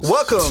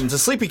Welcome to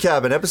Sleepy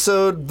Cabin,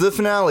 episode the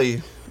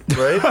finale.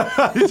 Right?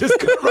 Just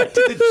go right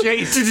to the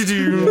chase.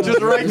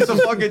 Just right to the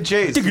fucking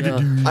chase. Yeah.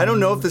 I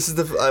don't know if this is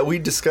the... we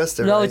discussed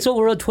it, No, right? it's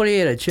we're on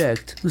 28, I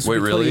checked. This Wait,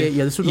 really?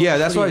 Yeah, this Yeah,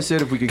 that's why I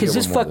said if we could get because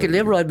this one more fucking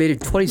there. Nimrod made it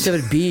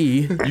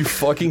 27B. You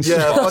fucking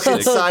Yeah, suck.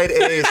 fucking side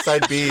A,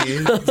 side B.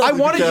 I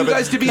wanted you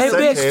guys to be Hey,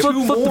 Second Mick, tape. flip the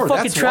more,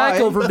 fucking that's track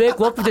why. over, Mick.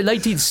 Welcome to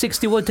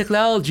 1961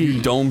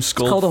 technology. Dome It's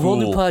skull called a whole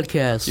fool. new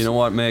podcast. You know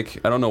what, Mick?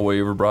 I don't know what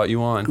ever brought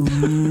you on.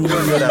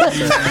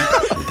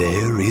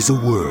 There is a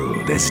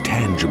world as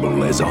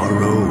tangible as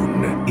our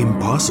own,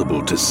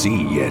 impossible to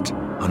see yet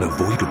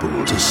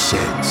unavoidable to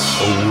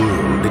sense. A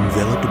world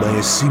enveloped by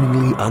a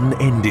seemingly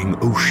unending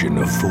ocean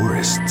of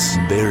forests.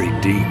 Buried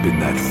deep in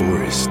that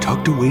forest,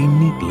 tucked away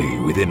neatly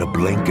within a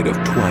blanket of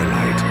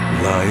twilight,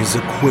 lies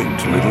a quaint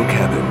little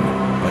cabin.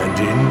 And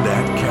in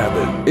that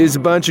cabin is a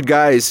bunch of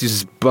guys,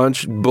 just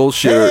bunch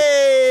bullshit.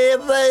 Hey,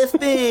 everybody, it's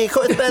me,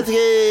 Corey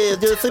Spencer,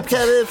 do a Sleepy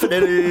Cabin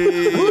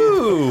finale.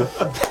 Woo!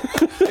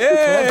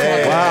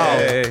 Hey! Wow.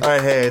 All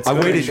right, hey, it's I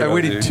Corey.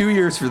 waited 2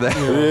 years for that. I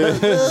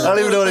don't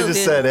even know what I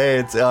just said. Hey,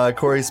 it's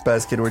Corey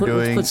Speskin. We're Let's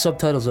doing put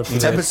subtitles up for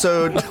that.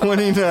 episode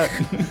 29.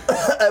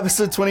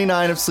 Episode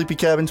 29 of Sleepy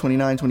Cabin,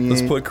 29, 28.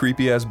 Let's put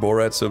creepy ass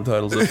Borat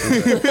subtitles up for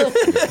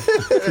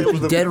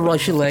that. Dead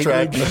Russian track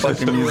language.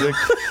 fucking music.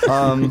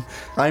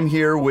 I'm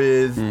here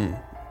with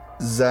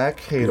Zach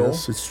Hadel,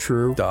 Yes, it's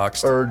true.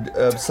 Doxed.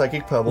 or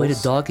Psychic Pebbles. Way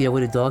to dock, yeah,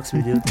 way to dox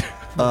me, dude.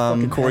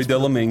 Corey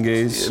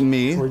Delaminguez.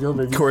 Me, Corey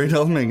Delminguez. Corey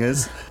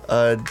Delminguez,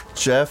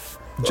 Jeff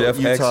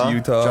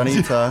Utah. Johnny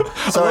Utah.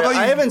 Sorry, love how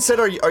I you- haven't said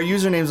our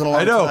usenames in a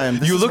long I know. time.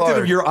 This You is looked at hard.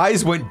 him, your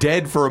eyes went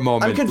dead for a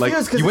moment. I'm confused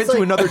like because you went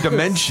to another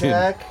dimension.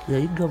 Zach Yeah,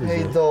 you can go with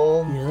that.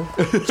 Hadel,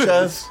 Yeah.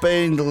 Jeff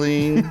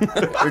Bandeling,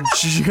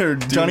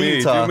 or Johnny me,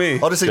 Utah. do me.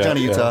 I'll just say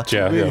Johnny Utah.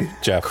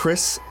 Jeff.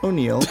 Chris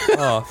O'Neill,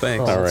 Oh,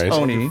 thanks. All right.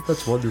 Tony,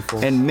 That's wonderful.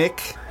 and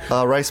Mick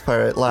Rice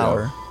Pirate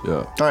Lauer. Yeah.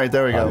 All right,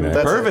 there we go. man.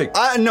 That's Perfect.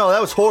 it. No, that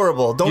was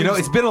horrible. Don't You know,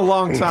 it's been a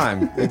long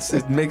time.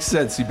 It makes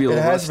sense. You'd be a it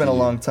little has been a rusty.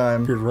 long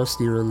time. Bit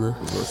rustier on the...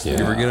 You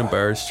ever get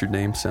embarrassed? Your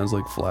name sounds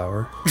like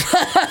flour.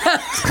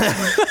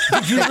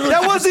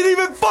 That wasn't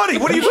even funny.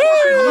 What are you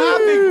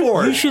laughing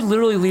for? You should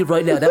literally leave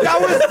right now. That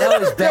was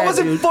bad, That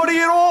wasn't dude. funny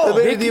at all.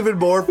 That made it even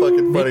more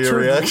fucking funny a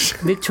reaction.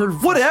 Mick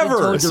turned Whatever.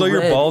 skin I tone saw to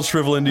your red. balls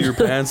shrivel into your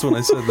pants when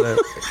I said that.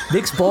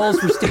 Mick's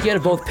balls were sticking out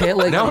of both pant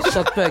legs No. and he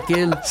sucked back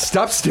in.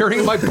 Stop staring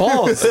at my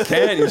balls.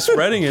 Can't. You're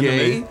spreading into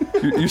Gay? me.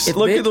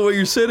 Look at the way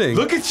you're sitting.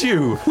 Look at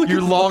you.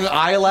 Your long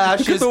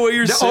eyelashes. Look at the way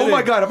you're Oh sitting.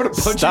 my god, I'm gonna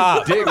punch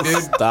Stop. you in the dick,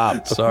 dude.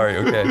 Stop. Sorry.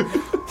 Okay.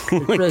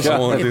 Chris, I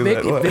won't if do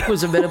that. Mick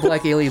was a Men in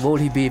Black alien, what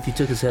would he be if you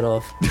took his head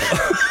off?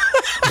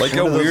 Like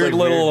a One of those, weird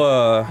like,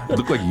 little.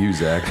 Look like you,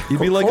 Zach.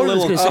 You'd be like a Corey was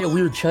little, going to say a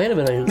weird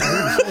Chinaman.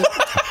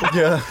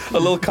 Yeah, a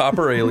little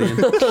copper alien.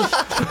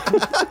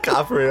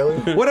 copper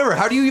alien. Whatever.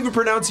 How do you even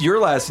pronounce your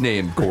last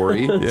name,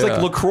 Corey? It's Yeah.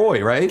 like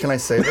LaCroix, right? Can I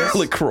say this?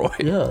 LaCroix.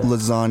 Yeah.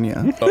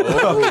 Lasagna.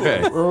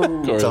 Okay.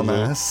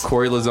 Dumbass.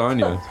 Corey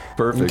Lasagna.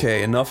 Perfect.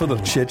 Okay, enough of the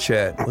chit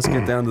chat. Let's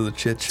get down to the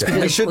chit chat.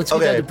 We should. Let's get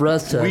down to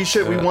breast we touch.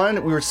 should. We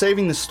were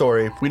saving the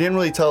story. We didn't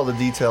really tell the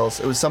details.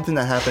 It was something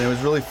that happened. It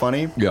was really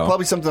funny. Yeah.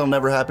 Probably something that'll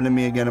never happen to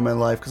me again in my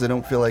life because I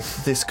don't feel like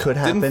this could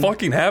happen. Didn't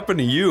fucking happen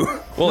to you.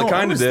 Well, No, it I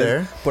kind of was did,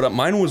 there. but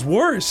mine was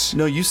worse.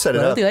 No, you set it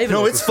I don't up. think I even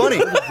No, know it's funny.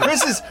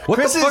 What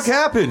the fuck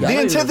happened? The I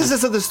don't even-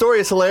 antithesis of the story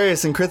is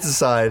hilarious in Chris's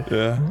side.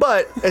 Yeah.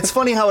 But it's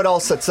funny how it all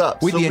sets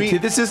up. Wait, the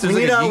antithesis? There's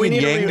like a yin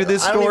and yang to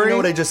this I don't even story? know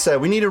what I just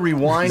said. We need to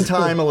rewind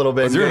time a little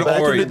bit. Is there and an go back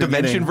to alternate the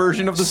dimension beginning.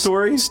 version of the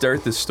story?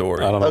 Start this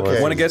story. I don't know Okay.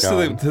 where When it this gets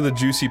is to the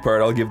juicy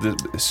part, I'll give the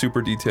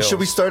super details. Should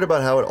we start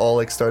about how it all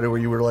like started, where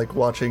you were like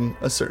watching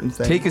a certain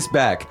thing? Take us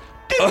back.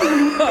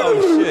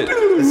 Oh shit.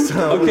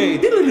 So, Okay.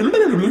 yeah, there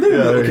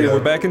Okay, you go.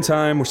 we're back in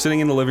time. We're sitting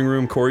in the living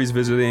room. Corey's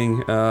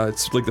visiting.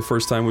 It's like the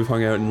first time we've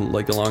hung out in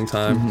like a long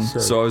time. Mm-hmm.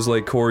 So I was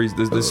like, Corey,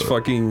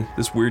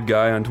 this weird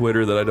guy on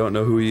Twitter that I don't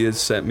know who he is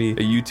sent me a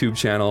YouTube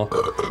channel,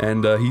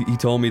 and he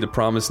told me to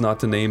promise not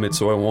to name it,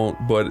 so I won't.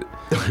 But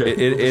it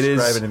is.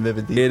 Describe it in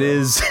vivid detail. It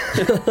is.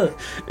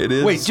 It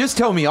is. Wait, just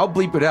tell me. I'll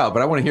bleep it out,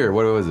 but I want to hear it.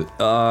 What was it?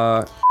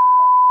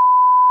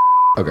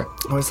 Okay.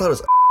 Oh, I thought it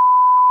was.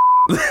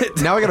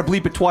 Now I gotta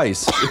bleep it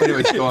twice.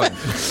 Anyways, go on.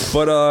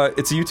 But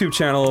it's a YouTube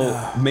channel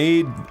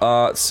made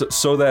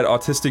so that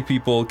autistic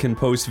people can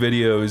post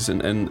videos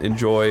and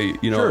enjoy,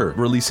 Sure.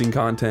 releasing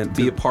content.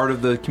 Be a part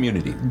of the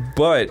community.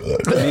 But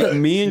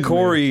me and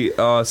Corey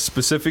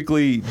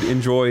specifically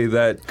enjoy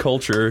that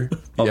culture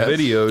of Yes.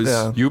 videos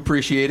Yeah. You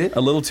appreciate it?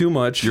 a little too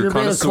much. You're You're a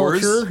man of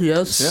connoisseurs? culture,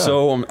 yes.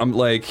 So I'm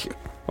like,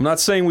 I'm not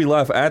saying we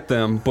laugh at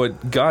them,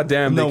 but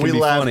goddamn, No, they can we be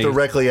laughed funny.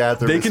 directly at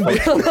them. They can be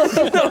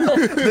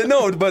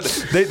no, but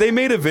they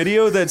made a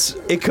video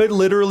it could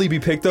literally be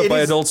picked up by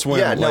Adult Swim.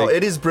 Yeah, no, like,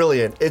 it is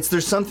brilliant.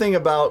 There's something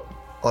about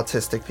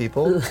autistic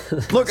people.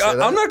 Look,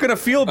 I'm not gonna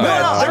feel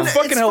bad. They're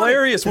fucking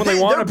hilarious when they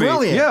want to be.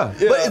 Brilliant.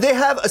 Yeah. But they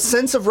have a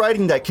sense of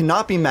writing that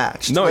cannot be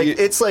matched. No,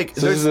 it's like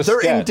this is a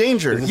they're sketch.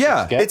 endangered.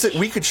 Yeah.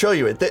 We could show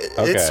you it. It's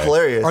Okay.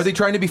 hilarious. Are they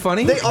trying to be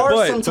funny? They are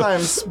But-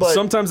 sometimes, but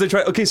Sometimes they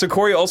try. Okay, so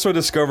Corey also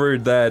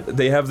discovered that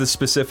they have this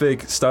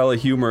specific style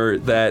of humor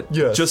that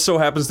Yes. just so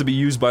happens to be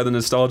used by the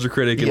Nostalgia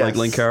Critic and like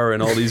Yes. Linkara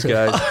and all these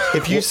guys.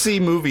 if you see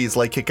movies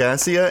like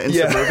Kikassia and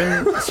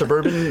Yeah.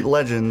 Suburban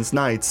Legends,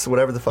 Nights,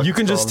 whatever the fuck You it's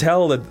can just called.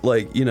 tell that,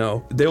 like, you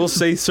know, they will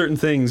say certain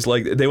things,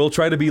 like, they will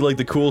try to be, like,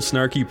 the cool,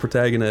 snarky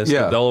protagonist.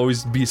 Yeah. They'll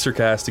always be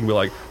sarcastic and be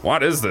like,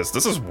 what is this?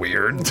 This is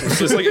weird. It's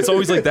just like, it's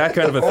always, like, that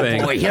kind of a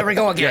thing. Boy, here we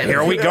go again.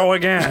 Here we go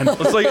again.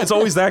 It's like, it's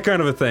always that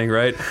kind of a thing,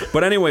 right?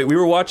 But anyway, we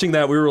were watching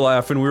that, we were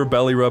laughing, we were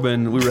belly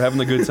rubbing, we were having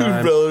a good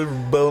time.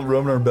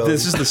 Rubbing our bellies.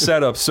 This is the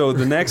setup. So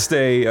the next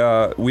day,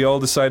 we all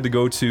decide to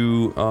go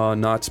to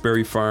Knott's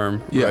Berry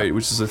Farm, Yeah. right,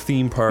 which is a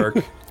theme park.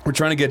 We're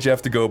trying to get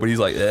Jeff to go, but he's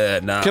like,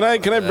 nah. Can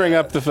I bring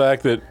up the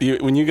fact that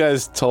when you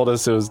guys told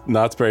us it was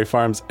Knott's Berry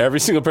Farms, every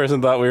single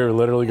person thought we were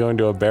literally going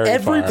to a berry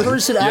Every farm.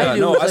 person Yeah, I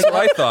knew no, was that's like,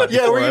 what I thought.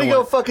 Yeah, before we're I gonna go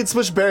went. fucking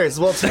switch berries.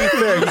 Well, to be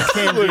fair, you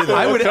can't do that.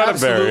 I would What kind of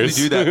absolutely berries?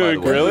 do that, by the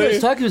way. Really? I was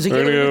talking to him, We're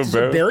gonna go this is a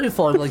berry- berry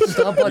farm. Like,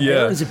 stop by Yeah.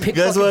 berries and pick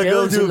You guys fucking want to go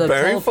berries to in a the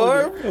berry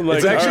California. farm? Like,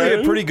 It's actually alright.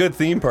 a pretty good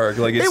theme park.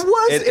 Like it's, It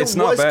was. It's It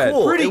not was bad.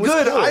 cool. Pretty It was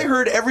good. cool. I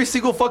heard every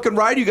single fucking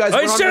ride you guys I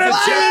went on. should have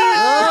was- cheated.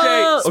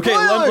 Okay,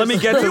 let me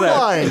get to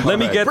Rewind. that. Let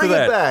me get Bring to it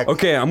that. back.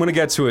 Okay, I'm gonna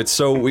get to it.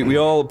 So we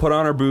all put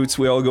on our boots.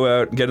 We all go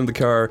out and get in the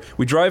car.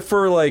 We drive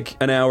for like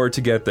an hour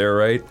to get there.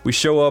 Right? We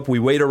show up. We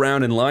wait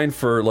around in line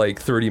for like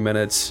 30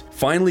 minutes.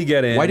 Finally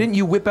get in. Why didn't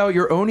you whip out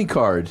your Oni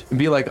card and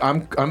be like,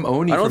 I'm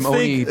Oni I don't from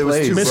Oni think it was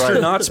Plays? too Mr.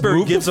 bright. Knotsberg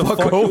Move gives the a fuck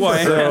fuck who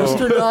I over. am.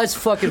 Mr. Knotts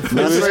fucking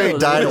Knotsberg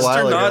died a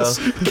while Mr. ago.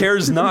 Knots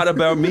cares not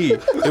about me.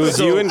 It was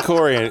you and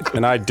Corey,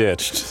 and I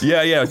ditched.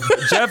 Yeah.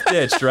 Jeff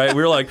ditched, right?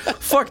 We were like,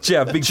 fuck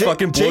Jeff, big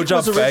fucking Jake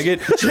blowjob was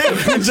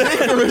faggot.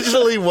 Jake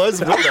originally was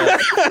with us,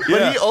 but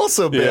Yeah. he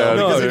also bailed Yeah,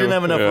 because no, he didn't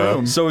have enough yeah.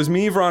 room. So it was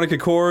me, Veronica,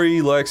 Corey,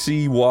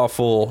 Lexi,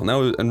 Waffle,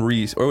 and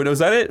Reese. Or was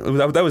that it?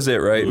 That was it,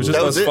 right? It was just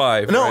That us was it.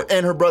 five. No, right?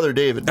 and her brother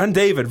David. And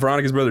David,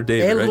 Veronica's brother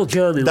David, And right? little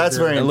Jeremy. was That's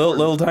there. very And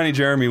little tiny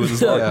Jeremy was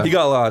his Yeah. he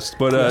got lost.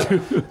 But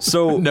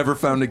so Never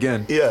found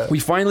again. Yeah. we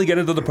finally get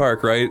into the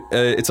park, right?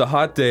 It's a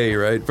hot day,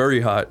 right?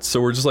 Very hot.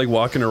 So we're just like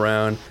walking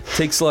around.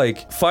 Takes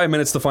like 5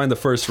 minutes to find the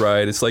first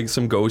ride. It's like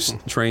some ghost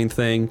train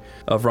thing.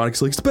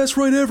 Veronica's like, it's the best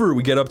ride ever.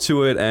 We get up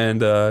to it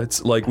and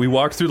it's like we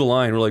walk through the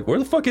line. We're like, where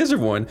the fuck is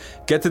everyone?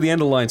 Get to the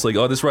end of the line. It's like,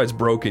 oh, this ride's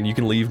broken. You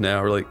can leave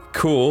now. We're like,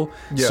 cool.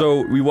 Yeah.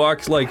 So we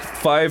walked like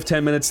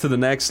 5-10 minutes to the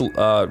next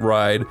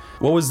ride.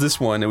 What was this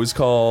one? It was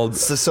called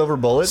It's the Silver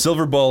Bullet.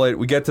 Silver Bullet.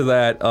 We get to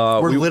that.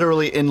 We're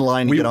literally in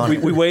line to we, get on we,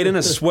 it. we wait in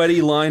a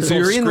sweaty line full of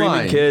you're in screaming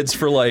line. kids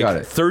for Got like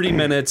it. 30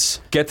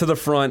 minutes. Get to the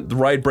front, the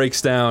ride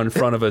breaks down in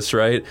front of us,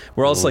 right?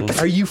 We're all just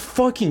like, "Are you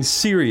fucking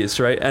serious?"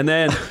 Right? And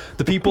then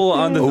the people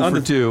on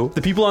the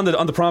the people on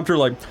the prompter are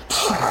like,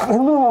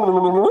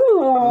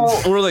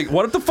 we're like,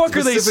 "What the fuck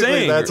are they Specifically,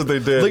 saying?" that's what they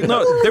did. Like,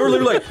 no, they were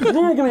literally like,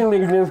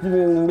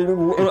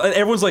 and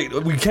everyone's like,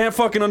 "We can't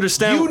fucking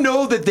understand." You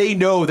know that they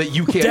know that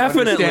you can't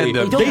Definitely, understand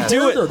them. They they don't do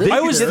care, though. it. They I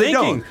do was that. They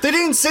thinking. don't. They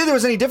didn't say there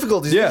was any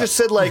difficulties. Yeah. They just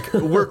said like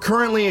we're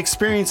currently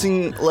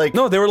experiencing like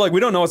No, they were like, "We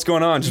don't know what's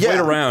going on. Just Yeah. wait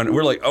around."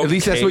 We're like, "Okay." At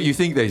least that's what you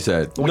think they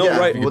said. No, yeah,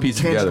 right. You well, piece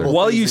it together. tangible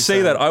While things you they say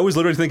said. that, I was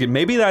literally thinking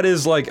maybe that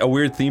is like a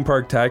weird theme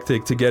park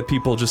tactic to get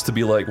people just to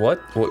be like, what,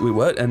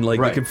 and like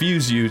Right. they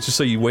confuse you just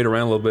so you wait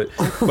around a little bit.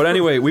 But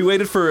anyway, we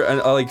waited for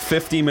like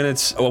 15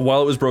 minutes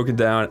while it was broken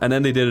down, and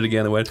then they did it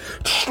again. They went,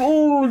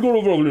 and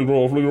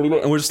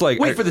we're just like,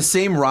 Wait for the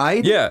same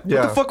ride? Yeah. What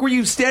Yeah. the fuck were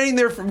you standing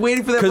there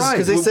waiting for that ride?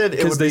 because they said it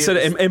because would they be- said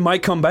it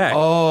might come back.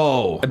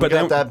 Oh. but we got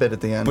then that bit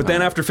at the end. but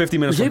then after 50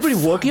 minutes, Was anybody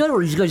working on it, or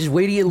were you guys just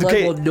waiting in line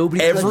Okay, while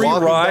nobody? every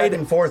Walking ride- back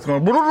and forth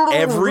going.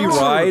 every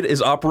ride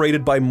is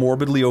operated by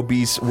morbidly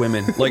obese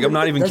women. Like, I'm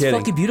not even That's kidding.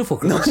 fucking beautiful,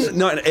 Chris.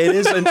 No, it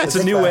is. It's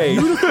a new age.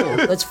 Beautiful.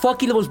 That's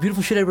fucking the most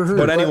beautiful shit I ever heard.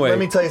 But anyway, Let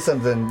me tell you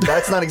something.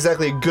 That's not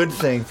exactly a good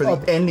thing for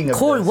the ending of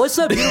Corey, this. what's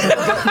that beautiful?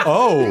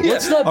 Oh.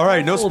 What's that? All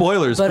right, no beautiful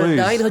spoilers, About please.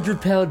 a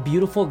 900-pound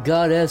beautiful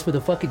goddess with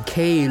a fucking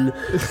cane.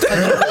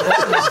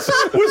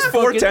 with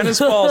 4 tennis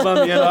balls on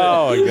the end.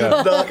 Oh my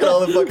god. knocking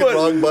all the fucking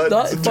wrong Not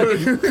buttons?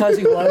 fucking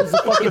causing lines, the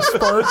fucking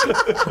spark.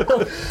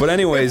 But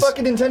anyways,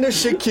 Fucking Nintendo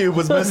shit cube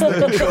was missing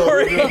the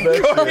controller.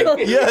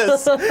 Corey.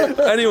 Yes.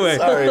 anyway,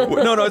 Sorry.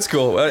 no, it's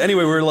cool.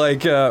 Anyway, we're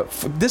like,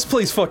 this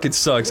place fucking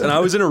sucks, and I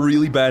was in a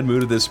really bad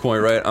mood at this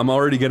point. Right, I'm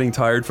already getting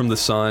tired from the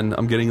sun.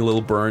 I'm getting a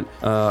little burnt.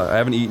 I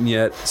haven't eaten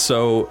yet,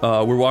 so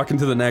we're walking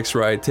to the next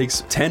ride. It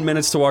takes 10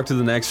 minutes to walk to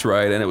the next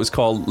ride, and it was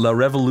called La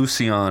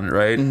Revolucion,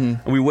 right? And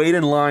we wait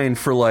in line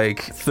for like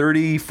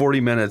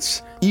 30-40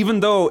 minutes. even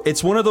though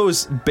it's one of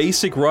those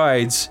basic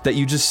rides that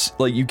you just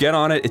like, you get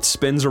on it, it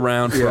spins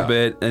around for a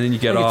bit, and then you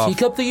get Like off. a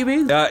teacup thing, you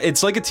mean?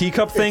 It's like a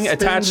teacup thing It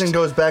spins attached. and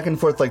goes back and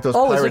forth like those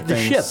Oh, it's pirate like the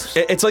things. ships.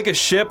 It's like a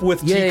ship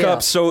with Yeah,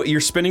 teacups, yeah. so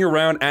you're spinning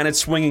around and it's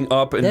swinging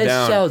up and That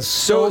down. sounds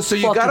So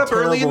you got fucking up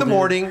early in the terrible, dude.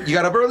 morning. You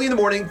got up early in the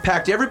morning,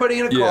 packed everybody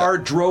in a Yeah. car,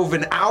 drove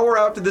an hour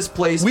out to this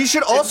place. We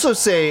should also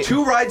say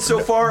 2 rides so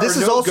far. this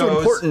are is also no-goes.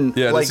 important.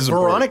 Yeah, this like is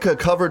important. Veronica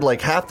covered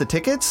like half the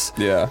tickets.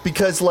 Yeah.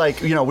 Because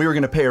like we were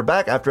gonna pay her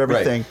back after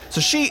everything.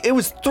 So it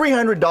was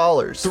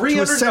 $300. To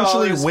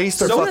essentially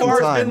waste our so fucking far,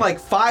 time. it's been like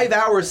 5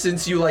 hours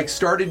since you like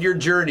started your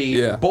journey.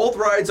 Yeah. Both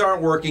rides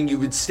aren't working.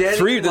 You've been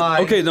standing in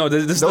line. Okay, no,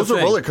 this is Those the are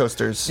thing. roller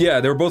coasters. Yeah,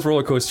 they were both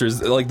roller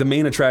coasters, like the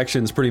main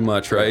attractions pretty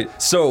much, right?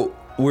 So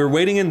we're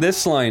waiting in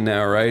this line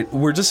now, right?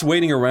 We're just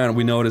waiting around.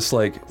 We notice,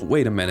 like,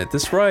 wait a minute,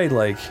 this ride,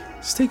 like,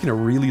 it's taking a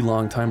really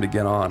long time to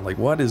get on. Like,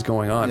 what is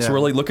going on? So Yeah. we're,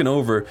 like, looking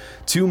over.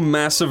 2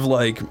 massive,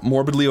 like,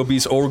 morbidly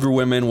obese ogre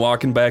women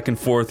walking back and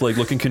forth, like,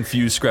 looking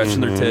confused,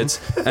 scratching their tits.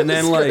 And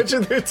then, like,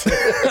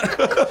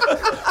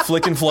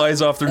 flicking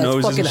flies off their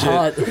noses and shit.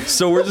 fucking hot.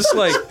 So we're just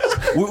like,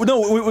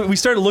 we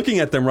started looking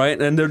at them, right?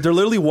 And they're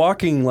literally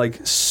walking like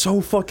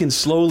so fucking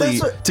slowly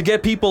to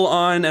get people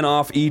on and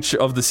off each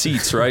of the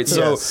seats, right?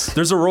 So Yes.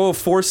 there's a row of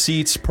 4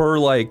 seats per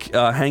like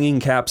hanging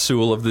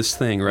capsule of this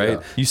thing, right? Yeah.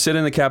 You sit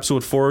in the capsule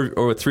with 4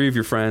 or with 3 of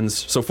your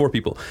friends, so 4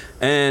 people,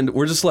 and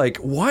we're just like,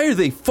 why are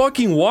they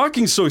fucking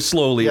walking so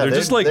slowly? Yeah, they're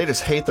just like they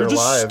just hate their they're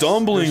just lives.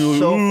 stumbling, They're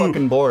so "Ooh."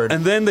 fucking bored.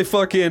 And then they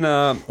fucking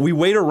we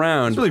wait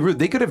around. It's really rude.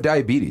 They could have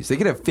diabetes. They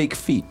could have fake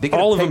feet. They could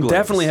All have of them peg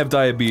legs. definitely have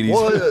diabetes.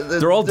 Well,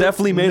 They're all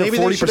definitely made of maybe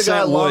they should have 40%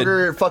 got wood.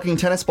 longer fucking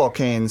tennis ball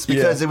canes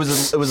because it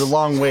was a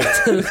long wait.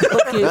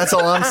 That's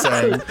all I'm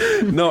saying.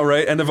 No,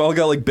 right? And they've all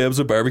got like bibs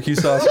with barbecue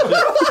sauce. And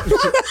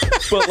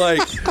shit. But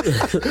like,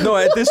 no.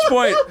 At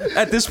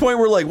this point,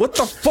 we're like, what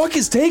the fuck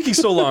is taking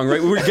so long?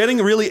 Right? We're getting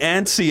really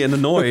antsy and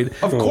annoyed.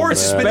 Of course,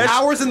 spend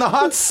hours in the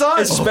hot sun.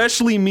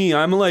 Especially me.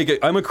 I'm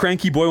a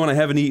cranky boy when I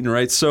haven't eaten,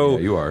 right? So Yeah,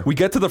 you are. we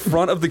get to the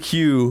front of the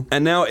queue,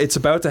 and now it's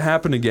about to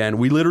happen again.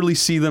 We literally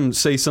see them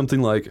say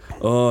something like,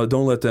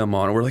 don't let them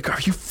on. And we're like, are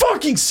you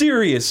fucking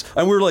serious?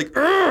 And we're like,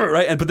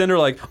 right? But then they're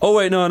like, oh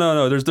wait,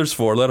 no, there's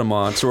 4, let them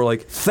on. So we're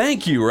like,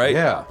 thank you, right?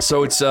 Yeah.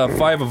 So it's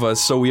 5 of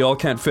us, so we all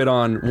can't fit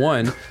on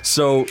one.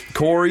 So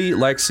Corey,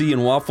 Lexi,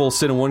 and Waffle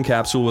sit in one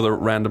capsule with a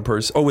random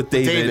person. Oh, with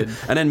David.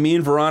 And then me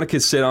and Veronica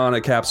sit on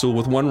a capsule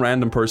with one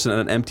random person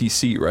and an empty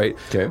seat, right?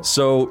 Okay.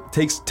 So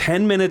takes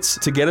 10 minutes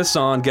to get us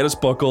on, get us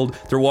buckled.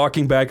 They're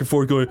walking back and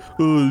forth going,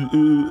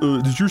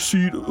 does your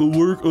seat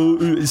work?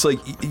 It's like,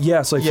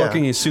 yes, I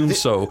fucking assume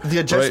so. The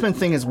adjustment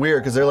thing is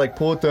weird because they're like,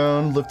 pull it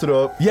down, lift it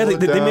up. Yeah, pull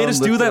they it made down, us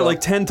do lift that it like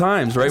up. 10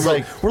 times, right? It's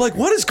We're like,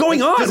 what is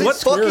going on? Does it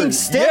What's fucking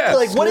stick? Yeah,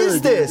 like, what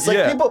is this? Like,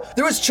 Yeah. people,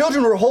 there was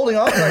children who were holding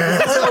on. Like, is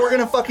this how we're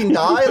gonna fucking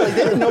die? Like,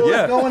 they didn't know what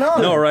was going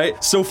on. No,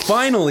 right? So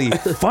finally,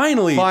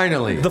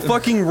 the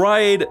fucking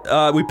ride,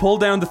 we pull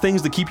down the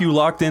things that keep you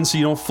locked in so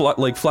you don't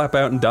flap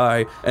out and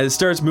die, and it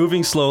starts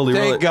moving slowly.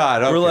 Thank we're like,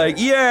 God, okay. We're like,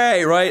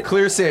 yay, right?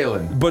 Clear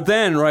sailing. But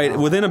then, right,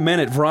 within a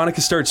minute,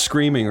 Veronica starts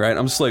screaming, right?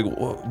 I'm just like,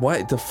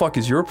 what the fuck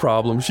is your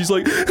problem? She's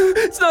like,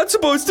 it's not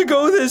supposed to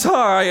go this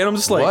high. And I'm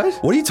just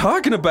like, what are you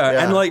talking about?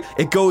 Yeah. And like,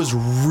 it goes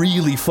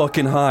really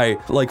fucking high,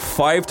 like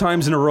 5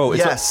 times in a row. It's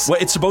Yes.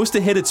 like, it's supposed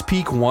to hit its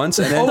peak once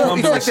and then come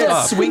it's to a like that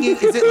stop. swinging.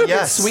 Is it like that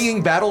Yes.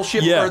 swinging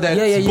battleship Yeah. or that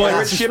Yeah.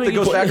 pirate It's a ship that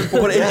swinging- goes back and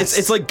forth? But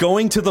it's like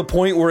going to the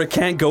point where it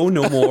can't go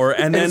no more,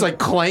 and and then it's like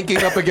clanking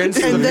up against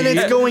the And then beat.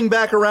 it's going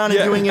back around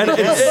and doing it and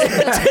again.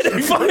 it's hit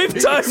it 5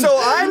 times. So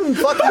I'm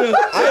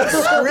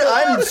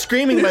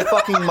screaming my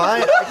fucking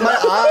mind, like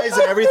my eyes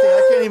and everything.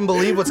 I can't even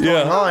believe what's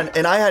going on,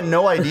 and I had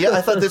no idea.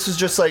 I thought this was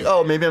just like,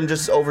 oh, maybe I'm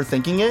just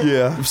overthinking it.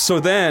 Yeah. So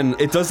then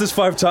it does this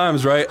 5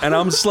 times, right? And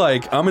I'm just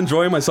like, I'm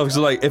enjoying myself because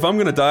like, if I'm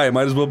gonna die, it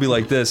might as well be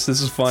like this.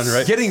 This is fun,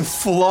 right? Getting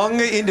flung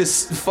into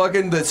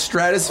fucking the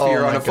stratosphere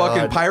Oh on my a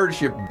fucking God. pirate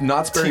ship,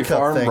 Knott's Berry Teacup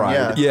Farm thing, ride.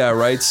 yeah. Yeah,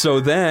 right. So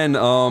then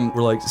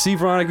we're like, see,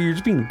 Veronica, you're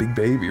just being a big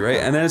baby, right?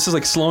 And then it's just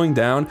like slowing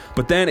down,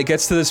 but then it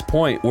gets to this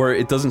point where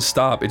it doesn't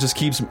stop. It just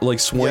keeps like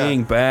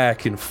swaying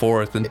back and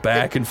forth and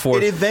back and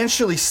forth. It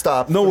eventually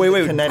stopped. No, from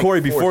wait, the kinetic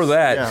Corey, force. before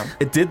that, Yeah.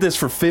 it did this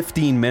for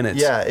 15 minutes.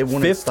 Yeah, it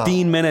wouldn't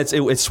 15 stop. minutes,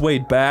 it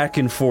swayed back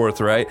and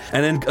forth, right?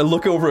 And then I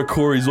look over at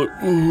Corey, he's like,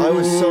 I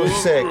was so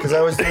sick because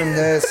I was doing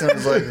this and it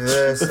was like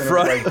this and it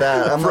was like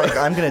that. I'm like,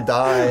 I'm gonna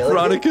die. Like,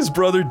 Veronica's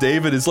brother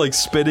David is like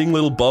spitting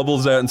little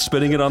bubbles out and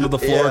spitting it onto the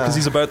floor Yeah. because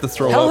he's about to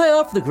throw How up. high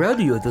off the ground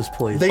are you at this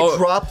point? they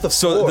dropped the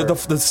So floor.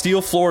 the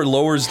steel floor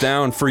lowers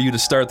down for you to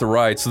start the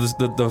ride. So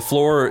the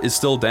floor is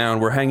still down.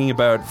 We're hanging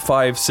about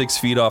 5-6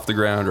 feet off the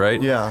ground,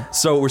 right? Yeah.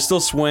 So we're still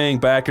swaying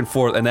back and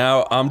forth, and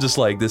now I'm just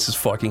like, this is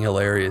fucking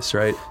hilarious,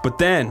 right? But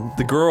then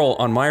the girl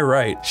on my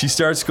right, she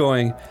starts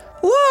going,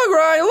 log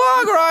ride,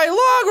 log ride,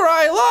 log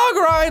ride, log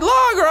ride,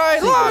 log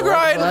ride, log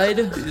ride.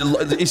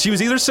 Ride? She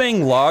was either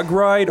saying log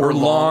ride or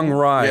long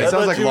ride. Yeah, it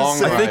sounds like long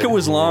ride. I think it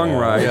was long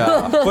ride.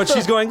 Yeah. But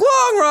she's going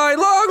long ride,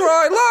 log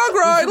ride, log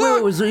ride,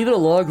 log. Was there even a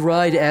log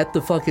ride at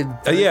the fucking...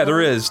 Yeah,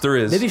 there is.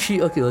 Maybe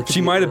she... Okay, look.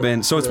 She might have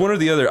been. So it's one or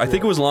the other. I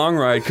think it was long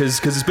ride because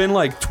it's been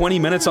like 20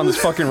 minutes on this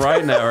fucking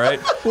ride now, right?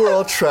 We're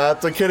all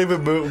trapped. I can't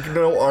even move.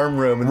 No arm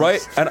room.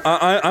 Right? And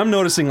I'm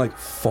noticing like,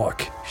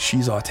 fuck,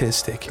 she's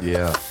autistic.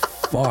 Yeah.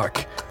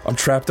 Fuck, I'm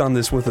trapped on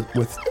this with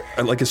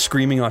like a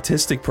screaming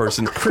autistic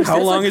person.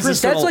 How long is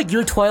this? That's like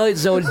your Twilight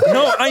Zone.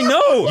 No, I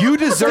know. You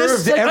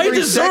deserved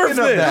every second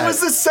of It that.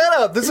 was the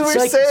setup. This is what It's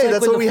we're like- saying. it's like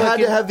That's when what we the had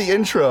to fucking- have the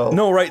intro.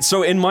 No, right.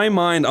 So in my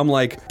mind, I'm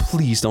like,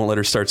 please don't let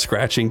her start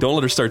scratching. Don't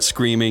let her start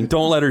screaming.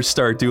 Don't let her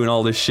start doing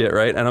all this shit,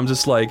 right? And I'm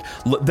just like,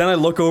 then I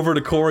look over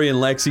to Corey and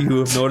Lexi who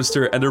have noticed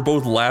her, and they're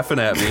both laughing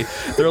at me.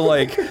 They're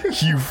like,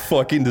 you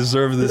fucking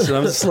deserve this. And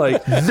I'm just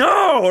like,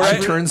 no, right?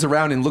 She turns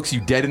around and looks you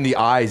dead in the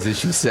eyes as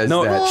she says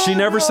No, that. she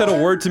never said a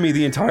word to me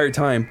the entire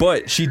time,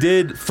 but she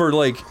did for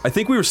like, I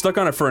think we were stuck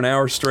on it for an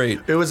hour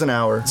straight. It was an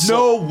hour.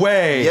 No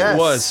way. Yes. It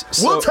was.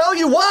 We'll tell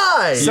you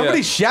why. Somebody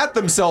Yeah. shat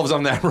themselves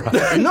on that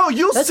ride. No,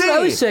 you'll That's see. what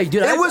I was saying,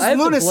 dude. It was I have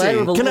the lunacy. bladder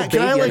of a Can I little like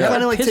baby. I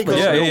kind of like piss take over?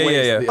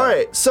 myself. Yeah. All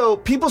right, so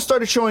people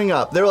started showing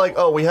up. They were like,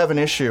 "Oh, we have an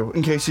issue."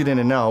 In case you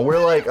didn't know,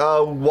 we're like,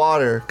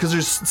 water, because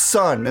there's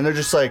sun, and they're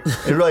just like,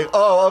 and we're like,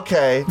 "Oh,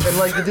 okay." And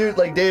like the dude,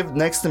 like Dave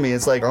next to me,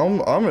 it's like, I'm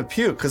gonna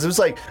puke, because it was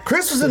like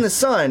Chris was in the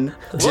sun.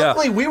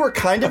 Luckily, we were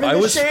kind of in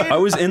the shade. I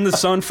was in the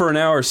sun for an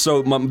hour,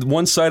 so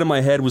one side of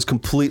my head was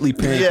completely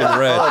pink and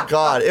red. Oh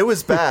god, it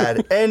was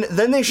bad. And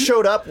then they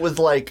showed up with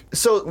like,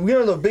 so you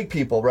know the big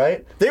people,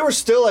 right? They were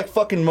still like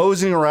fucking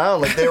moseying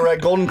around like they were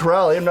at Golden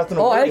Corral. They have nothing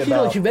to Oh, I worry actually know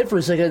about. what you meant for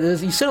a second.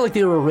 You sounded like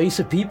they were a race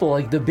of people,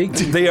 like the big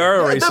people. They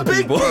are a race The of big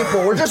people.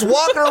 people were just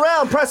walking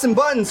around, pressing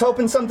buttons,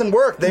 hoping something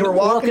worked. They were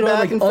walking around, back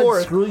like, and forth.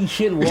 unscrewing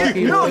shit,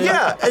 walking No, away.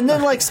 yeah, and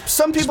then like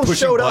some people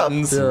showed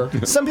buttons. up.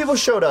 Yeah. Some people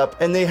showed up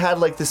and they had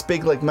like this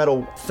big like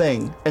metal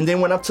thing, and they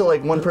went up to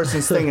like one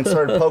person's thing and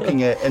started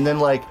poking it, and then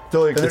like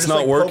they're It's just not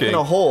like working. poking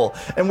a hole,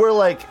 and we're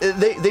like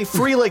they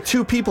free like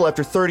 2 people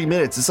after 30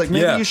 minutes. It's like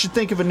maybe Yeah. you should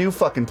think of a new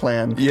fucking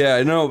plan. Yeah,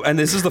 I know, and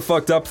this is the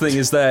fucked up thing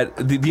is that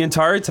the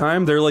entire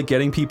time they're like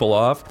getting people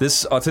off.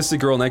 This autistic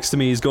girl next to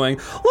me is going,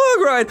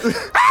 log ride.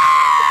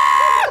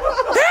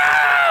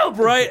 Help!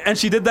 Right? And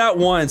she did that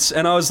once,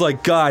 and I was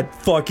like, God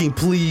fucking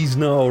please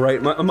no, right?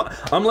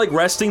 I'm like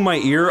resting my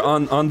ear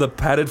on the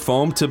padded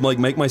foam to like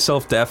make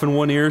myself deaf in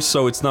one ear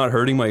so it's not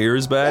hurting my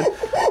ears bad.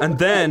 And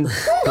then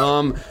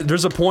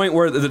there's a point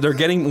where they're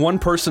getting one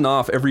person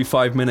off every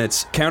 5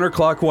 minutes,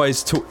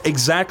 counterclockwise to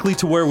exactly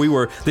to where we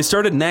were. They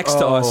started next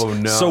to us, Oh,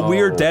 no. so we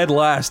are dead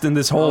last in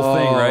this whole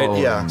thing, right?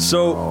 Yeah.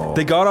 So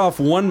they got off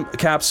one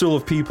capsule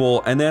of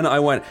people, and then I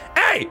went,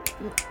 hey,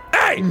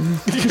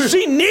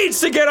 she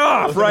needs to get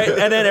off, right?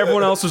 And then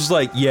everyone else was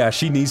like, yeah,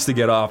 she needs to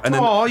get off. And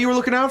then, Oh, you were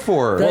looking out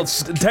for her. well,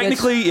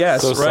 technically,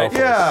 yes, So right? selfless.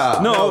 Yeah.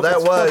 No,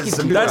 that was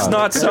that's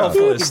not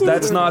selfless.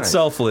 That's not Nice.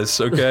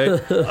 selfless, okay?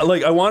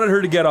 Like, I wanted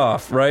her to get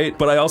off, right?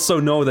 But I also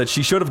know that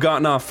she should have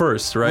gotten off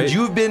first, right? Would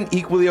you have been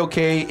equally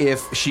okay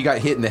if she got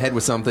hit in the head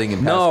with something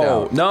and passed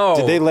out? No.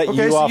 Did they let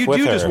Okay, you so off you with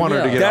do her? just want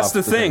her to Yeah. get That's off.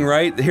 the thing,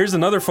 right? Here's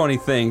another funny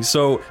thing.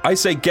 So I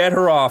say get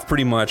her off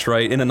pretty much,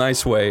 right? In a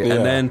nice way. Yeah.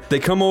 And then they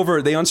come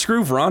over, they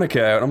unscrew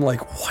Veronica out. I'm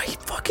like, why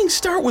fucking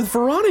start with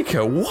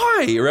Veronica?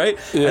 Why, right?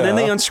 And then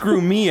they Yeah. unscrew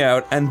me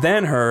out and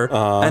then her.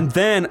 And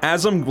then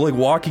as I'm like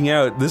walking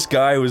out, this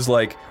guy was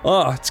like,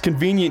 oh, it's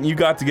convenient you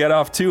got to get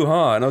off too,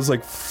 huh? And I was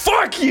like,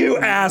 fuck you,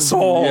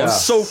 asshole. I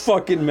was so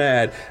fucking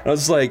mad. I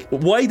was like,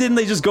 why didn't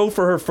they just go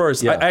for her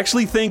first? Yeah. I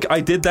actually think I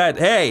did that.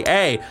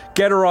 Hey,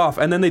 get her off.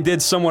 And then they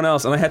did someone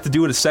else, and I had to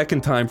do it a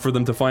second time for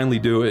them to finally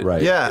do it.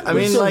 Right. Yeah, I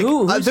mean, so like,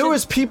 who there said-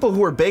 was people who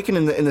were baking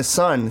in the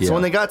sun. Yeah. So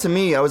when they got to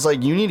me, I was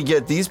like, you need to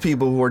get these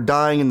people who are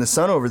dying in the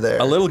sun over there.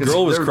 A little 'Cause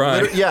girl was they're-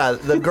 crying. Yeah,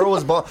 the girl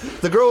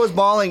was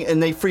bawling,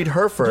 and they freed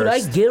her first. Dude, I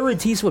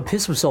guarantee someone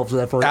pissed themselves for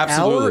that for an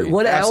Absolutely. hour.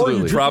 1 hour, Absolutely. you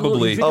drink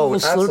Probably. little Oh,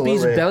 Slurpees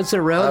absolutely. and bouncing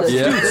around.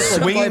 Absolutely. Dude, that's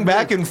like Swinging 5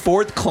 back minutes. and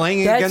forth,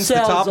 clanging That against the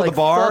sounds top of like the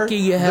bar.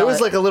 fucking hell. There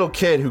was like a little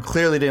kid who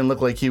clearly didn't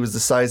look like he was the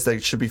size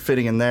that should be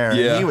fitting in there.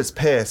 Yeah. And he was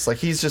pissed. Like,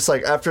 he's just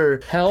like,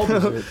 after How old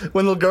was it?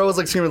 when the girl was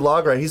like screaming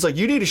log ride, he's like,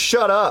 you need to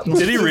shut up.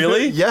 Did he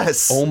really?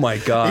 Yes. Oh my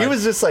God. He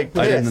was just like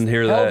I pissed. didn't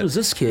hear How old that. was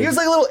this kid? He was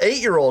like a little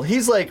 8-year-old.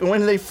 He's like,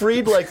 when they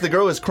freed like the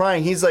girl was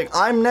crying, he's like,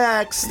 I'm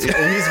next.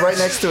 And he's right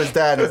next to his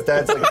dad. His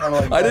dad's like kind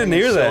of like I didn't patting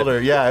his hear that.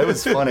 shoulder. Yeah, it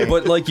was funny.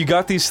 But like you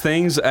got these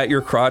things at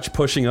your crotch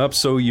pushing up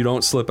so you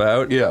don't slip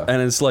out. Yeah.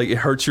 And it's like it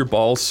hurts your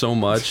balls so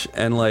much,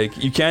 and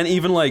like you can't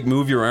even like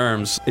move your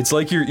arms. It's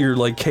like you're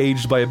like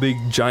caged by a big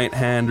giant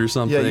hand or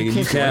something, yeah, and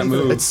you can't do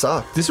anything. move. It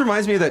sucked. This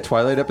reminds me of that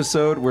Twilight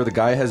episode where the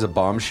guy has a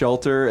bomb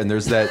shelter and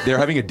there's that they're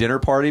having a dinner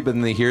party, but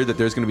then they hear that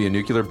there's going to be a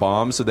nuclear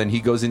bomb. So then he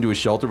goes into his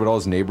shelter, but all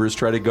his neighbors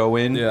try to go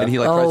in, Yeah. and he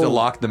like tries to Oh.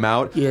 lock them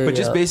out. Yeah, but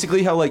just yeah.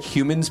 basically how like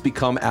humans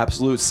become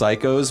absolute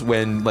psychos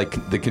when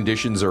like the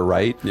conditions are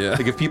right. Yeah.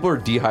 Like if people are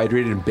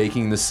dehydrated and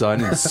baking in the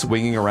sun and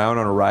swinging around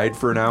on a ride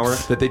for an hour,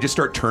 that they just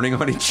start turning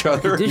on each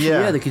other.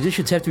 The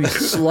conditions have to be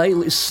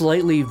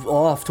slightly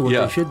off to what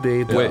Yeah. they should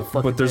be.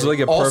 But there's like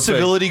a All perfect.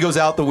 civility goes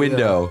out the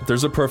window.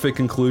 There's a perfect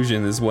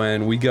conclusion is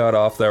when we got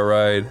off that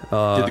ride.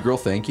 Did the girl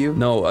thank you?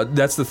 No,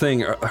 that's the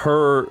thing.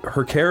 Her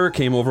carer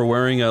came over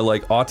wearing a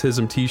like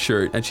autism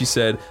T-shirt, and she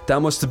said,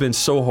 "That must have been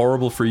so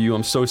horrible for you.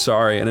 I'm so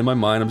sorry." And in my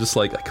mind, I'm just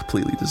like, I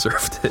completely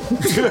deserved it.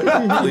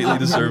 Completely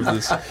deserved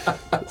this.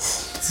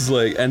 It's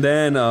like, and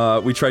then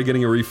we tried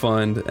getting a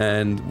refund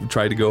and we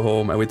tried to go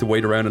home. I had to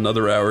wait around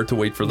another hour to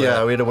wait for that.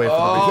 Yeah, we had to wait for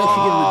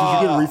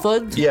the Did you get a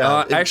refund?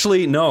 Yeah.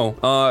 Actually, no.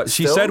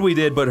 She Still? said we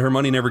did, but her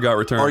money never got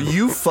returned. Are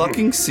you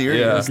fucking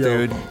serious, Yeah.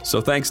 dude?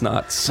 So thanks,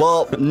 Knots.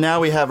 Well, now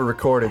we have it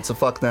recorded, so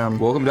fuck them.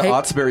 Welcome to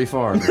Ottsbury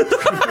Farm.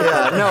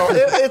 Yeah, no,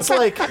 it's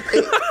like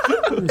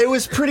it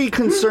was pretty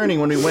concerning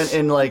when we went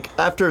in. Like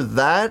after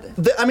that,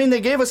 I mean,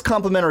 they gave us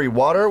complimentary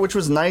water, which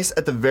was nice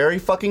at the very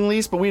fucking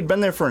least. But we had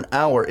been there for an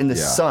hour in the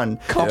sun.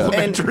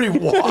 Complimentary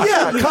water.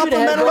 Yeah,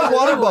 complimentary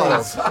water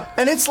bottles,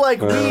 and it's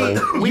like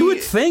you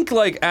would think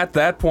like at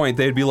that point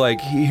they'd be like,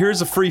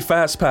 "Here's a free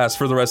fast pass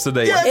for the rest of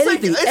the day." Yeah, it's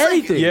Anything, like,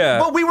 anything. Yeah.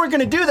 But we weren't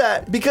going to do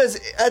that because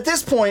at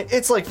this point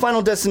it's like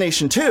Final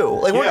Destination 2.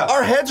 Like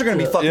our heads are going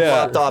to be fucking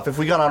flopped off if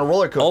we got on a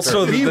roller coaster.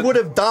 Also, we would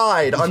have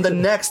died on the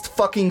next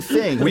fucking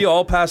thing. We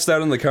all passed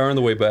out in the car on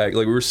the way back.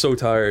 Like we were so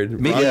tired.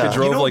 Veronica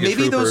drove like a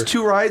maybe trooper. those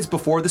two rides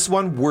before this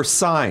one were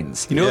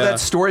signs. You know Yeah. that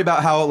story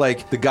about how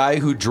like the guy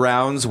who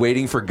drowns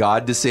waiting for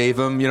God to save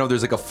him. You know,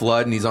 there's like a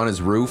flood and he's on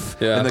his roof,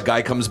 Yeah. and the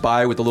guy comes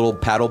by with a little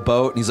paddle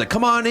boat and he's like,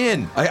 "Come on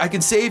in, I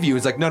can save you."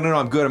 He's like, "No,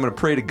 I'm good. I'm gonna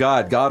pray to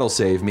God. God will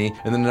save me."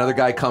 And then another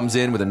guy comes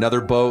in with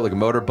another boat, like a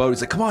motor boat.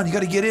 He's like, "Come on, you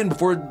got to get in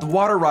before the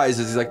water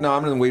rises." He's like, "No,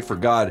 I'm gonna wait for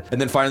God." And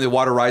then finally the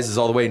water rises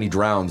all the way and he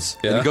drowns.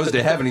 And he goes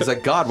to heaven. He's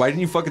like, "God, why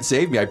didn't you fucking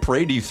save me? I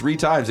prayed to you 3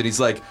 times." And he's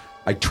like,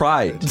 "I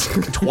tried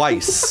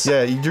twice."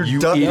 Yeah, you're you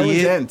dumb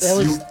idiot. dense. That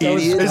was- You that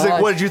was idiot. It's like,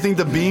 odd. what, did you think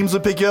the beams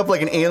would pick you up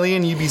like an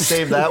alien? You'd be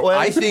saved that way?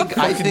 I think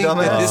Fucking that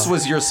dumbass. this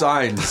was your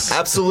signs.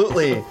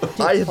 Absolutely.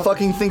 I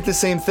fucking think the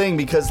same thing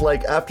because,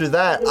 like, after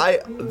that, I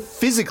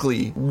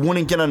physically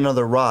wouldn't get on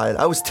another ride.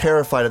 I was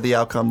terrified of the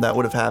outcome that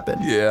would have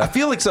happened. I Yeah.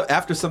 feel like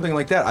after something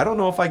like that, I don't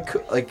know if I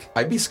could. Like,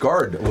 I'd be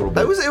scarred a little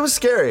bit. It was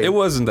scary. It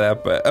wasn't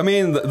that bad. I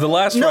mean, the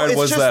last ride it's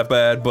was just- that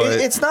bad, but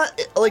it's not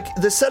like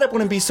the setup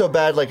wouldn't be so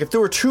bad. Like if there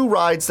were 2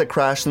 rides that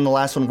crashed and the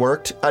last one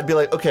worked, I'd be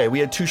like, okay, we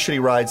had 2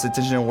 shitty rides that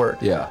didn't work.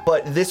 Yeah.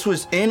 But this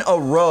was in a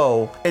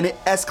row and it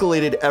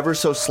escalated ever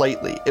so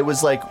slightly. It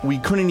was like we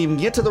couldn't even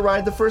get to the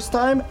ride the first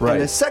time, Right.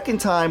 and the second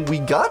time we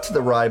got to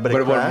the ride, but But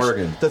it it wasn't crashed.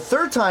 working. The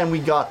third time we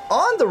got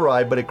on the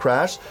ride, but it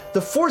crashed.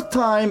 The fourth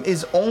time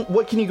is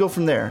what can you go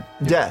from there?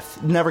 Death.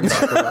 Never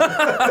got the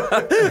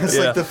ride. It's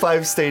Yeah. like the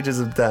 5 stages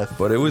of death.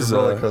 but it was The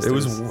roller it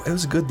coasters.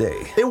 was a good day.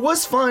 It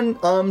was fun,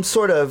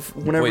 sort of,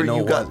 whenever Wait, no,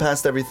 you got what?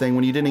 past everything,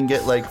 when you didn't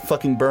get, like,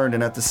 fucking burned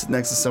and have to sit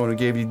next to someone who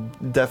gave you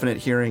definite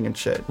hearing and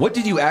shit. What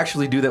did you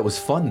actually do that was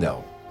fun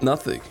though?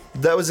 Nothing.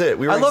 That was it.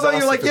 We were I love how you're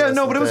exhausted like, for the yeah, rest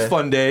no, of but the it was day. a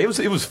fun day. It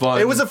was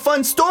fun. It was a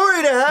fun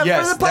story to have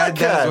yes, for the podcast.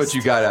 that's what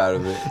you got out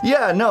of it.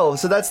 Yeah, no,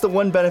 so that's the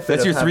one benefit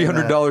That's of your having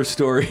that. $300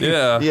 story.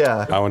 Yeah.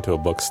 Yeah. I went to a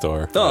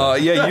bookstore. Oh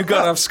yeah, you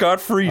got off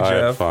scot-free, I had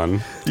Jeff.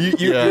 fun.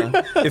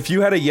 If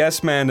you had a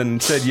yes man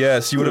and said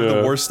yes, you would have the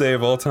Yeah. worst day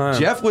of all time.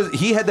 Jeff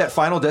he had that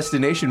final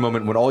destination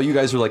moment when all you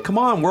guys were like, "Come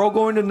on, we're all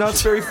going to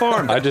Knott's Berry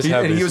Farm." I just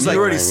have and he this was like, You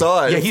already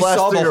saw it. Yeah, It he flashed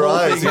saw through the your whole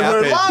eyes. thing You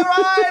heard, happen.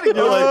 "Long ride!" And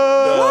you're like,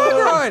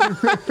 Long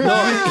ride.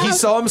 No, he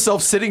saw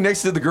himself sitting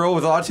next to the girl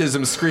with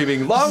autism,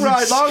 screaming, "Long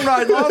ride, long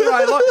ride, long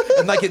ride!"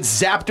 And like it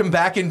zapped him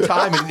back in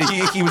time, and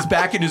he was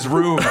back in his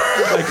room,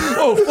 like,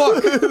 "Oh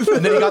fuck!"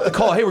 And then he got the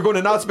call, "Hey, we're going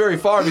to Knott's Berry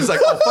Farm." He's like,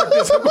 "Oh fuck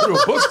this! I'm going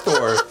to a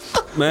bookstore."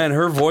 Man,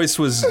 her voice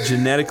was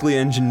genetically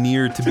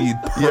engineered to be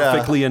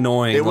perfectly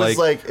annoying. It was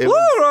like it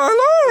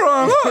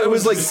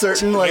was like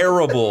certain like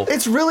terrible.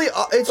 It's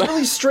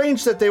really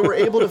strange that they were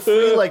able to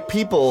free like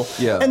people.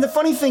 Yeah. And the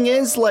funny thing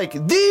is,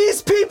 like,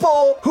 these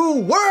people who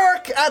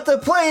work at the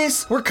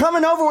place were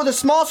coming over with a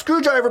small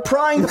screwdriver,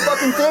 prying the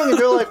fucking thing, and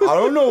they're like, I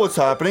don't know what's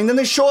happening. Then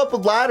they show up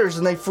with ladders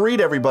and they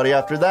freed everybody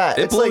after that.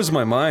 It It's blows like,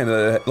 my mind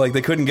that like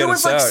they couldn't get there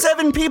us was like out.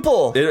 7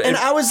 people, and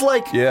I was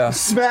like, Yeah.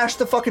 smash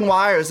the fucking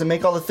wires and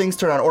make all the things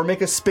turn on, or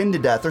make us spin to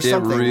death, or It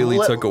something. really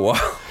took a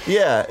while,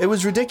 Yeah, it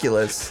was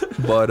ridiculous.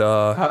 but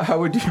How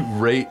would you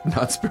rate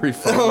Knott's Berry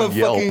Farm on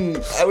Yelp?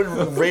 I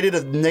would rate it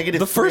a negative.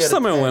 the 3 first out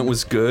of time I 10. went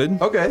was good.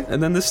 Okay.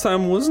 and then this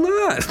time was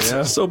not.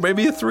 Yeah. So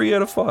maybe a 3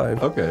 out of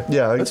 5. Okay.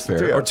 Yeah, that's it's fair.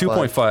 3 Or out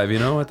of 5. 2.5. You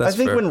know what? That's I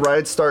think fair. when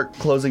rides start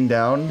closing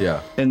down, Yeah.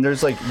 and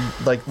there's like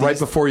Right these-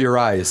 before your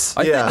eyes.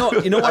 I yeah, think, no,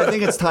 you know what? I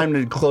think it's time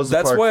to close. The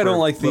That's park why I for don't a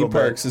like little theme bit.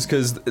 parks, is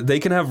because they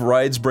can have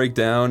rides break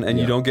down and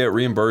you don't get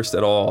reimbursed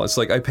at all. It's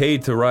like I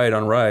paid to ride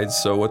on rides,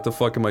 so what the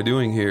fuck am I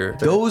doing here?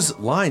 Those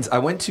lines. I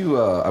went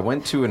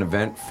to an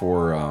event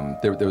for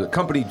there was a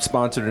company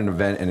sponsored an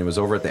event, and it was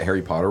over at the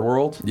Harry Potter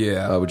World.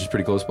 Yeah. Which is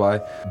pretty close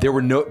by. There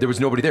was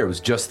nobody there. It was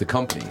just the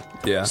company.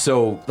 Yeah.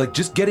 So like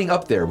just getting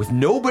up there with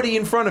nobody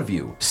in front of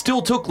you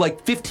still took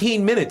like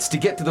 15 minutes to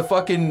get to the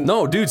fucking.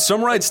 No, dude,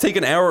 some rides take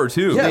an hour or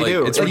two. Yeah, like, they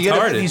do. It's And you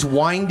gotta have retarded. these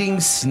winding,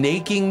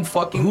 snaking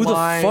fucking Who the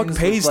lines fuck with,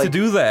 pays like- to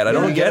do that? I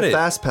don't you get a it.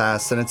 fast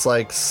pass, and it's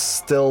like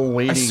still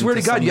waiting. I swear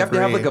to God, some you have to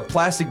have degree. like a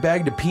plastic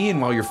bag to pee in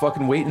while you're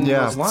fucking waiting Yeah,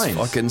 in those lines.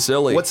 Fucking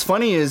silly. What's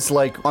funny is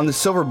like on the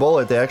Silver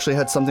Bullet, they actually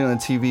had something on the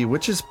TV,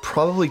 which is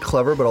probably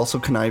clever, but also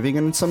conniving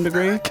in some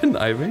degree.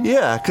 conniving?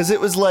 Yeah, because it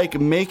was like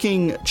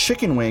making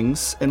chicken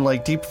wings and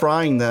like deep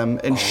frying them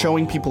and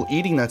showing people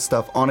eating that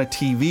stuff on a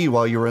TV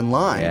while you were in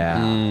line. Yeah.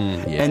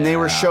 And they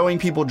were showing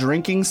people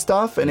drinking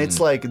stuff, and it's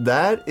like,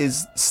 that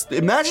is.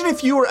 Imagine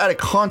if you were at a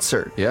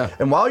concert. Yeah.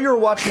 And while you were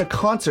watching a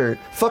concert,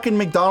 fucking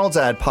McDonald's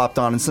ad popped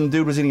on, and some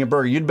dude was eating a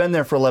burger. You'd been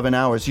there for 11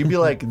 hours. You'd be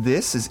like,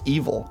 this is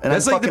evil. And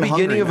That's I'm like the fucking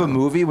beginning hungry of a now.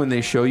 movie when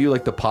they show you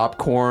like the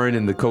popcorn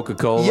and the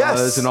Coca-Colas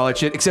Yes. and all that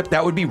shit. Except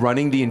that would be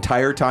running the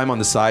entire time on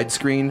the side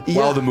screen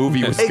while the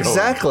movie was going.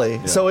 Exactly.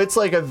 So it's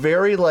like a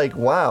very like,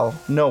 wow,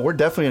 no, we're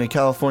definitely in a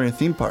California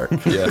theme park.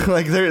 Yeah.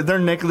 Like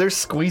they're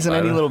squeezing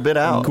any little bit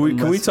out. Can we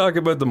Unless- talk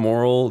about the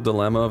moral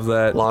dilemma of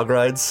that? log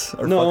rides?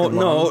 Are No, fucking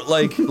no, long.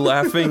 like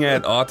laughing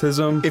at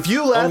autism. If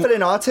you laugh at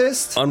an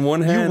autist, on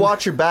one hand- you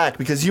watch your back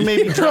because you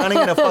may be drowning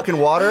in a fucking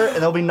water, and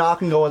they'll be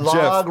knocking, going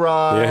log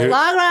ride. Yeah, who-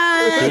 Log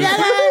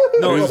ride.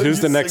 No, who's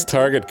the next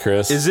target,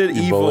 Chris? Is it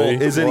You evil? bully?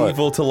 Is it What?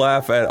 evil to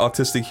laugh at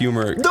autistic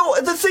humor? No,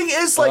 the thing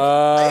is, like,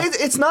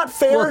 it's not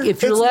fair. Look,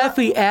 if you're It's not-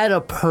 laughing at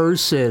a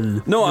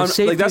person, No, the I'm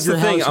safety like that's of the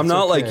your thing. house, I'm it's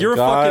not like okay. you're a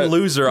God- fucking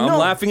loser. I'm No.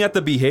 laughing at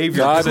the behavior.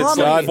 God, 'cause it's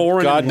like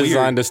foreign God and weird.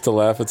 designed us to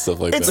laugh at stuff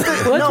like It's that.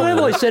 the, Well, that's no, what I've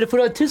always said. If an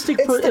autistic,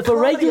 It's the if a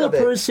comedy regular of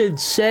it. person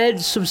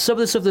said some of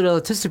the stuff that an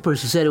autistic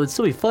person said, it would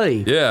still be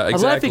funny. Yeah, I'm laughing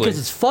exactly. because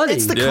it's funny.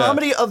 It's the Yeah.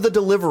 comedy of the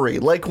delivery.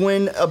 Like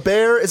when a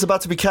bear is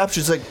about to be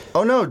captured, it's like,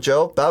 oh no,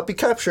 Joe, about to be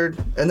captured.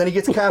 And then he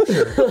gets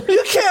captured.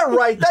 You can't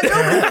write that.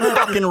 Nobody can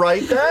fucking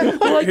write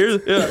that. Like,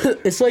 Yeah.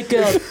 it's like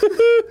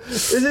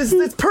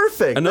It's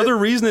perfect. Another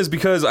reason is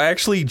because I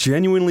actually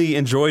genuinely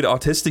enjoyed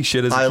autistic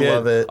shit as a I kid.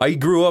 love it. I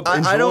grew up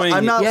I don't- enjoying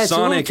I'm not- Yeah, it's a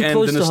little Sonic too and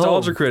close the to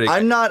Nostalgia home. Critic.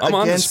 I'm not I'm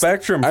on the against-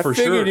 spectrum I for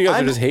figured sure. you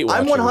guys are just hate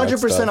watching I'm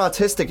 100% that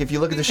stuff. autistic if you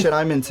look at the shit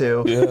I'm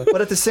into.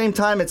 But at the same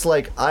time, it's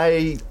like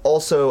I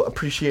also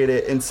appreciate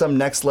it in some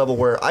next level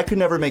where I could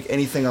never make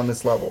anything on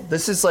this level.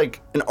 This is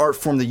like an art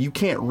form that you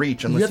can't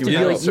reach unless have you to be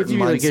have like- a you have to certain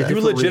be like a mindset. You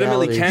different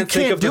legitimately reality. can't You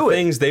think can't of the do it.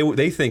 things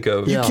they think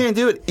of. You Yeah. can't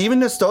do it. Even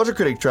Nostalgia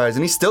Critic tries,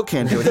 and he still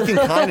can't do it. He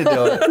can kind of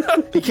do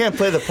it. He can't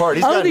play the part.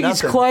 He's I don't got think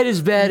nothing. he's quite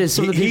as bad as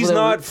some of the people. He's that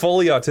not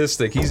fully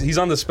autistic. He's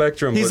on the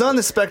spectrum. He's but- on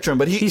the spectrum,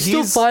 but He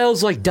still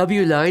files like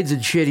W-9s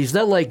and shit. He's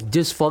not like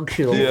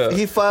dysfunctional. Yeah.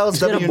 he files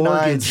He's got a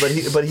W9s,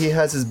 mortgage. but he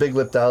has his big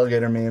lipped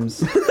alligator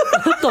memes.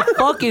 What the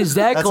fuck is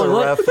that That's going? a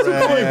What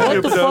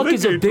reference. the fuck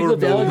is a big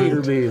lipped alligator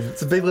meme?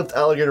 It's a big lipped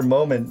alligator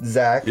moment,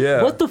 Zach.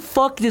 Yeah. What the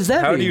fuck does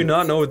that How mean? do you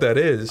not know what that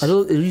is? I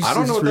don't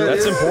know what that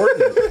That's is.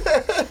 important.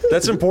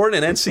 That's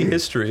important in NC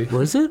history.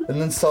 Was it?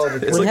 And then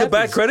solid. It's What like a bat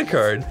happens? credit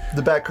card.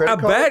 the bat credit A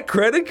card. bat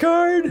credit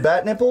card?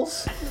 Bat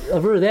nipples.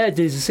 I've heard of that.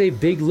 Does it say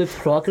big lipped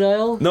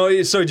crocodile?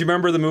 No, so do you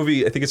remember the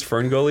movie? I think it's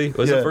Fern Gully.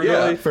 Was Yeah, it Fern yeah,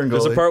 Gully? Fern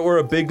There's a Gully. part where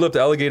a big-lipped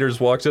alligator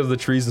walks out of the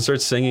trees and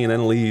starts singing and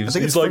then leaves. I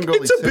think He's it's like, Fern Gully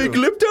it's a too.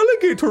 big-lipped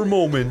alligator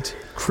moment.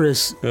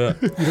 Chris, Yeah.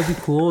 it'd be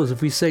cool is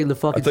if we sang the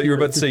fucking. I thought you were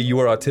about to say you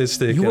are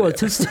autistic. You are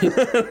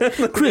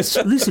autistic. Chris,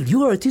 listen,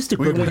 you are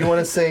autistic. You brother. want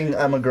to sing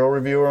 "I'm a Girl"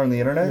 reviewer on the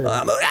internet?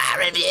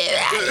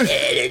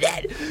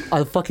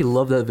 I fucking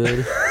love that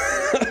man.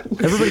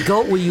 Everybody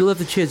go when you have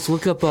the chance.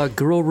 Look up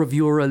girl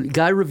reviewer,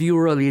 guy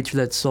reviewer on the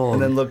internet song.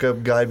 And then look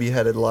up "Guy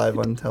Beheaded Live"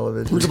 on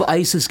television. Look up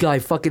ISIS guy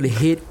fucking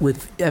hit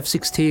with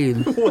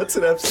F-16. What's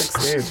an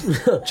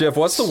F-16? Jeff,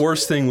 what's the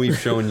worst thing we've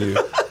shown you?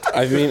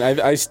 I mean,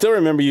 I still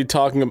remember you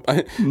talking about.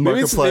 Maybe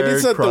it's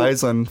Markiplier not the.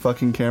 cries on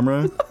fucking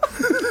camera.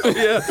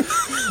 Yeah.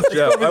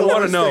 Jeff, I the want to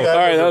worst know. thing All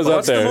right, that was up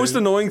What's the there. most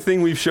annoying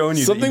thing we've shown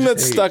you? Something that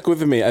that stuck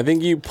with me. I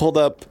think you pulled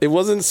up. It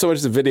wasn't so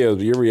much the video,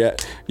 but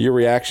your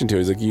reaction to it.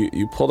 Is like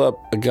you pulled up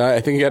a guy.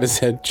 I think he got his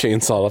head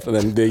chainsaw off, and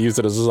then they used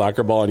it as a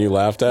soccer ball, and you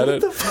lauged at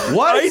it.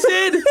 What? I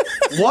did?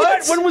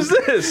 What? When was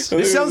this?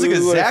 This sounds like a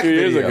This was Zach few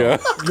years video.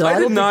 ago. No, I did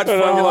don't not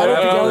think- fucking no, I don't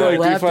think laugh. I Like, do you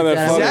laughed find at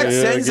that that. funny? Zach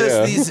Yeah, sends yeah.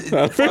 us these.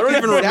 I don't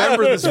even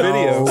remember this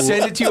video.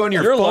 Send it to you on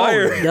your You're a phone.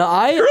 liar. No,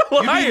 I. You'd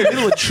be in the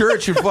middle of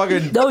church and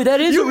fucking. No, that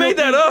is. You a made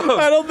real- that up.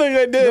 I don't think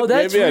I did. No,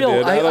 that's Maybe real. I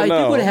did. I don't know.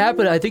 think what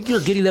happened. I think you're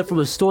getting that from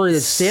a story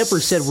that Stamper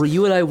said, where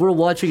you and I were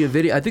watching a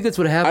video. I think that's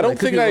what happened. I don't could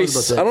think be I. wrong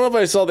about that. I don't know if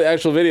I saw the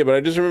actual video, but I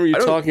just remember you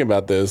don't- talking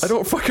about this. I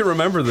don't fucking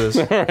remember this.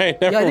 All right,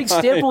 never Yeah, I think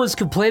mind. Stamper was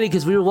complaining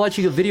because we were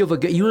watching a video of a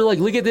guy. You were like,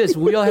 "Look at this."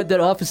 We all had that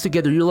office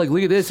together. You were like,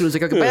 "Look at this." And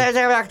it was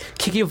like,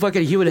 kicking a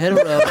fucking human head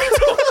around.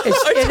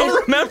 I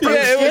don't remember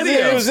Yeah, this it was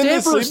video. was in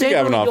the sleepy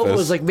cabin office.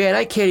 Was like, man,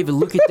 I can't even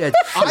look at that.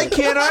 I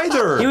can't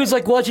either. He was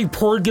like watching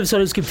porn gifs on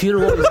his computer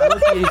while he's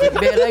looking. He's like,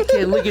 man, I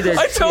can't look at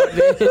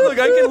that. Look,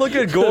 I can look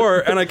at gore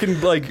and I can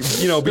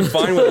be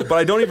fine with it, but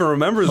I don't even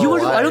remember the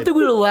lie. I don't think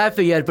we were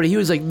laughing yet, but he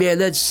was like, man,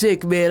 that's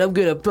sick, man. I'm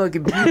gonna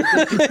fucking.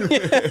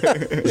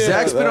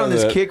 Zach's been on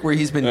this kick where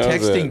he's been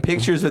texting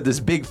pictures of this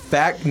big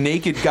fat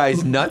naked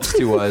guy's nuts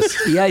to us.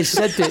 Yeah, I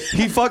sent it.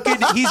 He's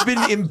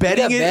been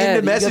embedding it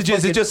into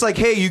messages. It's just like,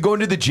 hey, you going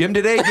to the gym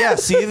today? Yeah,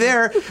 see you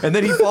there. And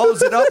then he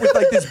follows it up with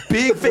like this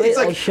big face.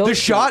 Like the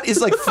shot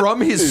is like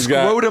from his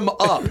scrotum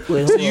up.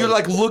 So you're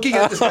like looking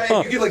at this guy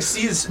and you can like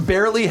see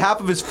barely half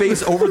of his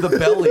face over the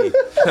belly.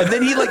 And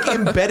then he like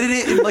embedded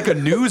it in like a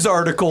news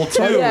article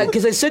too. Oh, yeah,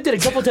 because I sent it a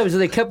couple times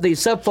and they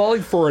stopped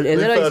falling for it. And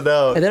then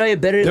I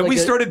embedded it. Then we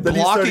started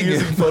blocking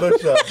using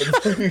Photoshop.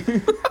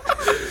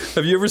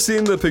 Have you ever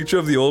seen the picture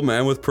of the old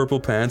man with purple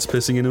pants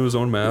pissing into his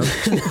own mouth?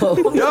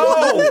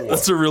 No!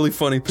 That's a really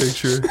funny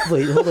picture.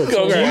 Wait, hold on. Do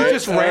you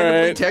just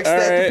randomly text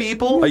that to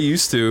people? I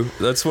used to.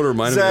 That's what it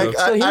reminded me of.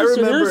 Zach, I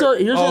remember.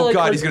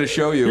 He's going to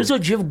show you. Here's our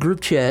gym group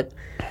chat.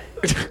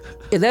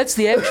 And that's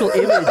the actual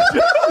image.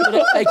 But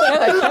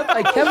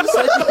I kept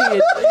sending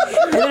it.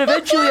 And then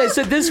eventually I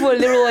said this one,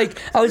 and they were like,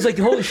 I was like,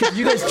 holy shit, did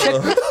you guys check?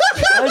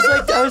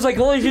 I was like,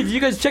 holy shit, did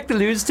you guys check the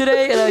news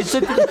today? And I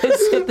said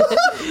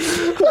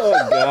that.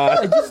 Oh, God.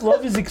 I just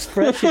love his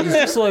expression. He's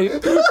just like.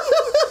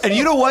 And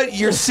you know what?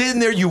 You're sitting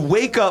there, you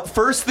wake up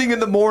first thing in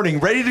the morning,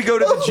 ready to go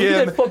to the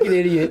gym. That fucking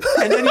idiot.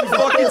 And then you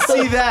fucking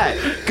see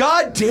that.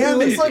 God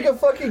damn it. He's like a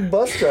fucking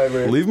bus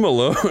driver. Leave him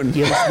alone.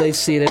 Yeah, it's nice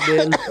seeing it,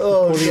 man.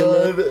 Oh,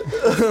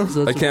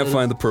 God. I can't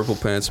find the purple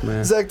pants,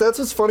 man. Zach, that's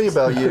what's funny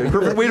about you.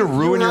 Perfect way to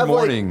ruin your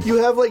morning. You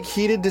have like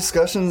heated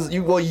discussions.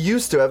 You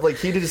used to have like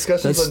heated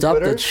discussions on stop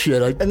Twitter. That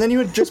shit. And then you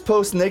would just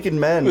post naked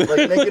men,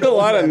 like naked a old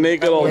lot men. of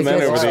naked old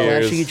men over the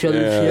years. Each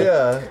other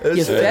and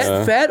shit.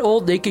 Yeah. Fat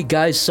old naked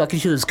guys sucking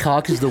each other's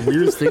cock is the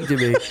weirdest thing to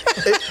me.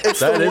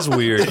 That is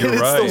weird. You're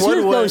right.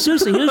 No,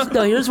 seriously.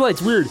 Here's why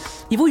it's weird.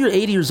 Even when you're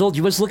 80 years old,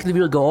 you must look in the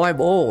mirror and go, "Oh,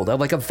 I'm old. I'm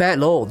fat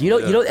and old." You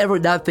don't ever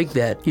not think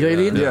that. You know what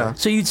I mean? Yeah.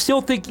 So you'd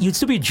still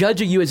be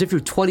judging you as if you're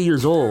 20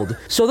 years old.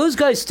 So those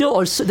guys still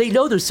are. They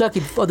know they're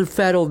sucking other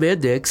fat old man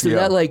dicks. They're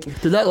not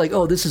like,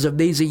 oh, this is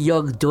amazing,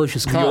 young,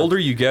 delicious cock. The older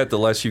you get, the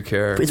less you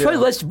care. It's probably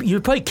less. You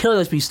probably care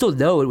less, but you still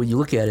know it when you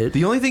look at it.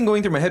 The only thing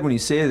going through my head when you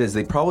say it is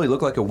they probably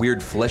look like a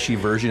weird fleshy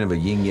version of a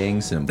yin yang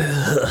symbol.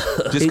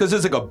 Just because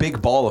it's like a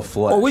big ball of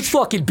flesh. Oh, it's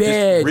fucking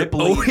bad.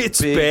 Ripply, it's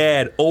big,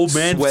 bad. Old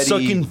man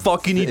sweaty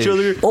fucking each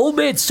other. Old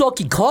man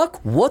sucking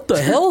cock? What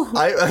the hell?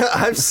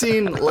 I've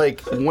seen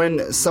like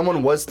when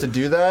someone was to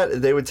do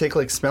that, they would take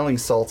like smelling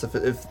salts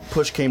if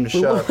push came to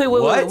shove. Wait,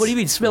 what do you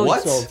mean smelling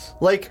salts?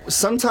 Like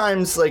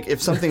sometimes, like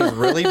if something's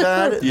really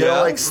bad,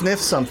 they'll like sniff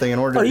something in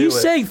order to do it. Are you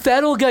saying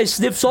fat old guys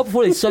sniff salt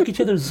before they suck each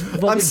other's?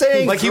 I'm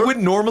saying like he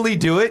wouldn't normally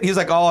do it. He's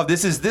like, oh,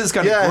 this is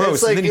kind of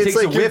gross. Like, and then he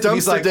takes a whiff and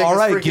he's like, all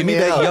right, give me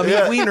that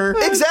yummy wiener.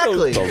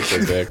 Exactly.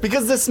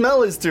 Because the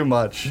smell is too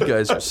much. You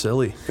guys are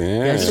silly.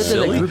 Yeah,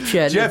 silly. Group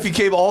chat. Jeff, you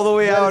came all the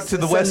way out to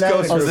the West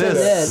Coast for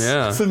this.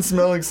 Yeah. Send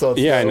smelling salts.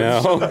 Yeah, I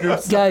know.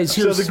 Guys,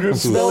 show the group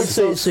smelling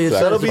salts.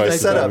 That'll be the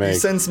setup. You make.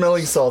 send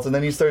smelling salts, and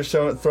then you start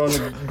throwing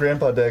the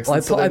grandpa decks. I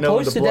so they know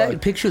posted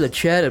that picture of the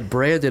chat of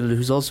Brandon,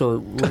 who's also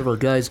one of our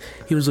guys.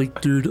 He was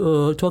like, dude,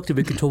 talk to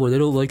Vic and Tomo. They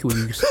don't like it when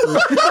you say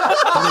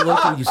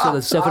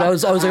that stuff. And I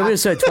was like, I'm going to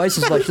say it twice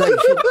as much. You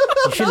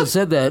shouldn't have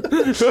said that.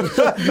 You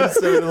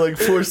said it like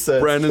 4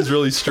 sets. Brandon's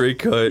really straight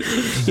cut.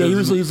 Yeah, he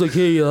was like,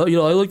 hey, I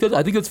like that.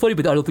 I think that's funny,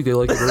 but I don't think they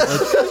like it very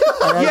much.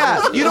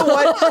 Yeah, you know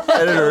what?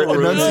 Editor,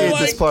 enunciate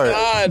this part.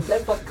 God.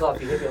 That fucking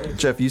coffee.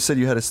 Jeff, you said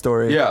you had a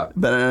story. Yeah.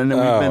 But I know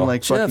we've been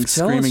like fucking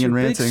screaming and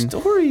ranting.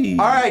 Story.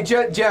 All right,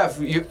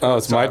 Jeff.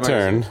 It's my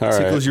turn. All right.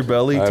 Tickles your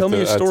belly. Tell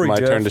me a story, It's my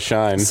Jeff. turn to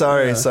shine.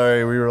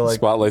 Sorry. We were like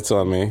Spotlight's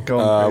on me.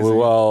 Going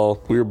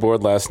crazy. We were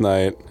bored last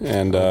night,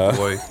 and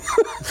Boy.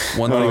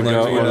 One thing no, led to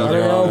I don't another.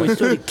 know. We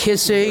started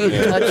kissing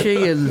and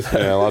touching and.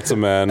 yeah, lots of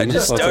men. I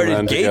just lots of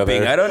men started gaping.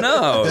 together. I don't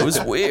know. It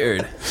was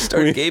weird.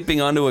 Started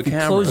gaping onto a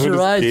camera. Close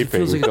your eyes. It Gaping.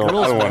 feels like a I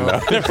girl's don't want to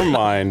mouth. know. Never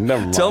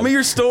mind. Tell me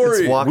your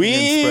story. It's walking and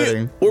We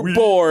spreading. were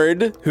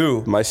bored.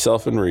 Who?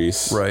 Myself and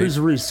Reese. Right. Who's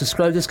Reese?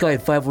 Describe this guy in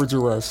 5 words or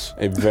less.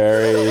 A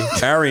very,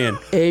 Arian.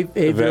 A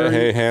very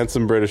very.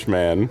 handsome British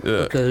man.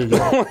 Okay,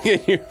 yeah.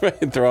 You're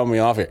throwing me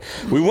off here.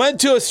 We went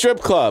to a strip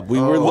club. We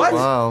were What?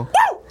 Wow.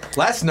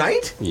 Last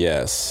night?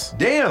 Yes.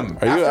 Damn.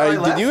 Are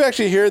you? Did you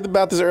actually hear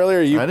about this earlier?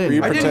 I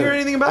didn't. I didn't hear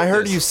anything about I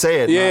heard this. you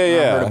say it. Yeah, not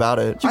yeah. heard about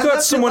it. You I got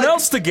left someone at, like-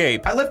 else to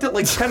gape. I left at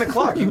like 10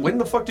 o'clock. When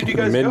the fuck did you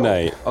guys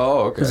Midnight. go? Oh,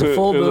 okay. It's a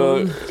full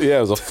moon. Yeah,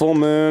 it was a full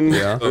moon.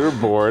 Yeah. We were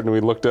bored, and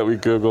we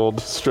Googled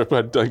strip.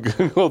 I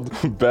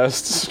Googled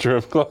best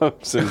strip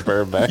clubs in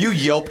Burbank. You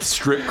Yelped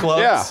strip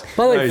clubs? Yeah.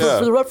 By the way, Nice.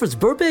 for the reference,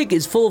 Burbank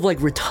is full of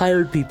like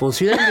retired people,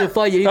 so you're not even gonna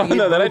find anything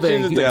No, in then I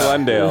Burbank. changed it to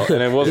Glendale,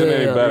 and it wasn't Yeah,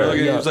 any yeah. better. Like,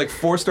 it was like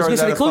 4 stars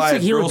It's out the of closest 5.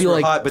 thing here in Girls be were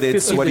like hot, but they had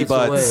 50 sweaty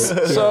minutes away.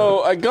 butts.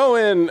 So I go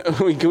in,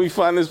 we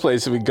find this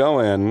place, and we go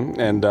in,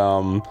 and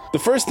the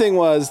first thing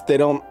was they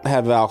don't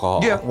have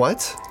alcohol. Yeah.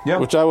 What? Yeah.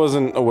 Which I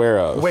wasn't aware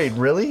of. Wait,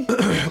 really?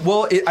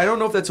 Well, I don't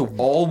know if that's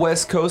all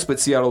West Coast, but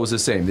Seattle was the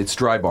same. It's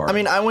dry bar. I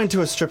mean, I went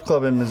to a strip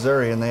club in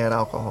Missouri and they had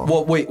alcohol.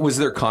 well, wait, was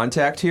there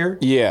contact here?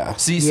 Yeah.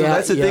 See, so Yeah,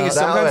 that's the thing is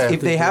yeah. sometimes That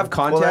if they have Well,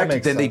 that contact,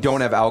 makes then they sense.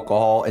 don't have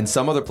alcohol, and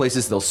some other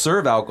places they'll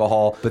serve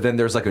alcohol, but then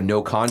there's like a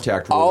no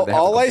contact rule. where they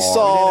have All like I a bar.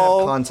 saw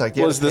have contact.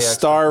 You was have to the pay extra.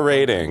 star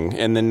rating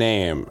and the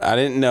name. I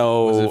didn't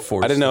know. Was it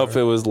 4 I didn't know star? if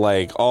it was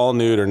like all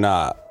nude or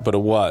not, but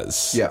it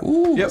was. Yeah.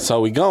 Yep.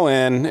 So we go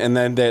in, and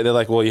then they're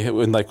like, "Well,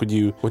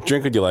 what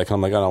drink would you like?"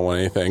 I'm like, "I don't want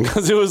anything,"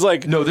 because it was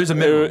like, No, there's a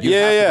minimum. You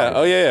have to yeah. buy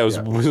Oh it. yeah. It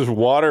was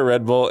water,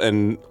 Red Bull,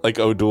 and like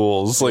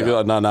O'Doul's, like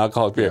a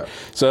non-alcoholic beer. Yeah.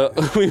 So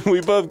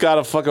we both got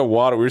a fucking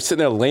water. We were sitting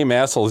there lame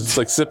assholes, just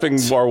like sipping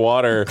our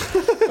water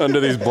under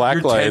these black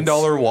Your lights.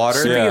 $10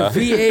 water. Yeah.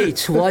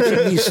 V8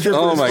 watching these strippers.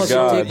 Oh my fucking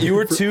God. take- You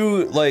were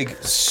two like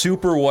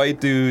super white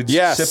dudes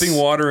Yes. sipping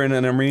water in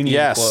an Armenian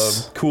Yes.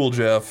 club. Cool,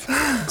 Jeff.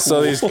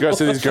 So these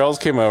girls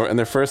came over, and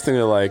their first thing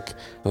they're like,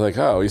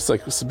 oh,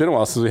 it's been a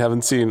while since we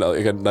haven't seen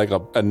like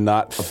a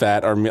not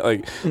fat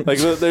like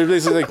they're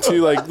basically like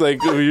two like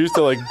we used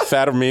to like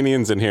fat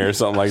Armenians in here or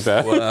something like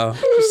that. Wow.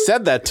 She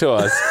said that to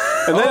us,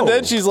 and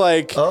then she's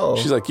like, Oh.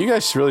 you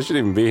guys really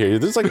shouldn't even be here.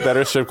 There's like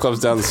better strip clubs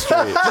down the street.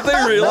 Did they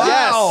really?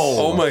 Yes.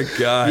 Oh my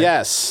god.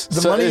 Yes,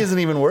 The money isn't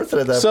even worth it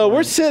at that So point.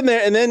 we're sitting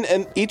there,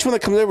 and each one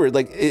that comes over,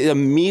 like, it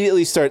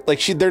immediately start like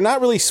they're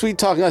not really sweet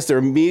talking us. They're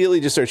immediately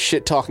just start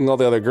shit talking all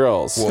the other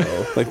girls.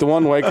 Whoa. Like the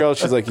one white girl,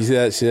 she's like, you see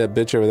that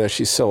bitch over there?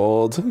 She's so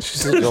old.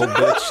 She's an old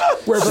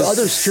bitch. Where, but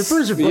other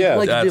strippers or Yeah,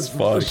 like that's the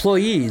fucked.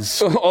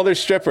 employees? All their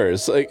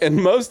strippers, like, and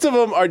most of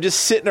them are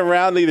just sitting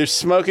around either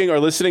smoking or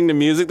listening to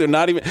music. They're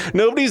not even.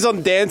 Nobody's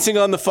on dancing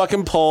on the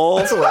fucking pole.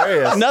 That's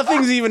hilarious.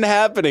 Nothing's even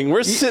happening.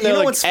 We're sitting there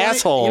like what's funny?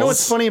 assholes. You know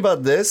what's funny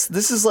about this?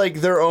 This is like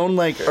their own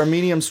like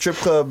Armenian strip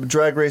club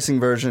drag racing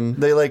version.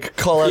 They like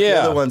call out the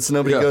Yeah. other ones so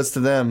nobody Yeah. goes to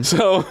them.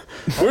 So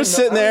we're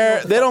sitting I there.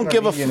 don't know They don't what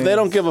give a. Armenian They is.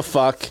 don't give a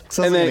fuck. Sounds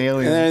like an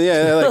alien. And then,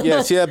 yeah, they're like,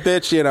 yeah, see that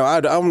bitch? You know,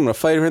 I'm gonna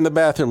fight her in the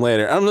bathroom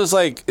later. I'm just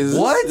like,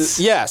 What?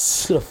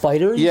 Yes. Is it a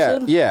fighter? You Yeah,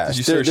 said? yeah. Did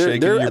you start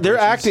shaking your They're britches?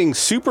 acting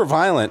super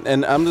violent,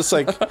 and I'm just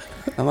like,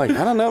 I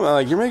don't know. I'm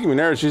like, you're making me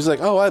nervous. She's like,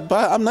 oh,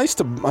 I'm nice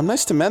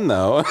to men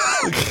though.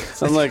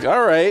 So I'm like,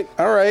 all right.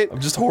 I'm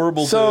just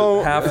horrible So,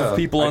 to half of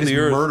people I on just the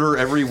earth. murder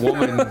every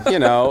woman. You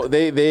know,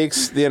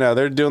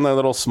 they're doing their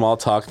little small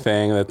talk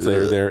thing. That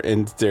they're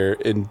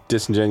in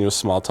disingenuous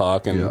small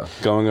talk and Yeah.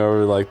 going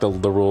over like the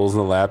rules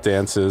and the lap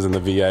dances and the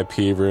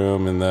VIP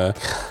room and the.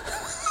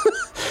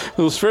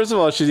 Well, first of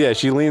all,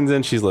 she leans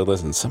in. She's like,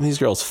 listen, some of these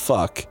girls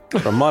fuck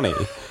for money.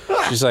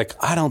 She's like,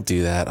 I don't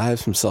do that. I have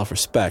some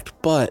self-respect,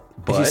 but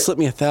if you slip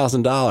me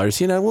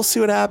 $1,000, we'll see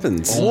what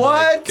happens.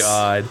 What?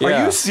 God. Are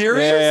Yeah. you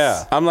serious?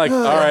 Yeah. I'm like,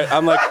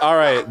 all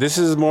right. This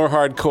is more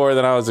hardcore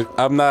than I was.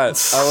 I'm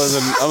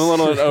a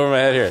little over my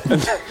head here.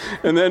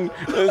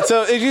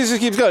 So it just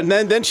keeps going.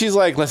 And then she's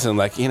like, listen,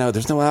 like,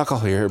 there's no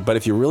alcohol here, but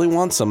if you really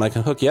want some, I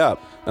can hook you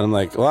up. And I'm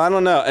like, well, I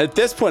don't know. At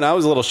this point, I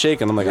was a little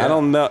shaken. I'm like, I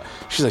don't know.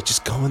 She's like,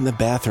 just go in the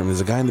bathroom.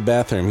 There's a guy in the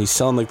bathroom. He's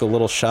selling like the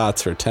little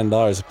shots for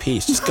 $10 a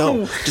piece. Just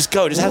go. Just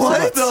have some.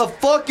 What the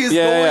fuck is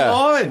going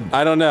on?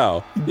 I don't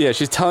know. Yeah,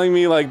 she's telling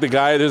me like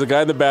there's a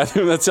guy in the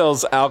bathroom that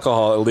sells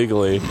alcohol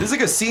illegally. This is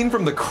like a scene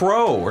from The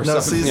Crow or No,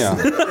 something. see, Yeah.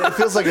 it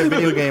feels like a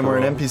video game where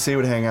an NPC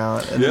would hang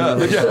out. And Yeah.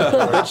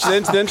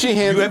 Then she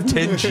hands. You have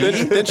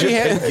 10G?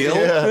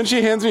 Then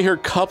she hands me her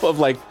cup of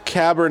like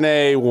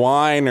Cabernet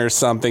wine or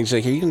something. She's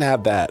like, here, you can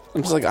have that.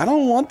 I'm just like, I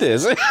don't want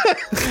this.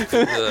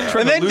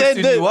 Trying to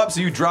loosen you up so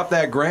you drop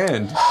that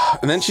grand.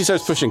 And then she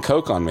starts pushing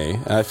Coke on me,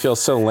 and I feel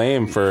so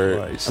lame for.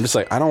 Christ. I'm just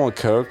like, I don't want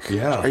Coke.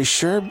 Yeah. Are you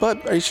sure,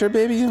 bud? Are you sure,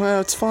 baby?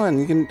 It's fun.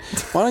 You can.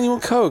 Why don't you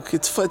want Coke?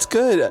 It's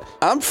good.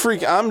 I'm just.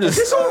 Is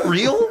this all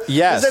real?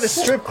 Yes. Is that a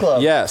strip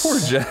club? Yes.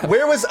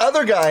 Where was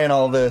other guy in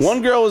all this?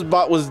 One girl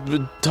was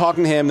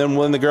talking to him, then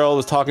when the girl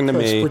was talking to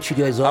me, split you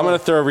guys I'm off. gonna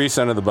throw Reese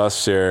under the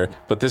bus here,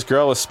 but this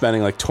girl was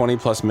spending like 20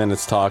 plus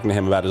minutes talking to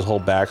him about his whole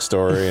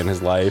backstory and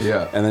his life.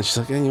 Yeah. And then she's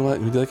like, hey, you know what?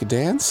 Would you like a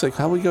dance? Like,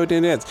 how we go to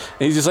a dance?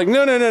 And he's just like,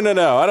 no,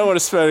 I don't want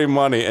to spend any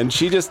money. And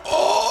she just,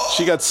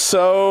 she got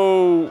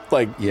so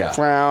like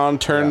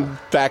frowned, turned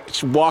back,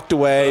 she walked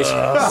away,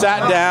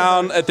 sat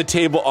down at the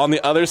table on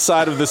the other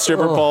side of the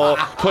stripper pole,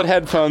 put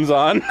headphones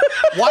on.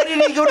 Why did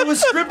he go to a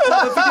strip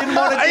club if he didn't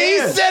want to He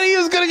dance? said he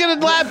was gonna get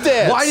a lap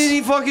dance. Why did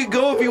he fucking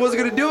go if he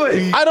wasn't gonna do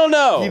it? I don't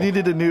know. He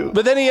needed a new.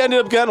 But then he ended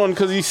up getting one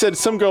because he said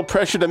some girl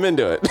pressured him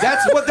into it.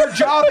 That's what their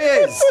job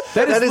is.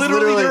 That is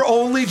literally their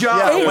only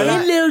job. In,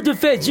 Yeah, in their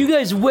defense, you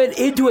guys went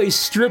into a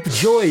strip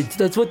joint.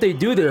 That's what they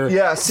do there.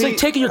 Yeah, it's see- like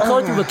taking your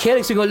car to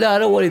mechanics and go, no, I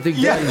don't want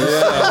anything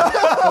done.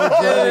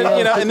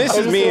 And this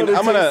is me. I'm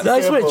gonna I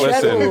just want to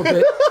chat a little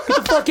bit. Get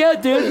the fuck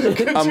out, dude.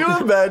 Could you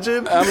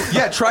imagine?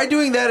 Yeah, try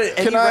doing that at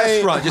any Can I-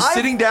 restaurant. Just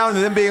sitting down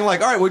and then being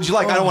like, all right, what'd you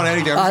like? I don't want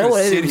anything. I I'm don't just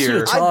want going to sit anything.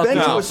 here. I've been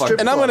to No, a fuck strip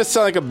And I'm club. going to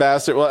sound like a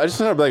bastard. Well, I just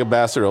want to be like a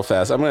bastard real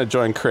fast. I'm going to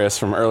join Chris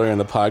from earlier in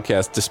the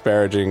podcast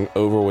disparaging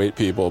overweight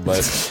people.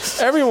 But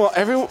everyone,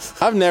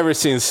 I've never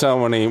seen so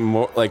many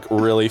more like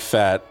really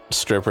fat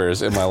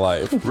strippers in my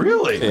life.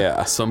 Really?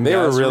 Yeah, Some they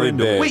were guys are really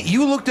into big. Wait,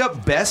 you looked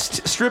up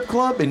best strip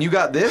club and you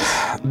got this?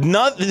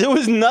 There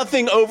was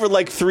nothing over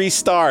like 3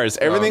 stars.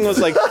 Everything was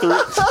like 3.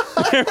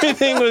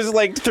 Everything was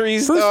like 3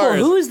 stars. First of all,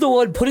 who is the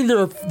one putting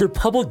their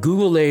public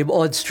Google name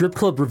on strip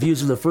club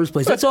reviews in the first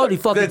place? That's already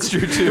fucking. That's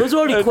true, too. Those are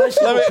already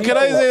questionable. Can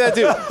I say that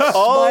too?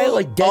 All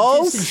like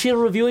dentists and shit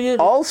reviewing it.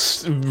 all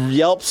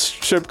Yelp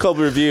strip club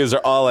reviews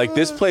are all like,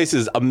 this place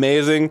is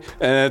amazing,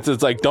 and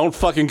it's like, don't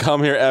fucking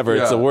come here ever.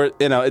 It's Yeah. the worst.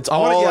 It's I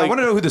all want like to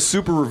know who the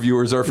super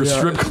reviewers are for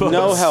strip clubs.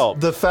 no help.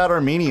 The fat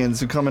Armenians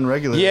who come in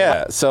regularly.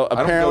 Yeah, so go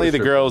to apparently the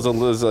strip girl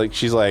was like,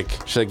 she's like,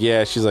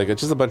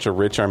 it's just a bunch of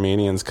rich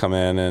Armenians come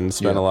in and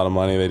spend a lot of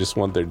money. They just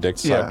want their dick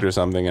sucked Yeah. or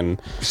something,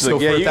 and she's So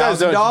like, yeah, for you guys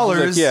don't.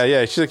 $1,000. She's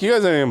like, she's like, you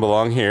guys don't even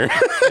belong here.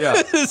 Yeah.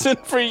 This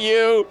isn't for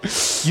you.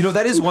 You know,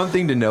 that is one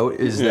thing to note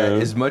is that Yeah.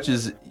 as much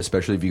as,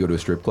 especially if you go to a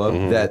strip club,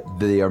 that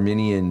the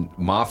Armenian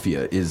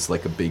mafia is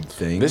like a big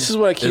thing. This is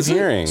what I keep Is it?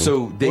 hearing.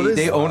 So What is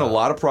they own that? a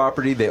lot of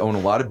property, they own a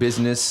lot of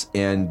business,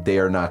 and they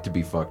are not to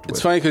be fucked with.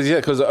 It's funny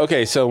because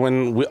okay, so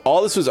when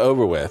all this was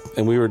over with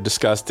and we were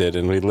disgusted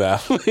and we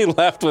left, we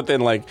left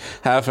within like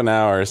half an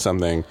hour or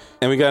something,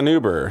 and we got an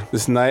Uber.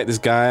 This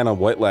guy in a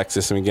white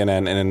Lexus, and we get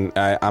in, and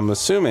I'm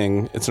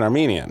assuming it's an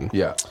Armenian.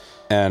 Yeah.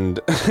 And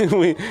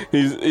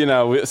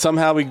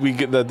somehow we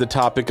get the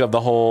topic of the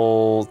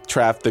whole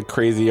the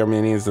crazy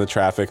Armenians and the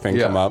traffic thing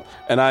come up,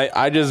 and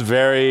I just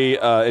very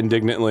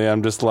indignantly,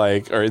 I'm just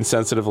like, or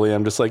insensitively,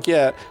 I'm just like,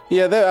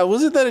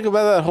 wasn't that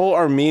about that whole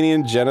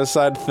Armenian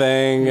genocide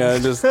thing?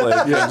 Just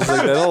like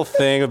that whole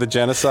thing of the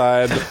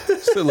genocide.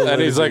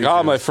 And he's like,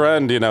 my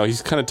friend,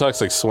 he's kind of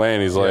talks like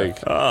Swain. He's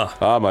like,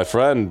 my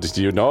friend,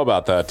 do you know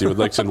about that?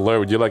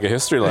 Would you like a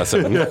history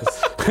lesson?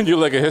 Would you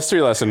like a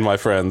history lesson, my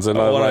friends? And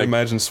I I'm want to like,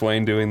 imagine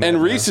Swain doing that.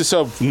 and Reese is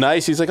so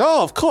nice. He's like,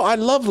 oh, of course, I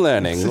love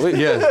learning.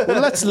 Yeah.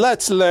 Well,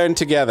 let's learn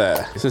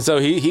together. So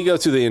he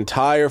goes through the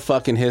entire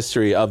fucking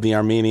history of the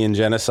Armenian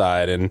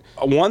genocide. And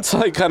once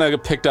I kind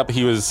of picked up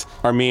he was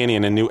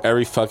Armenian and knew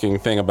every fucking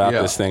thing about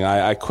this thing,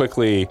 I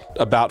quickly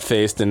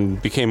about-faced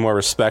and became more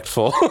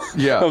respectful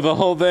of the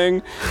whole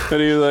thing.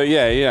 And he was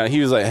like, he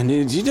was like, and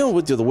do you know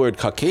what the word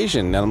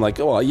Caucasian? And I'm like,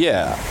 oh,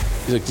 yeah.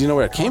 He's like, do you know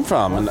where it came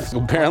from? And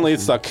apparently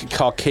it's the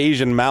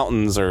Caucasian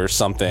Mountains or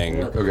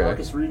something.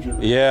 Okay.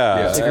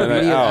 Yeah. It's like And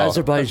Armenia, I-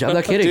 Azerbaijan. I'm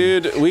not kidding.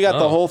 Dude, we got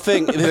the whole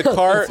thing. The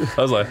car,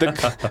 I was like,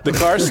 the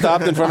car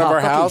stopped in front of our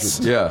house.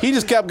 Yeah. He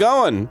just kept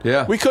going.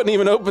 Yeah. We couldn't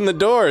even open the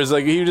doors.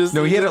 Like he just.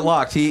 No, he had it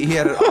locked. He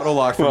had it auto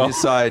locked from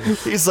his side.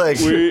 He's like,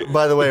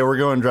 by the way, we're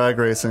going drag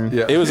racing.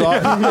 Yeah. It was all.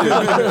 Put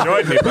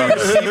your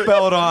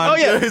seatbelt on. Oh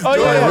yeah.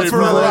 Let's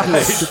run.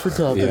 Different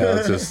topic. Yeah.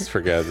 Let's just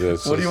forget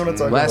this. What do you want to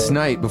talk Last about?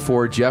 night,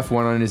 before Jeff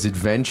went on his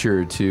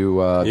adventure to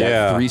that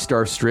Yeah.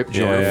 3-star strip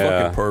joint,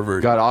 Yeah. fucking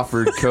pervert. got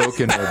offered coke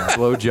and a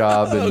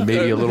blowjob and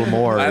maybe a little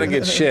more. I didn't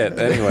get shit.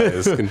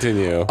 Anyways,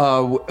 continue.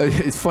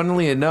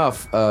 Funnily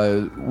enough,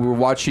 we're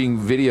watching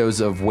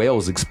videos of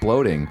whales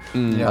exploding.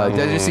 That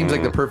just seems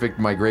like the perfect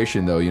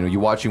migration, though. You're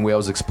watching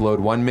whales explode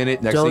 1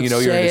 minute, next thing you know,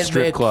 you're in a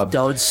strip club.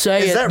 Don't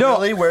say Is it. that No.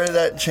 really where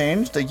that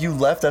changed? Like you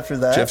left after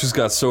that? Jeff just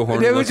got so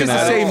horny It was looking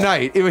just the at same it.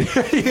 night.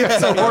 He got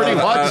so horny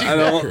watching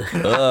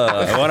that.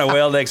 I want a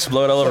whale to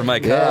explode all over my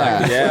cock.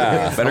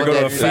 Yeah. Better go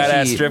to a fat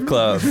ass strip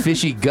club.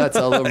 Fishy guts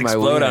all over my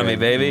Explode wiener. on me,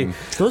 baby.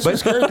 Those are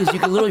scary because you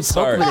can literally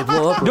pump them and they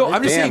blow up. No, right?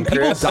 I'm just saying people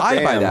Chris,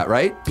 die by damn. that,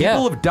 right? Yeah.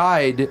 People have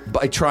died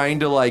by trying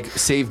to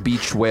save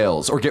beach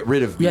whales or get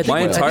rid of beach Yeah,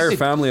 My whales. entire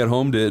family at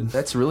home did.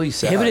 That's really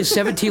sad. Him and his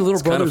 17 little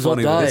kinda brothers all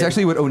funny, though. died. That's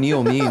actually what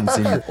O'Neill means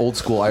in old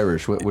school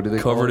Irish. What do they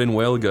call Covered it? in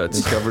whale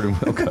guts. Covered in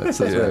whale guts.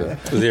 That's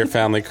right. Was your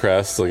family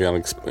crest like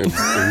on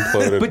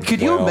imploded? But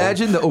could you whale?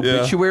 imagine the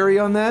obituary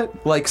on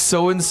that? Like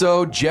so and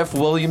so, Jeff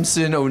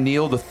Williamson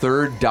O'Neill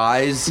III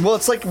dies Well,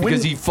 it's like when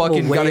because he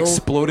fucking A got whale?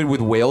 exploded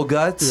with whale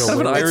guts.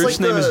 An It's Irish like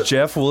name the- is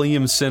Jeff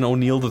Williamson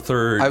O'Neill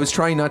III. I was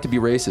trying not to be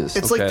racist.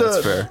 it's Okay, like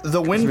that's fair.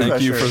 the wind Thank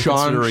pressure. you for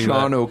Sean considering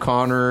that.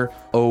 O'Connor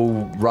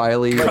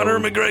O'Reilly. Conor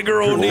McGregor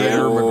Conor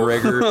O'Neill.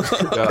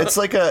 McGregor. Yeah. It's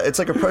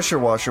like a pressure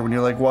washer when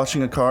you're like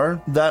washing a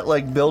car. That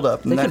like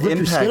buildup and They that can rip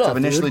your skin impact off, of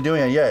initially dude.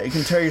 doing it, yeah, it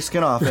can tear your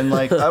skin off. And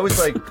like I was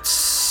like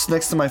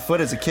next to my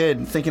foot as a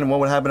kid, thinking of what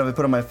would happen if I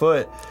put it on my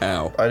foot.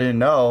 Ow. I didn't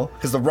know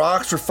because the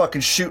rocks were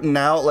fucking shooting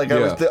out like I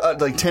Yeah.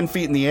 was like 10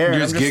 feet in the air. You're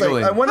And just I'm just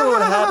giggling. like, I wonder what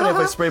would happen if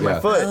I sprayed my Yeah.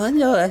 foot.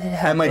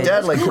 And my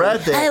dad like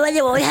grabbed it.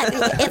 wonder what would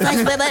happen if I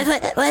split my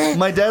foot.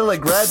 My dad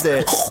like grabbed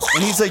it,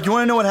 and he's like, "You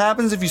want to know what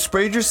happens if you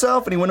sprayed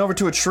yourself?" And he went over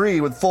to a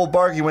tree with full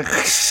bark. He went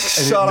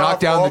shot knocked off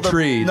down all the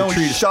tree. No, The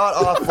tree- he shot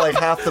off like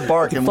half the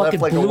bark and left Fucking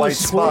like a blew white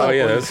squirrel spot. Oh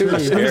yeah, up that's on the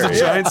super tree. scary.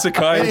 Giant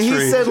Sakai And he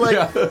tree. said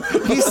like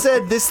he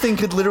said this thing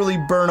could literally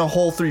burn a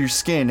hole through through your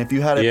skin if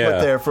you had it put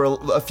there for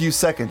a few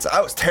seconds.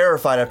 I was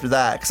terrified after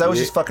that because I was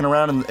just fucking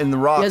around in the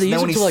rocks. Yeah, they and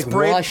use then it to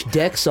like wash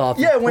decks off.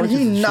 Yeah, when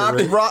he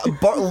knocked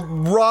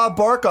raw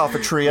bark off a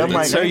tree, I'm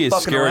like, That's how you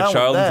fucking scare a around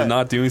child with that. into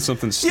not doing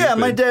something stupid. Yeah,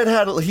 my dad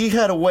had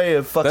a way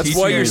of fucking. That's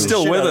why you're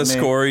still with us,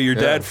 Corey. Your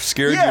dad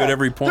scared you at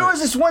every point. There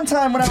was this one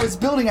time when I was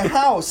building a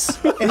house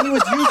and he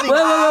was using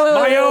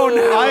my own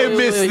house. I have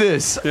missed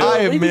this. I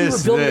have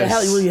missed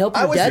this. Were you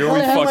helping I was your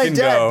dad? helping my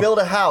dad build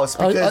a house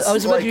because I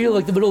was imagining you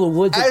like the middle of the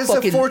woods. as a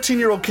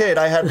 14-year-old kid,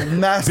 I had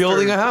mastered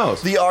Building a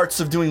house. the arts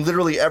of doing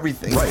literally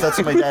everything. That's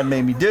what my dad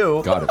made me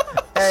do. Got it.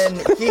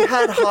 And he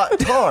had hot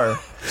tar.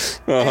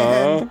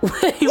 And,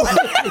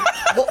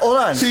 well, hold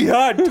on. He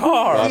had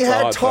tar. He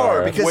had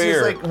tar because he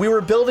was like, we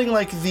were building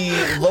like the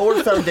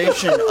lower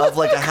foundation of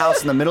like a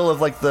house in the middle of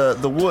like the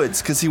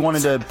woods because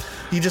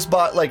he just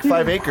bought like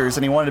 5 acres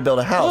and he wanted to build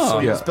a house. So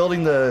he was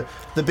building the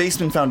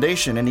basement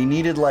foundation and he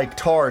needed like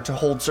tar to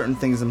hold certain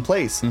things in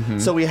place.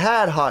 So we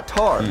had hot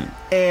tar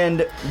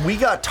and we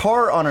got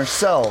tar on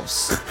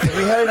ourselves.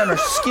 We had it on our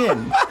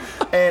skin.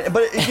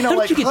 But you know, How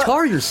like did you get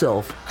tar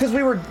yourself? because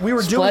we were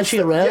Splashing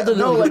doing around? yeah,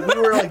 no, like we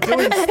were like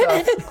doing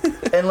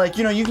stuff, and like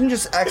you know, you can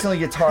just accidentally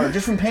get tar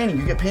just from painting.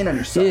 You get paint on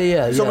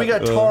yourself. So we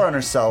got tar on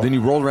ourselves. Then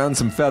you rolled around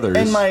some feathers.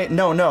 And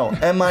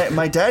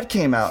my dad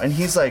came out and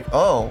he's like,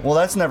 oh, well,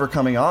 that's never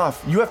coming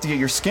off. You have to get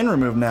your skin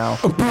removed now.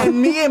 And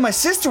me and my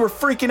sister were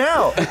freaking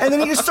out. And then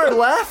he just started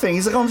laughing.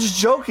 He's like, oh, I'm just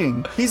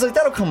joking. He's like,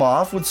 that'll come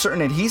off with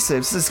certain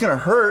adhesives. It's gonna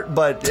hurt,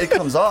 but it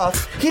comes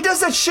off. He does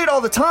that shit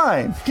all the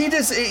time. He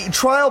just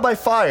trial by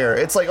fire.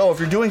 It's like, oh, if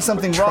you're doing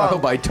something trial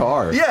wrong by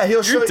tar. Yeah,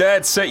 he'll show Your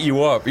dad set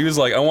you up. He was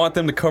like, I want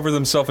them to cover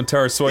themselves in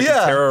tar so I can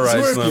so terrorize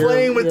we're them.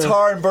 playing with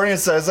tar and burning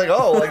stuff. It's like,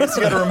 oh, I guess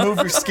you gotta remove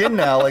your skin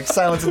now, like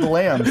Silence of the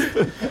Lambs.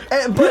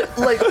 But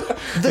like,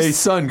 Hey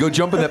son, go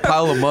jump in that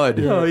pile of mud.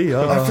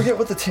 I forget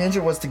what the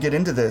tangent was to get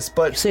into this,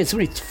 but Saying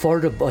somebody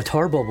farted a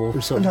tar bubble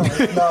or something. no,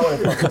 that's not what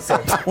I fucking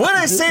said. What did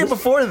I say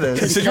before He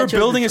this? said you're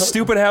building a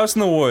stupid house in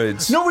the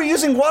woods. No, we're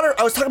using water.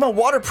 I was talking about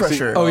water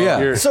pressure. Oh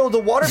yeah. So the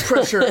water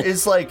pressure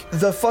is like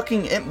the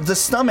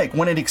stomach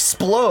when it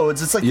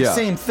explodes. It's like the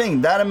same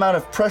thing. That amount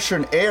of pressure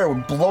and air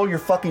would blow your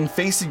fucking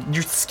face,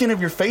 your skin of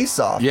your face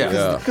off.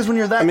 Yeah. Because when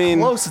you're that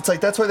close, it's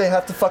like that's why they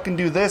have to fucking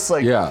do this.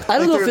 Like, I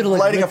don't know if they're it'll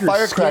lighting a rip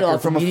your skin firecracker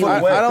off from a foot immediately.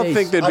 away. I don't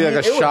think there'd be I mean,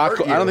 like a it would shock.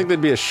 hurt I don't you. think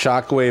there'd be a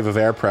shock wave of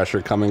air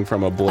pressure coming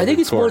from a blood. I think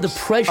it's more the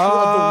pressure of the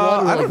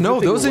water. I don't know.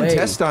 ripping Those away.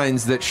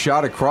 intestines that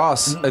shot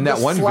across in that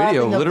The one slapping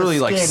video of the literally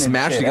like skin and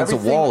smashed shit. against a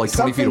Everything- wall like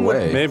 20 feet something would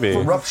away. Maybe.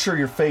 rupture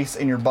your face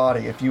and your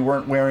body if you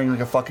weren't wearing like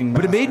a fucking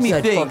But it made me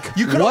That think, fuck-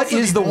 You could what also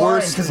is be the blind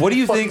worst, 'cause what do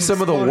you you think fucking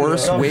some of the exploded.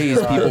 worst Oh, ways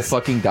God. people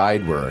fucking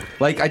died were?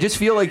 Like, I just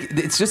feel like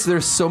it's just,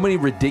 there's so many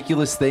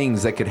ridiculous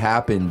things that could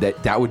happen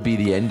that would be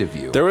the end of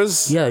you. There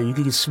was Yeah, you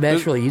can get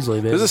smashed really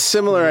easily, man. There's a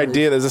similar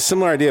idea. There's a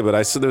similar idea, but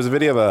there was a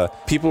video of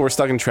people were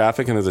stuck in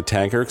traffic and there's a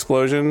tanker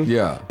explosion.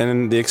 Yeah.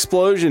 And the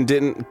explosion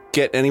didn't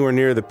get anywhere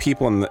near the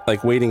people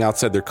like waiting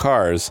outside their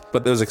cars,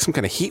 but there was like some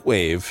kind of heat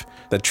wave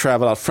that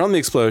traveled out from the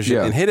explosion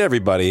and hit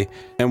everybody.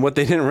 And what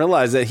they didn't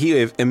realize, that heat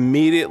wave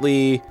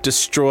immediately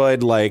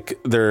destroyed like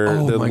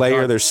the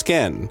layer of their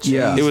skin.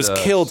 Yeah. It was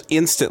killed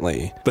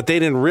instantly, but they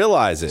didn't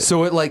realize it.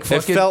 So it like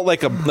fucking... It felt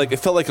like a but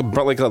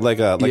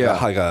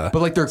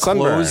like their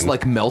sunburn. clothes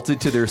like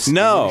melted to their skin.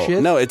 No, and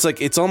shit? no,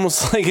 it's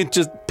almost like it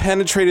just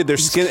penetrated their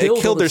skin. killed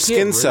It killed all their the skin,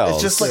 skin right? cells.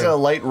 It's just like a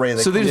light ray.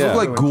 That So they just Yeah.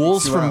 look like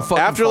ghouls from fucking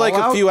after like a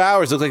Fallout? few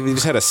hours, it looked like they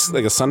just had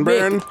a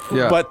sunburn.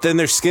 Yeah. But then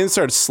their skin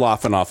started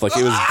sloughing off, like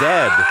it was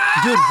dead.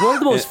 Dude, one of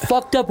the most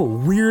fucked up,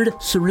 weird,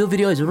 surreal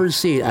videos I've ever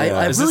seen.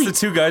 I Is really... this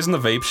the two guys in the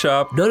vape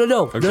shop? No. You've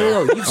I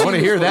want seen to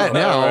this hear one. that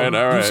now. All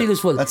right. You've seen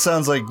this one. That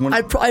sounds like when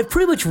I've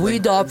pretty much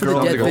weaned off from the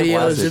girl dead with the videos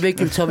classic. and make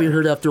your tummy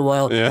hurt after a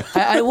while. Yeah.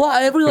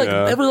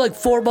 Every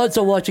 4 months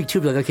I'm watching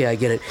two. Like, okay, I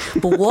get it.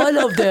 But one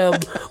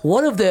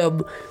of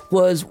them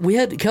was, we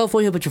had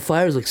California had a bunch of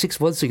fires like 6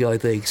 months ago, I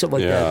think, something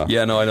like that.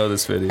 Yeah, no, I know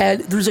this video.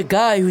 And there's a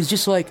guy who's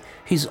just like,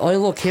 he's on a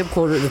little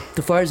camcorder,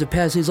 the fires have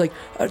passed, he's like,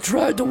 I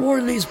tried to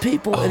warn these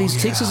people, and he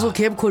takes his little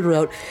camcorder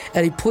out,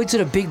 and he points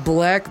at a big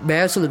black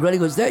mass on the ground, he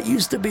goes, that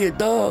used to be a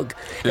dog.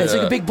 And it's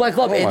like a big black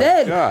lump, and my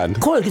then, God.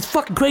 Corey gets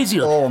fucking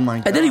crazier. Oh my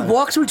And then he God.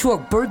 walks over to a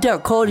burnt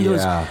out car, and he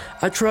goes, Yeah.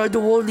 I tried to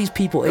warn these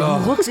people,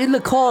 and he looks in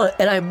the car,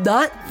 and I'm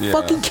not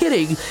fucking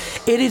kidding,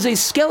 it is a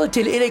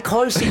skeleton in a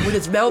car seat with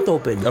its mouth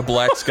open. A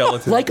black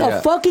skeleton. Like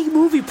a fucking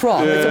movie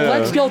prop. It's a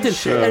black skeleton,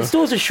 sure. and it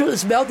still has a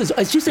shirtless mouth.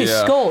 It's just a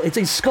skull. It's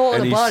a skull on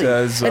And the he body.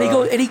 says, and he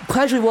goes, and he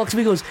casually walks to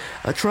me. and goes,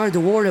 "I tried to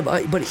warn him,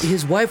 but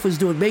his wife was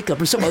doing makeup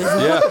or something."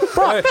 Like, Yeah. what the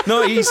fuck?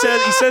 No, he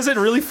says it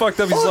really fucked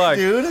up. He's Fuck, like,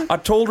 dude. I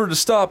told her to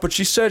stop, but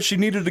she said she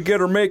needed to get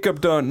her makeup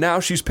done. Now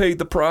she's paid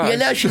the price. Yeah,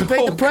 now she's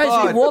paid the price.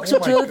 And he walks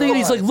up to the other thing, and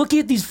he's like looking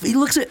at these. He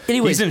looks at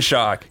anyway. He's in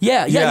shock.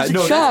 Yeah, he's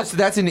in shock.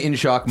 That's an in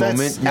shock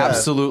moment. yeah.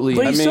 Absolutely.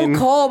 But he's mean- so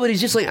calm, and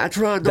he's just like, I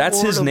tried to That's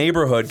warn his him.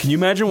 neighborhood. Can you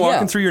imagine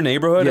walking Yeah. through your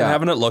neighborhood Yeah. and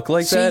having it look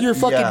like Seeing that? your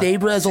fucking Yeah.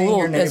 neighbor as a Seeing little,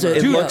 your as a neighbor.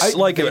 It Yeah. looks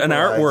like an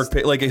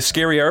artwork, like a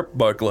scary art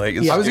book. Like,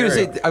 Yeah. I was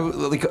going to say,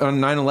 like on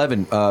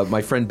 9/11,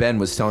 my friend Ben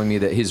was telling me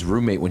that his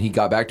roommate, when he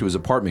got back to his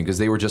apartment, because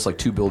they were just like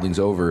 2 buildings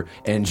over,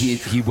 and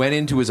he went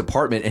into his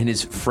apartment, and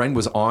his friend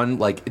was on,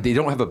 like, they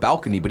don't have a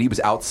balcony, but he was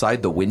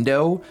outside the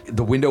window.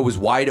 The window was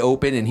wide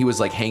open, and he was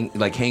like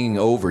hanging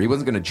over. He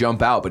wasn't going to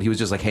jump out, but he was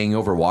just like hanging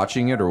over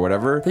watching it or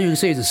whatever. I thought you were going to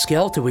say he's a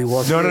skeleton when he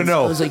walked in.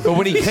 No. I was like, but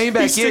when he came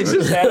back in,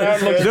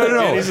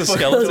 No. He's a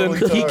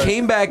skeleton. he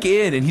came back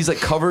in, and he's like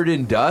covered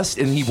in dust,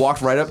 and he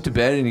walked right up to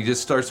Ben, and he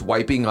just starts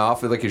wiping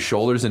off like his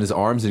shoulders and his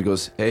arms, and he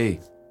goes, "Hey,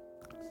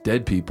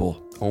 dead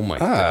people." Oh my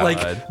god!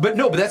 Like, but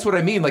that's what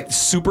I mean. Like,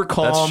 super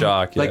calm, That's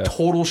shock, yeah. like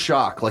total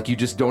shock. Like, you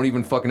just don't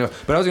even fucking know.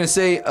 But I was gonna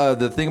say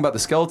the thing about the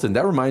skeleton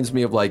that reminds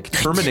me of like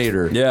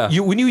Terminator. Yeah.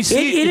 When you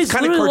see it it's is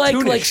kind of literally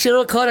cartoonish. like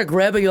Sarah Connor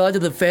grabbing onto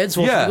the fence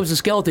while Yeah. it was a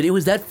skeleton. It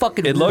was that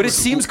fucking. But it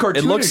seems cartoonish.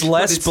 It looks but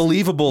less it's-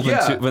 believable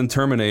Yeah. than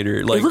Terminator.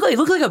 It Like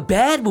looked like a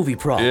bad movie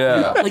prop.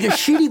 Yeah. Like a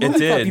shitty movie prop.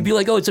 did. You'd be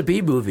like, oh, it's a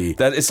B movie.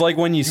 that. It's like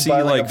when you see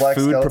buy, like, like a black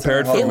food skeleton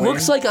prepared on for. It Halloween.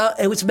 looks like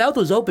its mouth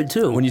was open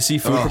too. When you see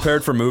food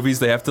prepared for movies,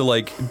 they have to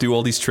like do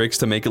all these tricks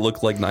to make it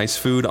look like nice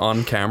food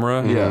on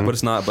camera. Yeah. But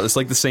it's not. But it's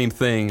like the same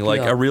thing.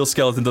 Like Yeah. a real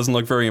skeleton doesn't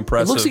look very It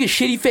impressive. looks like a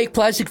shitty fake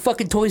plastic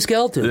fucking toy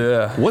skeleton.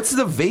 yeah. What's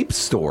the vape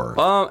store?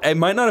 It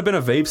might not have been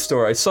a vape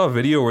store. I saw a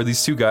video where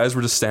these 2 guys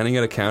were just standing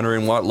at a counter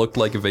in what looked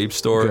like a vape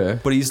store. Okay.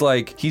 But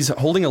he's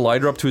holding a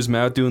lighter up to his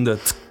mouth doing the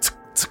tsk, tsk,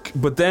 tsk.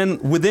 But then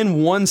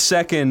within 1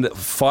 second,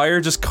 fire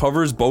just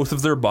covers both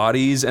of their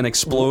bodies and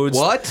explodes.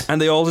 What?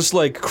 And they all just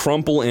like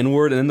crumple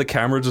inward, and then the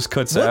camera just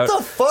cuts out. What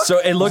the fuck? So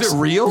it looks Was it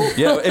real?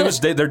 Yeah, it was.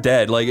 They're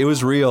dead. Like it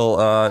was real.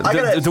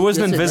 There was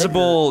an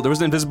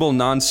invisible,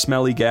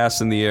 non-smelly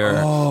gas in the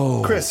air.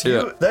 Oh. Chris,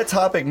 Yeah. that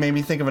topic made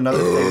me think of another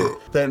thing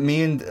that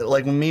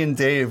when me and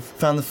Dave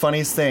found the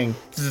funniest thing.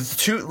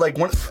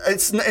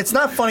 It's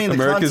not funny in the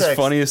America's context.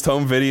 funniest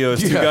home videos.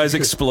 2 Yeah. guys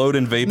explode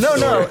in vape No,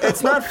 store.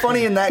 it's not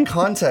funny in that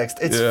context.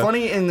 It's Yeah.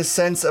 funny in the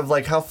sense of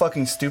like how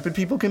fucking stupid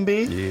people can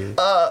be.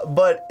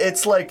 But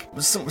it's like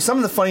some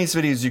of the funniest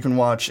videos you can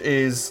watch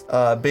is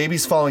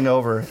babies falling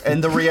over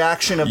and the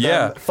reaction of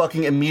Yeah. them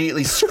fucking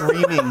immediately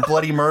screaming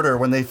bloody murder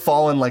when they've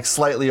fallen like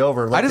slightly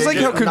over. I just they like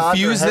how nod their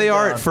confused head they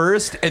are down. at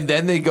first, and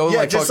then they go Yeah,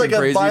 like just fucking like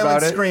a crazy violent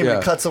about it. scream. Yeah.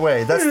 It cuts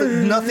away.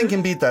 Nothing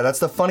can beat that. That's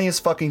the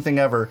funniest fucking thing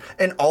ever.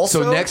 And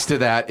also, So next to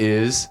that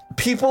is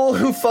people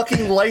who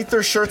fucking light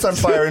their shirts on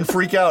fire and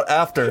freak out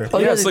after. Oh,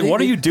 Yeah, it's like, they-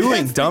 what are you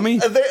doing, dummy?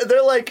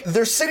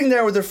 They're sitting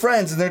there with their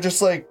friends and they're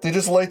just like, they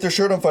just light their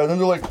shirt on fire. And then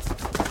they're like,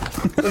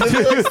 and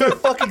then they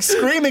start fucking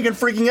screaming and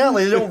freaking out.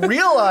 Like, they don't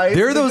realize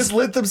There are they those- just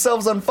lit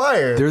themselves on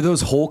fire. there are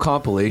those whole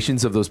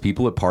compilations of those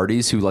people at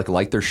parties who like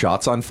light their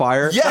shots on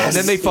fire, Yes! and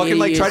then they fucking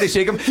like try to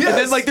shake them, and Yes!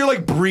 then like they're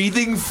like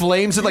breathing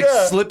flames and like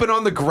Yeah. slipping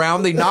on the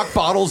ground. They knock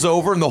bottles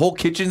over, and the whole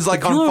kitchen's like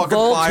If on you're fucking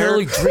fire.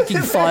 voluntarily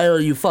drinking fire,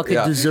 you fucking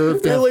Yeah. deserve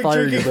to They're have like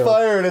fire in your drinking belly.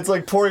 fire and it's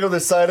like pouring on the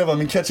side of them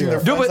and catching their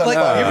No, friends but like,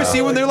 on fire. you ever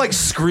see when they're like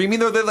screaming?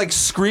 They're like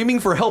screaming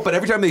for help, but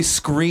every time they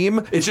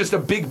scream, it's just a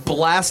big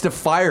blast of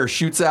fire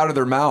shoots out of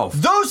their mouth.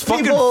 Those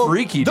fucking people,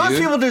 freaky, those dude.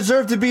 people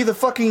deserve to be the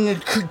fucking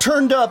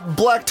turned up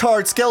black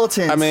tarred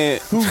skeletons. I mean,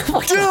 who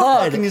do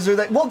God. fucking deserve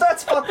that. Well,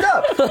 that's fucked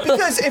up.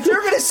 Because if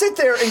you're gonna sit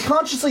there and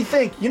consciously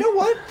think, you know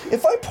what?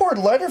 If I poured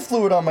lighter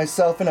fluid on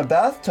myself in a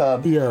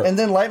bathtub Yeah. and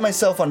then light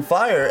myself on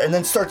fire and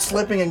then start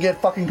slipping and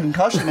get fucking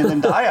concussion and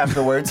then die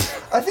afterwards,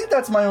 I think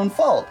that's my own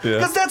fault. Yeah.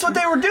 Because that's what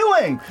they were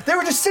doing. They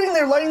were just sitting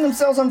there lighting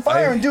themselves on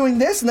fire and doing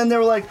this, and then they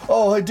were like,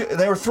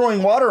 they were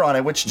throwing water on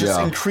it, which just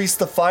Yeah. increased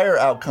the fire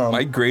outcome.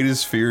 My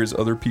greatest fear is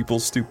other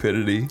people's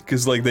stupidity,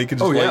 because like they could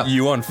just Oh, yeah. light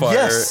you on fire,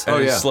 Yes. and Oh,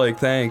 it's yeah. like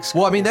thanks.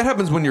 Well, I mean, that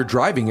happens when you're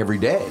driving every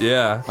day.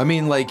 Yeah. I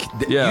mean, like,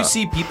 Yeah. you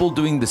see people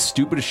doing the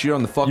stupidest shit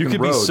on the fucking You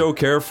could road. be so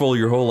careful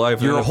your whole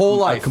life. Your and whole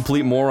a life.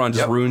 complete moron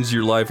just Yep. ruins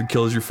your life and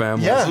kills your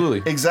family. Yeah,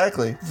 Absolutely.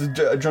 exactly.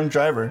 A drunk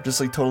driver, just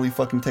like totally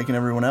fucking taking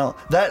everyone out.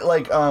 That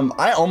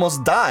I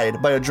almost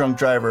died by a drunk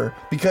driver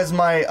because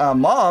my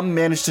mom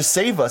managed to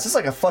save us. It's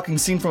like a fucking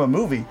scene from a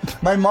movie.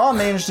 My mom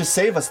managed to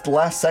save us at the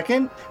last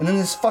second, and then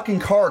this fucking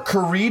car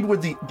careened.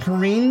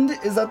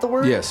 Is that the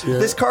word? Yes. Yeah.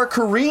 This car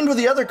careened with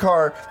the other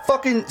car,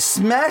 fucking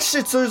smashed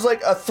it. So there's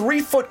like a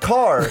 3-foot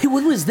car. Hey,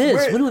 when was this?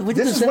 Where- When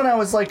this was is that? when I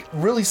was like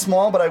really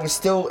small, but I was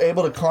still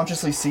able to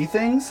consciously see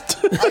things.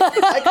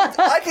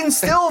 I can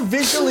still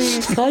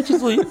visually.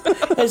 Consciously,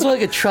 as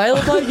like a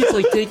child mind, just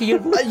like taking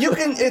it. You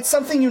can. It's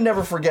something you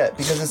never forget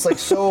because it's like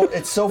so.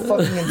 It's so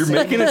fucking insane. You're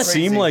making it and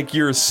seem crazy. like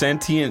you're a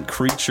sentient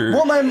creature.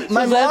 Well, my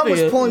mom laughing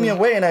was at- pulling me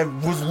away, and I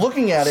was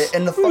looking at it,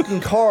 and the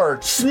fucking car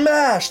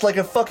smashed like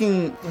a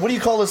fucking. What do you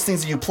call those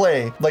things that you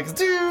play? Like,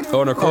 dude.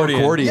 Oh, an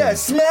accordion. Yeah, it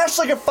smashed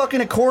like a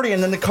fucking accordion,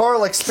 and then the car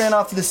like span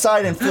off to the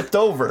side and flipped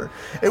over.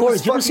 It Corey,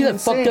 was did you ever see fucking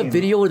that fucked up insane.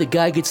 video where the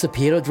guy gets the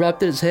piano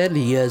dropped in his head and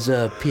he has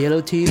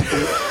piano teeth?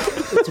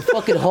 It's a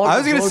fucking hard. I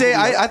was gonna say,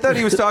 I thought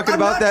he was talking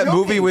about that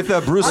movie with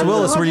Bruce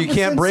Willis where you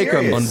can't break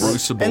them.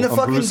 Unbruceable. And the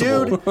fucking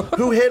dude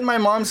who hit my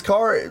mom's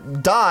car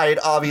died,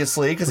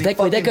 obviously, because that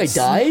guy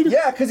died.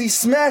 Yeah, because he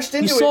smashed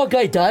into it. You saw a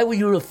guy die when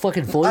you were a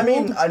fucking 4-year-old? I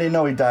mean, I didn't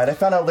know he died. I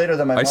found out later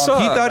that my mom.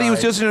 He thought he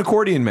was just an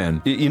accordion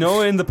man. You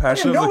know, in the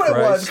Passion of the Christ. I didn't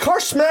know what it was. Car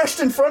smashed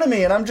in front of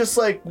me, and I'm just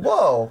like,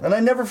 whoa! And I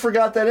never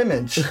forgot that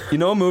image. You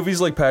know,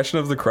 movies like Passion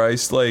of the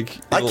Christ, like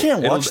I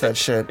can't watch that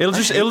shit. It'll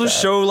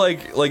just show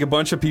like a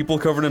bunch of people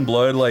covered in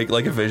blood,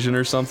 like a vision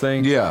or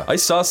something. Yeah. I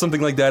saw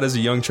something like that as a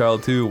young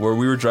child too, where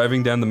we were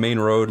driving down the main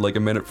road like a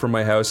minute from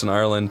my house in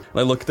Ireland, and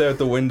I looked out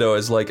the window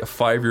as like a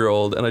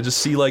 5-year-old, and I just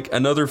see like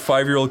another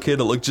 5-year-old kid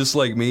that looked just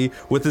like me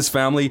with his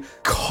family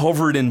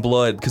covered in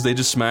blood because they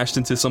just smashed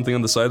into something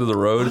on the side of the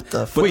road. What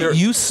the fuck? Wait,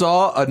 you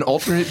saw an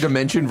alternate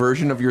dimension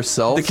version of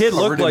yourself? The kid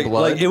looked like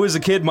it was a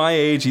kid my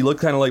age. He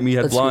looked kind of like me. He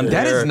had blonde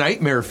hair. That is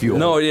nightmare fuel.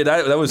 No, yeah,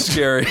 that was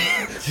scary.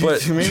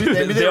 But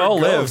maybe they all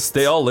lived.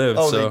 They all lived.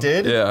 Oh, so, they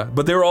did? Yeah,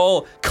 but they were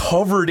all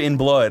covered in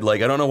blood.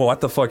 Like I don't know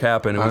what the fuck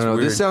happened. It I was don't know.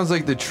 weird. This sounds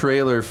like the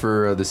trailer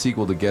for the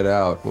sequel to Get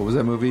Out. What was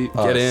that movie?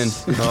 Get in.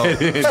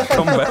 Get in.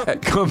 Come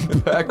back. Come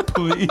back,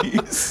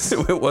 please.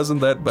 It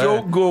wasn't that bad.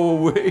 Don't go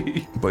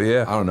away. But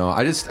yeah, I don't know.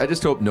 I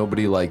just hope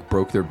nobody like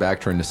broke their back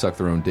trying to suck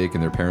their own dick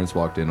and their parents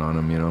walked in on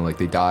them. You know, like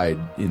they died.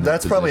 In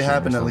That's that probably position or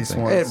happened at least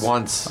something.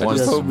 once. Once.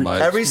 just hope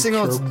Every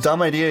single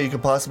dumb idea you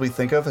could possibly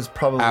think of has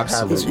probably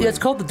Absolutely. happened. Yeah, it's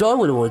called the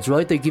Darwin Awards,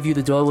 right? They give you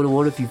the Darwin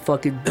Award if you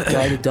fucking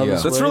die the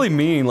dumbest that's way. really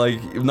mean.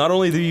 Like not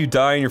only do you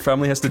die and your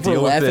family has to People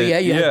deal with laughing it.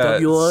 at you, how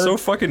dumb you are. so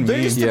fucking There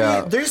mean. used,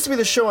 there used to be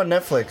the show on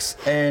Netflix,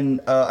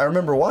 and I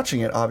remember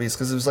watching it, obviously,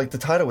 because it was like the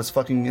title was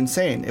fucking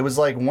insane. It was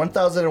like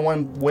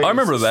 1001 ways. I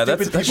remember that.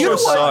 stupid That people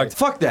show died. sucked.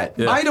 Fuck that.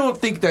 Yeah. I don't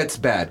think that's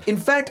bad. In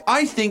fact,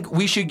 I think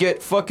we should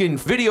get fucking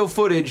video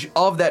footage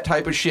of that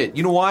type of shit.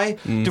 You know why?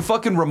 To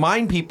fucking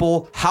remind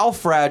people how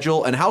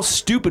fragile and how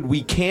stupid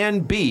we can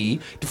be.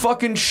 To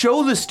fucking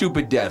show the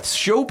stupid deaths.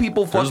 Show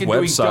people There's fucking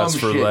doing dumb websites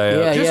for shit.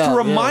 that. Just to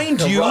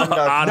remind you not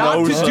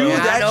to do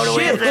that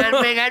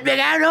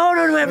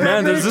shit.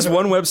 Man, there's this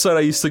one website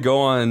I used to go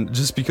on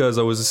just because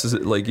I was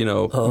like,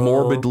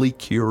 morbidly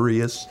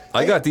curious.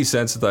 I got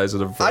desensitized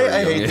at a very I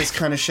young hate age. this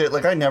kind of shit.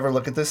 Like, I never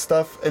look at this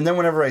stuff, and then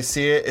whenever I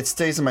see it, it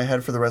stays in my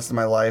head for the rest of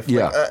my life.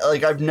 Yeah.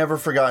 Like I've never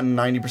forgotten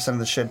 90% of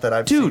the shit that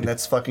I've seen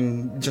that's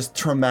fucking just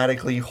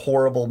traumatically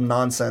horrible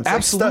nonsense. Like,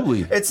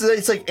 Absolutely.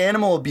 it's like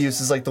animal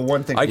abuse is like the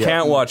one thing. I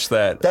can't watch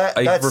that.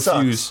 I That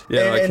refuse. sucks.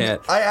 Yeah, and I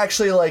can't. I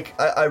actually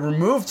I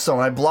removed some.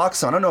 I blocked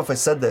some. I don't know if I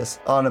said this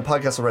on a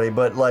podcast already,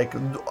 but like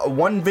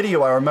one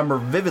video I remember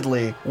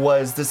vividly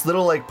was this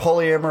little like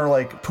polyamor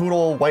like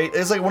poodle white.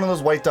 It's like one of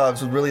those white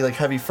dogs with really like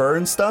heavy fur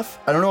and stuff.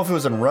 I don't know if it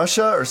was in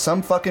Russia or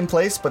some fucking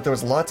place, but there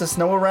was lots of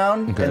snow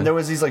around, and there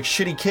was these like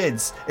shitty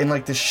kids in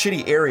like this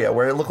shitty area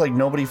where it looked like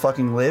nobody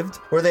fucking lived,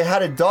 where they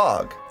had a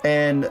dog,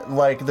 and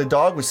like the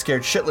dog was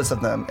scared shitless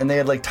of them, and they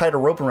had like tied a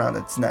rope around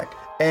its neck.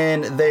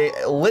 And they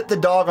lit the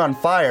dog on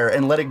fire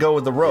and let it go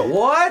with the rope.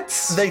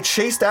 What? They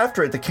chased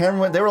after it. The camera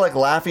went, they were like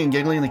laughing and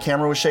giggling, and the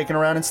camera was shaking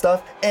around and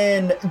stuff.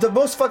 And the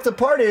most fucked up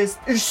part is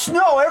there's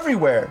snow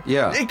everywhere.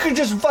 Yeah. It could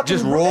just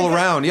fucking roll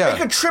around, yeah. It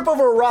could trip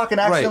over a rock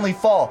and accidentally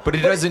fall. But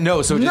it doesn't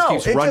know, so it just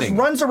keeps running. It just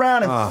runs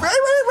around and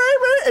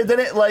and then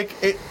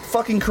it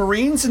fucking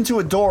careens into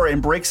a door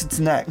and breaks its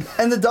neck.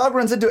 And the dog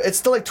runs into it. It's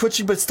still like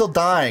twitching, but it's still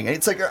dying. And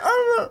it's like,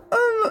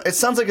 it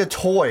sounds like a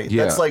toy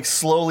that's like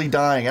slowly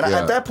dying. And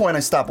at that point, I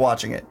stopped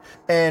watching it.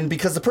 And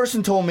because the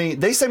person told me,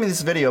 they sent me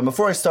this video, and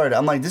before I started,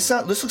 I'm like, this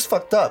looks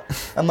fucked up.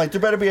 I'm like, there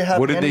better be a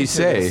happy ending. What did they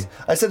say? This.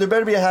 I said, there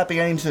better be a happy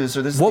ending to this,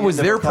 or this. What was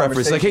their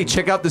preference? Like, hey,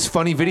 check out this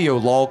funny video,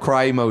 lol,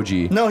 cry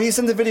emoji. No, he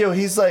sent the video.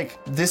 He's like,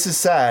 this is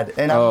sad,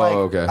 and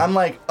I'm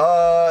like,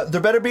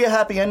 there better be a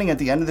happy ending at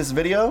the end of this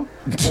video,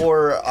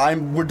 or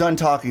we're done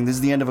talking. This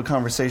is the end of a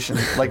conversation,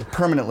 like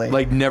permanently.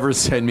 Like, never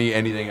send me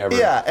anything ever.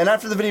 Yeah, and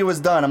after the video was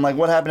done, I'm like,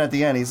 what happened at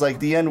the end? He's like,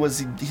 the end was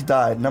he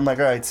died, and I'm like,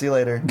 all right, see you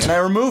later. And I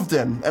removed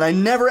him, and I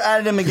never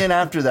added him again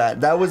after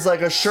that. That was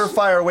like a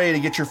surefire way to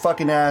get your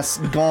fucking ass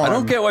gone. I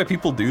don't get why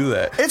people do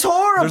that. It's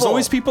horrible. There's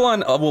always people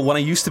on, when I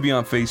used to be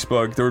on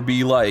Facebook, there would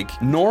be like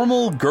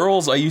normal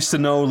girls I used to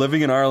know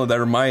living in Ireland that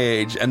are my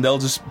age, and they'll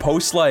just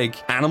post like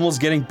animals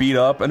getting beat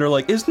up, and they're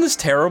like, isn't this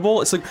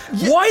terrible? It's like,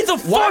 why the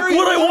fuck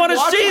would I want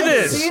to see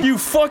this? You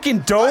fucking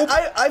dope.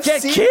 I've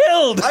Get seen,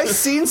 killed. I've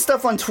seen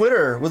stuff on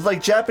Twitter with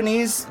like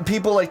Japanese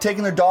people like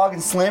taking their dog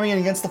and slamming it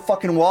against the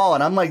fucking wall,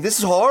 and I'm like, this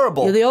is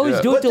horrible. Yeah, they always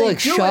do it But to they like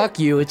do shock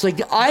you. It's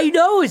like, I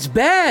know it's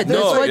bad.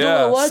 That's why I don't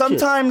want to watch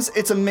Sometimes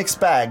it's a mixed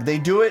bag. They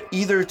do it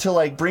either to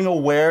like bring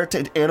aware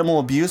to animal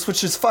abuse,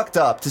 which is fucked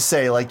up to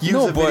say, like use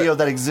a video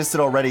that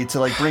existed already to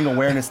like bring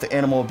awareness to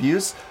animal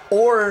abuse,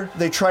 or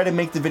they try to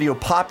make the video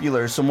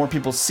popular so more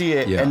people see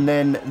it, and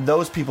then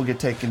those people get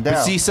taken down.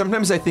 But see,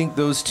 sometimes I think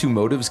those two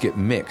motives get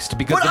mixed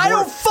because But I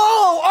don't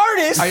follow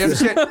artists. I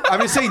understand. I'm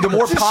just saying, the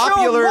more to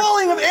popular show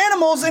mauling of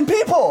animals and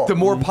people. the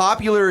more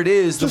popular it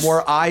is, the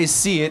more eyes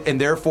see it,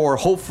 and therefore,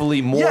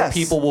 hopefully, more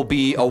people will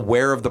be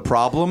aware of the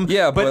problem.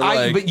 Yeah, but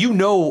like, you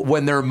know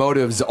when their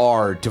motives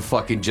are to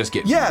fucking just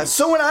get views.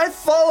 So when I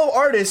follow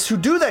artists who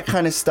do that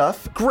kind of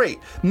stuff, great.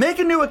 Make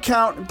a new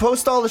account,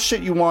 post all the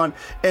shit you want,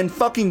 and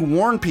fucking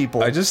warn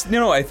people.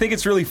 I think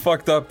it's really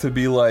fucked up to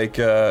be like,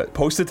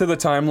 post it to the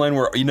timeline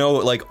where,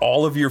 like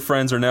all of your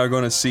friends are now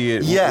going to see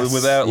it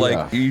without,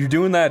 like, you're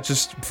doing that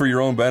just for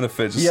your own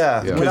benefit.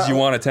 Just because you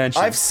want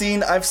attention. I've seen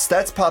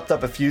that's popped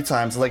up a few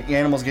times, like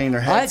animals getting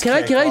their heads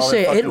kicked. Can I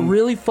say, it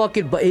really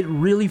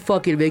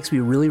fucking makes me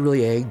really,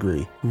 really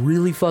angry.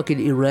 Really fucking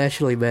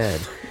irrationally mad.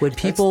 When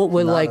people,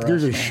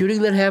 there's a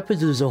shooting that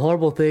happens, there's a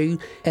horrible thing,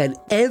 and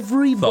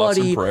everybody... Thoughts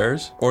and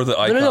prayers? Or the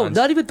icons? No,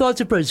 not even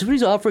thoughts and prayers. If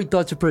somebody's offering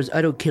thoughts and prayers,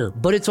 I don't care.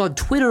 But it's on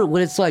Twitter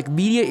when it's like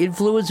media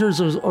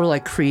influencers or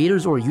like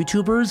creators or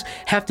YouTubers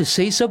have to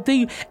say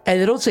something,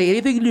 and they don't say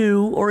anything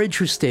new or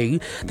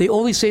interesting. They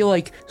only say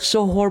like,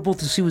 so horrible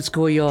to see what's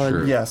going on.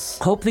 Sure. Yes.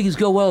 Hope things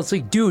go well. It's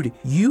like, dude,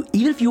 even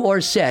if you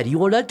are sad,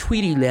 you are not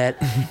tweeting that.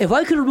 If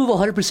I could remove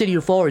 100% of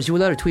your followers, you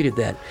would not have tweeted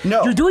that.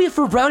 No. You're doing it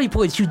for brownie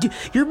points.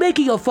 You're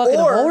making a fucking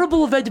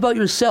horrible event about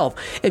yourself.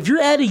 If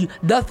you're adding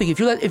nothing, if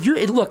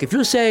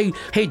you're saying,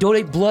 hey,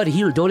 donate blood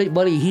here, donate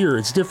money here,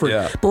 it's different.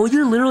 Yeah. But when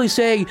you're literally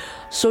saying,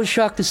 so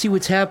shocked to see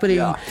what's happening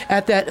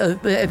at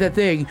that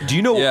thing. Do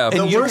you know? Yeah,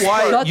 and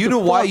you know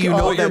why you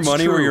know put your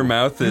money true. where your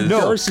mouth is.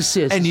 No,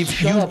 narcissist. And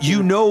if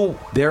you know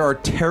there are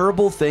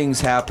terrible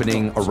things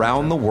happening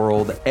around the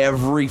world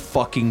every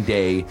fucking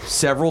day,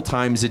 several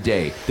times a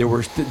day.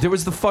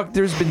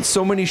 There's been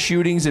so many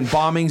shootings and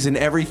bombings and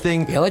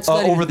everything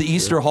over the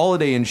Easter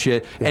holiday and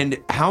shit. Yeah. And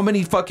how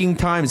many fucking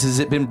times has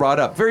it been brought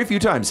up? Very few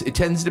times. It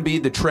tends to be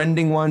the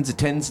trending ones. It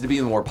tends to be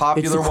the more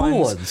popular it's the cool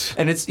ones.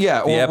 And it's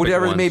or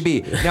whatever it may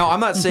be. Now, I'm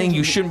not saying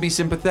you shouldn't be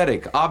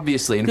sympathetic,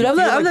 obviously. And dude,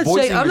 I'm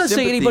not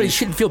saying anybody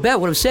shouldn't feel bad.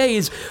 What I'm saying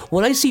is,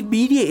 when I see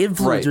media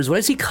influencers, when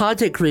I see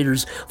content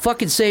creators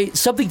fucking say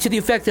something to the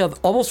effect of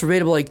almost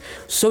verbatim, like,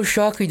 so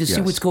shocking to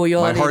see what's going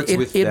on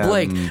in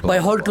blank. My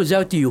heart goes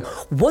out to you.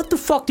 What the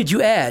fuck did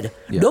you add?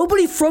 Yeah.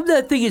 Nobody from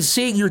that thing is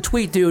seeing your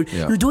tweet, dude.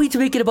 Yeah. You're doing it to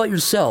make it about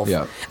yourself.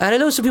 Yeah. And I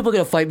know some people are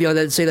going to fight me on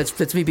that and say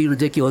that's me being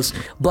ridiculous,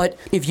 but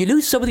if you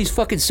knew some of these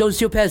fucking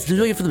sociopaths, they're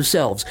doing it for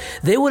themselves.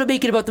 They want to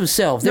make it about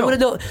themselves. They want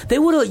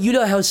to let you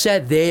know how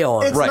sad they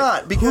are. It's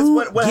not, because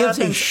what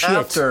happens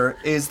after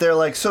is they're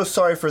like, so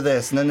sorry for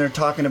this, and then they're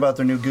talking about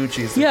their new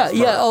Gucci's.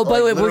 Oh, by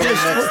the way, we're going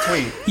to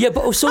tweet. Yeah,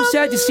 but so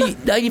sad to see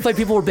 95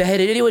 people were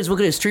beheaded. Anyways, we're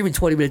going to stream in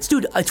 20 minutes.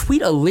 Dude, I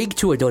tweet a link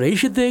to a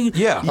donation thing.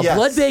 Yeah. A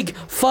blood bank,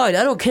 fine,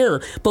 I don't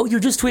care. But you're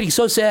just tweeting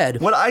so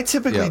sad. What I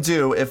typically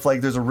do if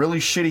like there's a really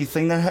shitty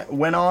thing that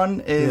went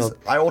on is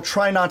I will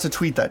try not to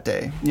tweet that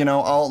day.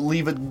 I'll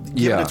leave it,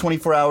 give it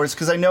 24 hours,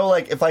 because I know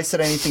like if I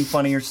said anything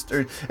funny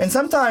and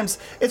sometimes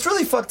it's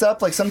really fucked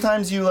up. Like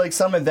sometimes you like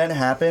some event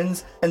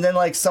happens and then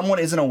like someone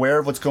isn't aware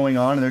of what's going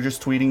on and they're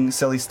just tweeting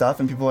silly stuff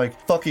and people are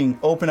like, fucking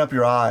open up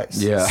your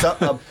eyes. Yeah.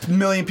 A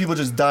million people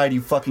just died,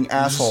 you fucking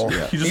asshole.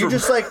 You're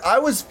just like, I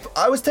was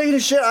taking a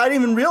shit, I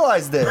didn't even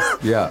realize this.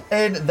 Yeah.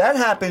 And that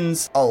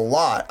happens a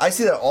lot. I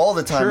see that all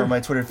the time on my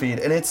Twitter feed,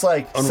 and it's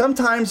like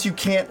sometimes you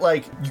can't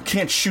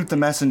shoot the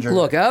messenger.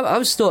 Look,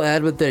 I'm still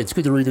adamant that it's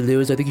good to read the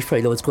news. I think you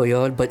probably know what's going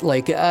on, but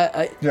like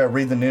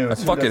read the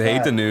news. I fucking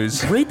hate the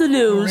news. Read the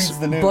news,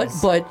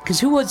 but because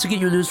who wants to get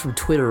your news from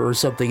Twitter or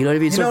something? You know what I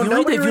mean? So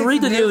if you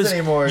read the news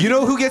anymore. You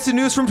know who gets the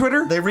news from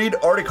Twitter? They read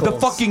articles. The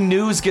fucking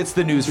news gets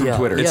the news from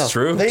Twitter. It's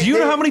true. Do you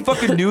know how many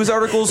fucking news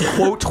articles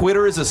quote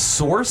Twitter as a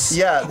source?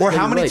 Yeah. Or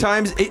how many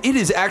times it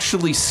is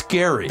actually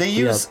scary. They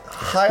use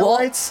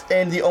highlights,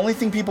 and the only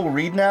thing people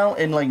read now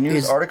in like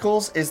news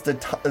articles is the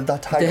title.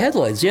 The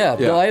headlines. Yeah.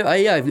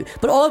 No,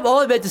 but all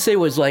I meant to say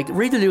was like,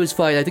 read the news,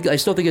 fine. I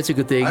still think it's a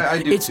good thing.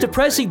 It's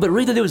depressing, but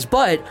read the news.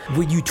 But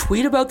when you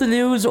tweet about the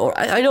news, or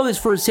I know this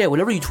firsthand,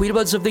 whenever you tweet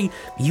about something,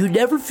 you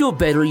never feel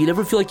better. You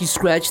never feel like you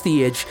scratched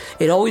the itch.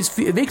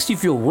 It makes you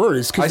feel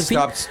worse. I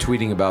stopped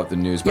tweeting about the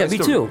news. But me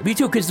too.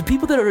 Because the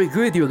people that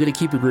agree with you are going to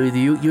keep agreeing with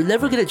you. You're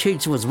never going to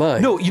change someone's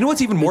mind. No, you know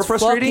what's even more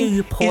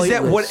frustrating is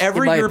that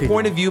whatever your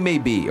point of view may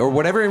be, or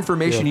whatever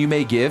information you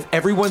may give,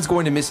 everyone's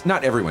going to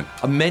not everyone.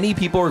 Many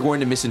people are going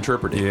to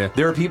misinterpret it. Yeah.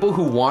 There are people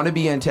who want to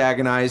be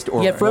antagonized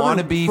or want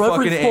to be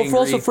fucking angry.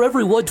 Also, for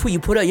every one tweet you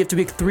put out, you have to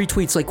make 3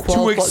 tweets like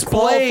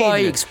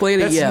explain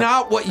it. That's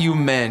not what you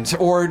meant.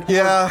 Or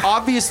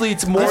obviously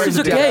it's more. This is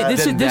okay.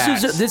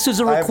 This is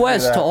a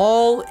request to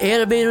all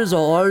animators,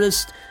 all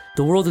artists.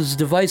 The world is a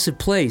divisive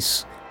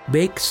place.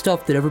 Make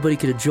stuff that everybody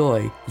can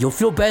enjoy. You'll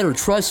feel better,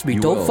 trust me.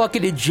 Don't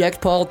fucking inject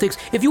politics.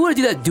 If you want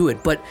to do that, do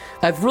it. But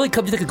I've really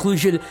come to the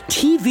conclusion,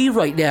 TV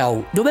right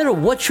now, no matter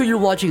what show you're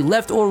watching,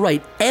 left or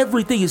right,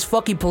 everything is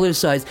fucking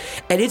politicized.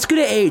 And it's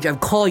going to age. I'm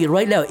calling it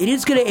right now. It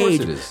is going to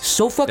age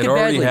so fucking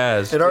badly.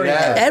 It already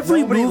has.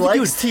 Every Nobody movie,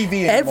 likes TV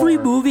anymore. Every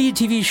movie and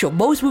TV show,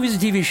 most movies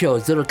and TV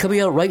shows that are coming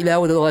out right now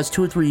within the last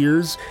 2 or 3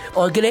 years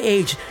are going to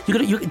age.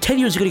 In 10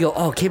 years, you're going to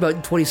go, it came out in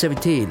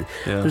 2017.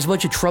 Yeah. There's a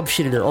bunch of Trump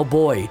shit in it. Oh,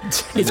 boy.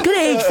 It's going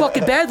to age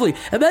fucking badly.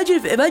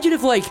 Imagine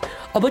if like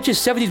a bunch of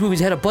 70s movies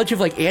had a bunch of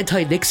like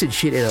anti-Nixon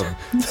shit in them.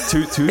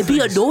 It'd be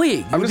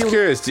annoying. I'm just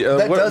curious.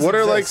 What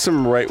are like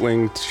some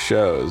right-wing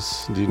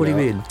shows? What do you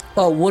mean?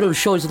 Oh, one of those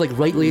shows with like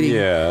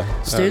right-leaning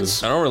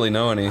stints? I don't really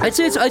know any. I'd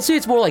say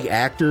it's more like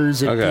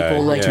actors and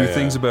people like Two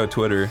things about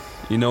Twitter.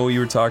 You know, you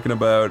were talking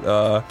about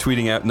not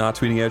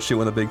tweeting out shit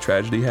when a big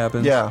tragedy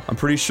happens. Yeah. I'm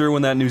pretty sure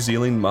when that New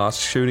Zealand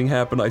mosque shooting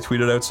happened, I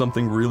tweeted out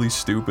something really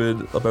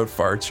stupid about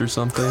farts or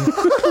something,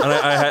 and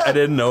I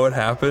didn't know it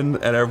happened,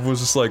 and everyone was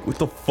just like, "What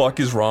the fuck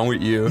is wrong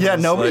with you?" Yeah,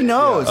 nobody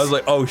knows. I was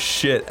like, "Oh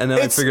shit," and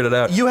then I figured it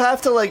out. You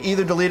have to like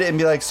either delete it and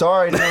be like,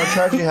 "Sorry, I didn't know a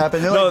tragedy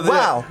happened." They're like,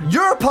 "Wow,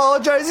 you're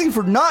apologizing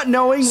for not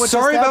knowing what."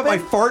 Sorry just about my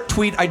happened? fart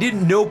tweet. I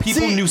didn't know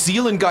people in New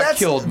Zealand got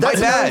killed. My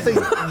bad.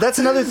 That's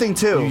another thing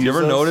too. You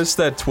ever notice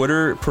that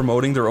Twitter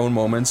promoting their own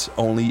moments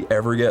only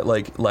ever get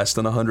like less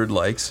than 100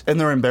 likes? And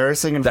they're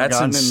embarrassing and that's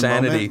forgotten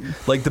insanity. In the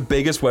moment. Like the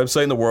biggest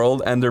website in the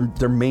world, and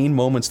their main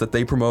moments that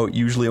they promote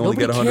usually only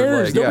Nobody get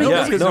 100 cares.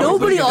 likes.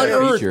 Nobody on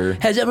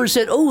Earth has ever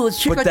said, "Oh, let's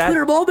check our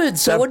Twitter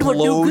moments." I wonder what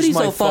new goodies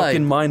I'll I'll find.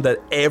 Fucking mind that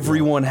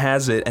everyone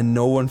has it and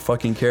no one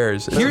fucking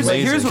cares. Here's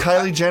what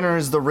Kylie Jenner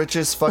is the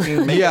richest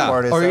fucking makeup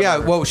artist.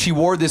 ever. Well, she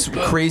wore this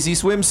crazy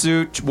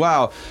swimsuit.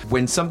 Wow.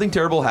 When something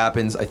terrible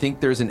happens, I think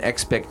there's an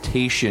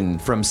expectation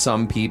from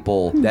some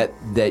people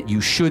that you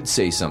should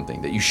say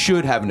something, that you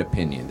should have an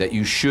opinion, that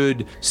you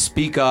should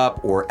speak up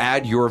or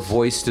add your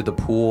voice to the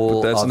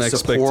pool But that's of an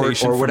support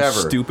expectation or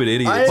whatever. from stupid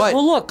idiots.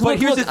 Well, look,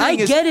 here's the thing I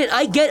get it.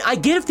 I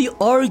get if the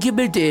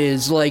argument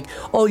is like,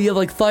 oh, you have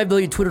like 5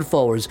 million Twitter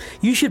followers,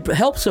 you should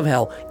help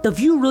somehow. If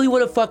you really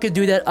want to fucking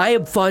do that, I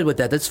am fine with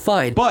that. That's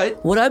fine.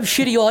 But what I'm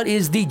shitty on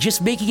is the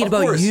just making it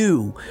about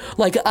you.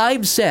 Like,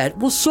 I'm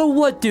sad. Well, so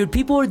what, dude?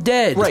 People are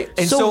dead. Right.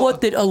 And so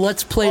what that a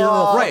Let's Player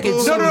right.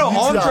 No.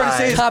 All I'm trying to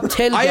say is top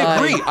 10 I guy.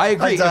 agree. I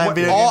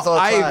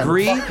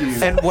agree.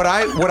 And what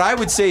I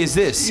would say is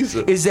this: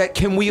 is that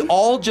can we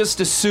all just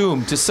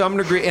assume to some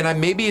degree,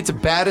 and maybe it's a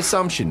bad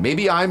assumption,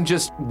 maybe I'm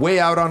just way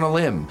out on a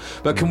limb,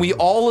 but can we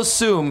all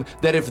assume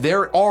that if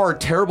there are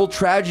terrible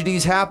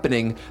tragedies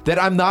happening,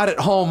 that I'm not at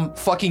home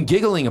fucking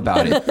giggling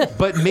about it,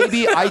 but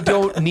maybe I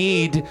don't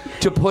need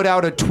to put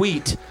out a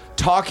tweet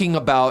talking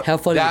about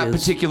that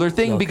particular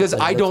thing because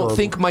I don't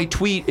think my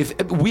tweet,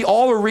 if we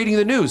all are reading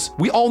the news,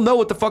 we all know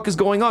what the fuck is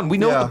going on. We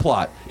know the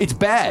plot. It's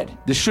bad.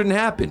 This shouldn't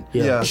happen.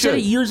 I said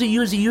it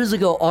years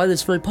ago on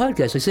this very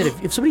podcast. I said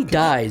if somebody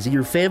dies in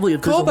your family,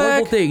 if there's a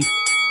horrible thing,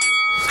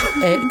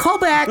 and call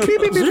back,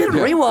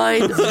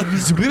 rewind.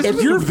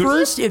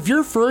 If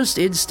your first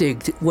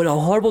instinct when a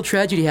horrible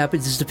tragedy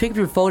happens is to pick up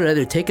your phone and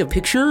either take a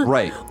picture,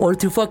 or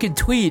to fucking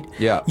tweet,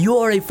 you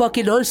are a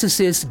fucking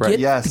narcissist.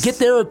 Get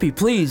therapy,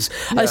 please.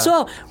 I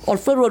saw our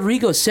friend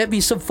Rodrigo sent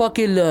me some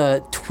fucking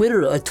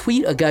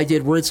tweet a guy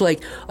did where it's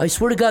like, I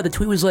swear to God, the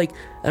tweet was like,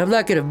 and I'm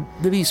not gonna,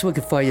 maybe someone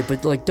can find it,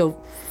 but like, don't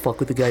fuck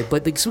with the guy.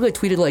 But like, some guy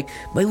tweeted like,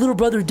 my little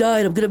brother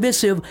died, I'm gonna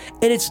miss him,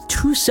 and it's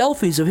 2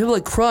 selfies of him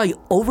like crying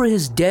over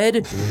his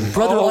dead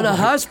brother on a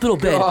hospital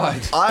bed.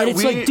 And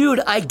it's like,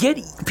 dude, I get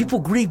people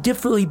grieve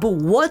differently, but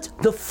what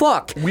the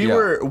fuck? We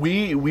were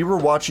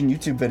watching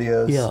YouTube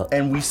videos,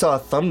 and we saw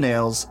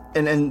thumbnails.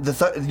 And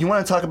you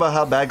want to talk about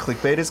how bad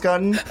clickbait has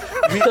gotten?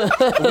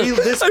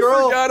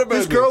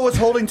 This girl was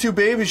holding 2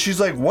 babies. She's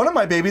like, one of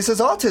my babies has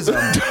autism,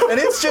 and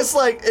it's just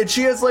like, and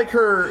she has like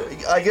her,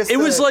 I guess it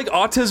was like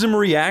autism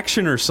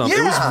reaction or something.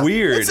 It was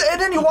weird. And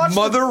then you watch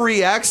mother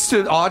reacts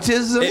to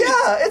autism.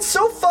 It's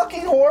so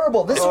fucking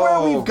horrible. This is where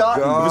we've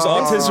gotten. God. It was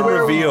autism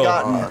reveal.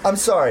 I'm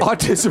sorry.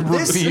 Autism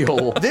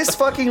reveal. This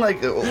fucking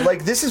like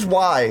this is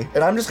why,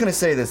 and I'm just gonna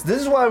say this.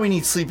 This is why we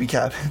need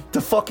SleepyCast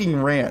to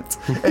fucking rant,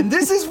 and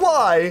this is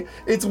why.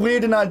 It's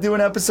weird to not do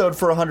an episode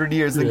for 100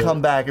 years and then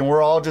come back and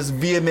we're all just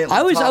vehemently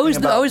I was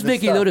talking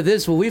making a note of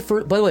this. Well,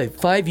 by the way,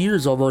 5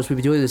 years almost we've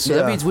been doing this. So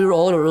that means we were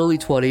all in our early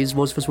 20s.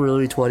 Most of us were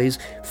early 20s.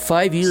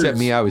 5 years. Except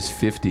me, I was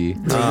 50.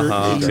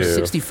 You're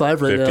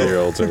 65 right now.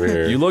 50-year-olds over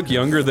here. You look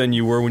younger than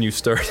you were when you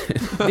started.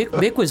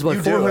 Mick was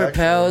about 400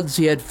 pounds.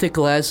 He had thick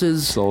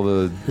glasses. It's all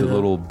the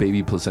little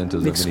baby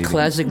placentas. Mick's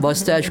classic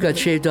mustache got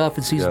shaved off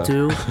in season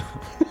 2.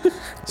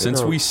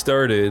 Since we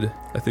started,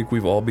 I think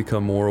we've all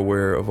become more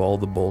aware of all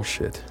the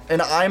bullshit.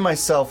 And I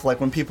myself, like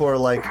when people are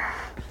like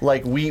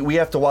we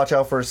have to watch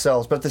out for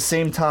ourselves, but at the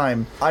same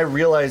time, I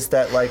realized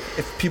that like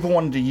if people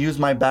wanted to use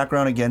my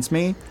background against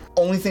me,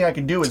 only thing I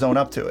can do is own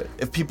up to it.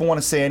 If people want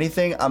to say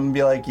anything, I'm gonna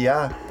be like,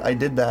 yeah, I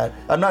did that.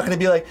 I'm not gonna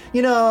be like,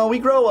 we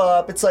grow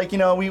up. It's like, we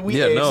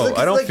age. No,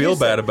 I don't feel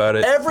bad about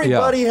it.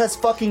 Everybody has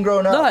fucking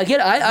grown up. No,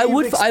 again, I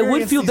would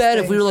feel bad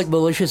if we were like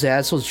malicious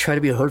assholes trying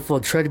to be hurtful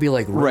and trying to be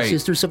like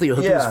racist or something or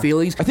hurt people's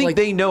feelings. I think like,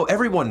 they know.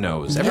 Everyone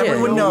knows.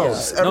 Everyone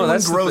knows.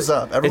 Everyone grows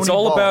up. Everyone it's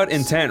all evolves. about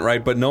intent,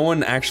 right? But no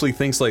one actually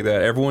thinks like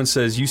that. everyone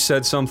says you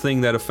said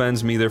something that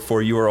offends me,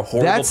 therefore you are a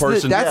horrible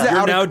person.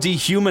 You're now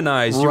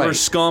dehumanized. You are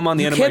scum on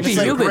the You animation. can't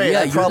be human. great. Yeah,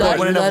 I you're probably not.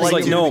 wouldn't You're have not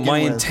liked a you. Like, to no, my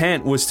begin with.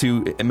 intent was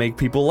to make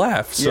people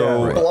laugh.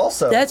 So Well,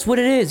 also, That's what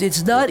it is.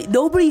 It's not.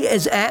 Nobody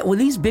is at when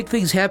these big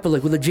things happen,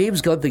 like when the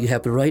James Gunn thing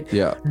happened, right?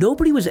 Yeah.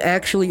 Nobody was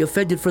actually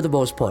offended for the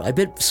most part. I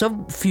bet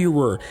some few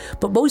were,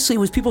 but mostly it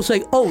was people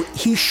saying, "Oh,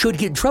 he should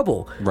get in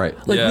trouble." Right.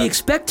 Like Yeah. we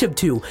expect him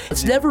to.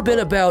 It's never been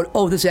about,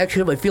 "Oh, this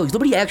actually hurt my feelings."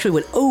 Nobody actually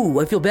went, "Oh,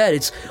 I feel bad."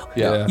 It's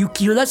Yeah.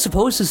 you're not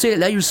supposed to say it.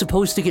 Now you're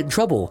supposed to get in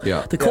trouble.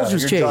 Yeah. The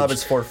culture's your changed. job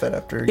is forfeit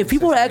after. If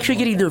people are actually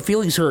getting their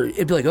feelings hurt,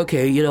 it'd be like,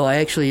 okay, I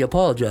actually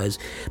apologize.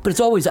 But it's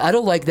always, I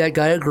don't like that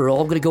guy or girl.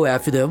 I'm going to go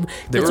after them.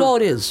 That's all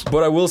it is.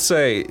 But I will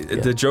say,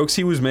 the jokes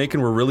he was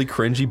making were really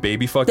cringy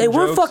baby fucking They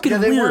were jokes. fucking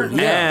they weird. weren't-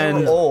 yeah, And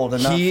they were old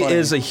and not he funny.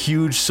 is a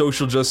huge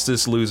social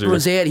justice loser.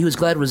 Roseanne, he was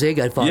glad Roseanne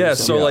got fired. Yeah, or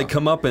so something. like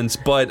comeuppance,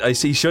 but I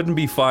see he shouldn't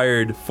be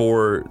fired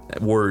for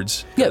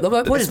words. Yeah, but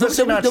my point is,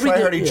 Especially not nobody did-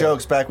 try-hardy yeah.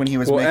 jokes back when he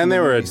was Well, making and the they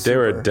were movie a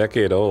Super.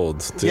 decade old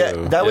too. Yeah,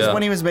 that was Yeah.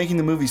 when he was making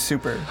the movie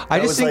Super. I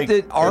That just was think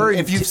that our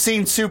if you've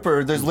seen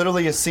Super, there's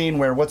literally a scene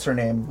where what's her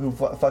name, who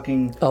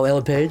fucking Oh,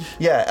 Ellen Page?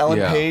 Ellen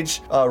Yeah.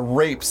 Page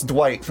rapes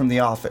Dwight from The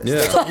Office. Yeah.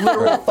 That's a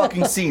literal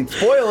fucking scene.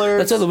 Spoilers.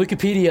 That's on the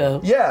Wikipedia.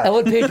 Yeah.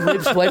 Ellen Page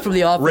rapes Dwight from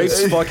The Office.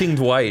 Rapes fucking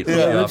Dwight. from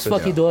The Rapes Office.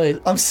 fucking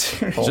Dwight. I'm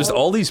serious. Just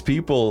all these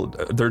people,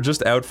 they're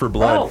just out for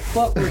blood. Oh,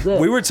 fuck was that?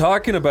 We were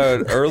talking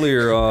about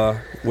earlier.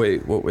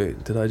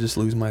 Wait, did I just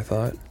lose my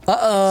thought?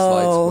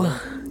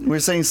 Uh-oh. We were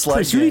saying Sled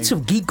Chris, you Gang. need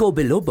some Ginkgo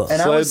biloba.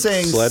 And I was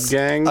saying Sled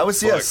Gang? I was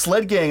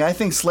Sled Gang. I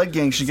think Sled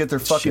Gang should get their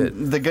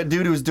fucking the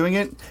dude who was doing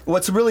it.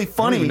 What's really I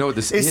funny? don't even know what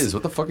this is.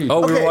 What the fuck are you Oh,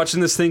 we Okay. were watching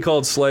this thing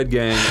called Sled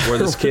Gang, where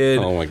this kid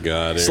Oh my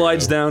god! here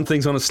slides we go. down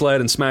things on a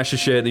sled and smashes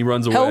shit, and he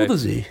runs away. How old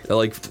is he?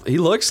 Like he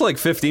looks like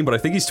 15, but I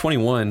think he's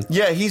 21.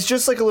 Yeah, he's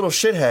just like a little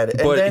shithead.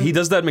 And But then, he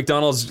does that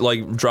McDonald's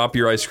like drop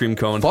your ice cream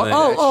cone Fuck thing.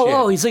 that shit.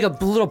 Oh, he's like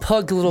a little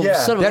pug, little Yeah.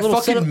 son of a that little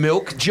son fucking of,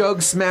 milk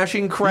jug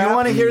smashing crap. You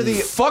want to hear the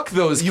fuck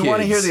those You kids.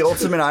 want to hear the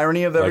ultimate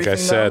irony of Like everything? I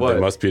said, though? they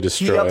must be He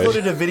destroyed.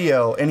 uploaded a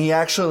video, and he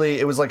actually,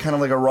 it was like kind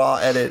of like a raw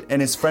edit,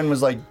 and his friend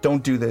was like,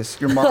 "Don't do this.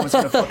 Your mom is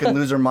gonna fucking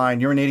lose her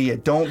mind. You're an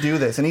idiot. Don't do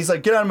this." And he's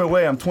like, "Get out of my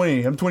way. I'm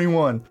 20. I'm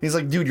 21." He's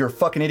like, "Dude, you're a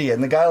fucking idiot."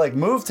 And the guy like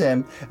moved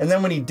him, and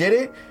then when he did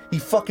it, he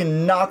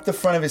fucking knocked the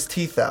front of his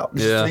teeth out.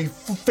 Yeah. He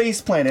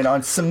face planted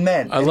on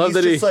cement. I And love he's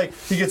that just he- like,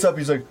 he gets up,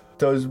 he's like,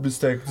 "That was a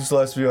mistake. This is the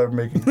last video I'm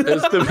making." It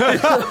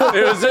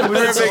was in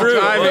perfect true.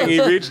 timing. He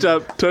reached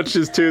up, touched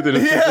his tooth, and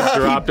his tooth just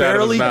dropped out of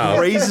Barely his mouth.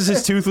 raises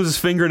his tooth with his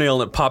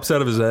fingernail and it pops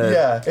out of his head.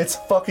 Yeah, it's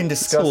fucking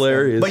disgusting.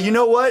 hilarious. But you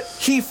know what?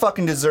 He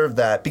fucking deserved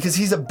that because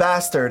he's a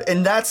bastard,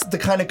 and that's the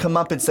kind of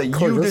comeuppance that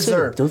Corey, you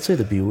deserve, Don't say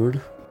the B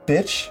word.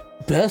 bitch.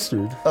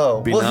 Bastard.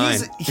 Oh, well,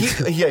 Benign.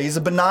 he's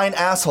a benign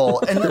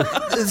asshole, and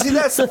see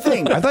that's the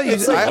thing. I thought you.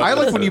 It's like- I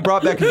like when you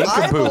brought back an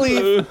I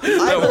nincompoop.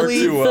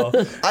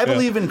 believe I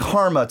believe in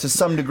karma to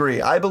some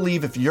degree. I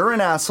believe if you're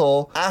an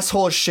asshole as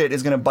shit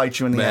is gonna bite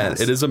you in the Man, ass.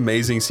 it is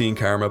amazing seeing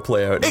karma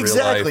play out in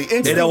Exactly. real life.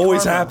 Instant It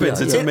always karma. happens.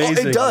 Yeah, It's yeah.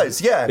 amazing. It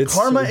does, yeah. It's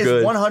Karma so good.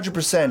 is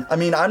 100%. I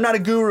mean, I'm not a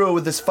guru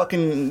with this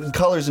fucking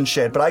colors and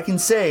shit, but I can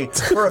say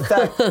for a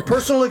fact,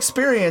 personal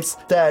experience,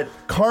 that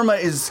karma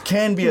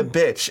can be a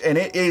bitch, and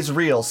it is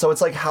real. So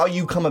it's like how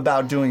you come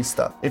about doing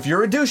stuff. If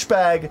you're a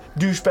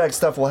douchebag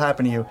stuff will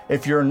happen to you.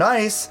 If you're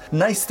nice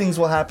things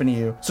will happen to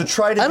you. So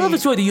try to I don't know be- if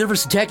it's really the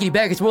universe attacking you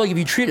back. It's more like if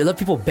you treat other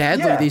people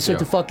badly, Yeah. they start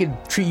to fucking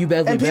treat you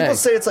badly And people back.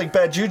 say it's like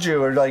bad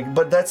juju or like,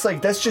 but that's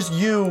just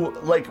you,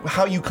 like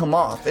how you come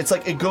off. It's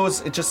like it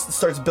just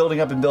starts building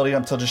up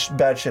until just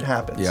bad shit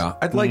happens. Yeah,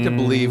 I'd like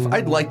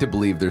to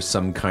believe there's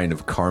some kind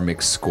of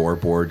karmic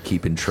scoreboard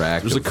keeping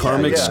track. There's a of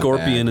karmic good and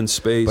scorpion bad. in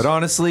space. But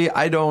honestly,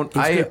 I don't.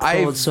 He's gonna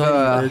call it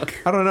Sonny,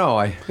 Rick. I don't know.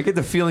 I get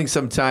the feeling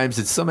sometimes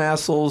that some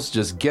assholes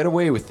just get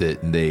away with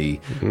it and they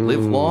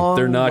live long.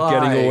 They're not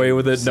getting away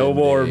with it no lives,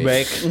 more, and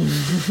they-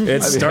 Mick.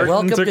 It's starting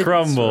Welcome to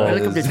crumble.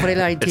 Welcome to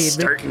 2019. It's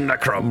starting to I'm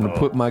crumble. gonna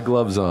put my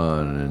gloves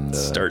on and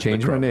Start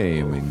change the my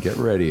name and get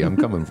ready. I'm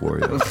coming for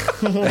you.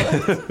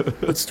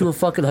 Let's do a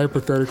fucking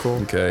hypothetical.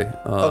 Okay.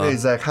 Okay,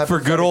 Zach. For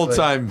good old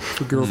time.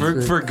 good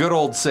old For good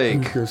old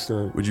sake. Just,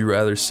 Would you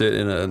rather sit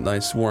in a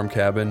nice warm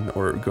cabin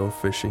or go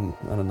fishing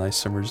on a nice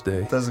summer's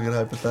day? That's a good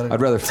hypothetical.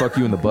 I'd rather fuck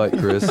you in the butt,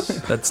 Chris.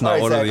 That's All not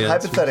right, one Zach, of the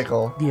answers.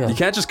 hypothetical. yeah. You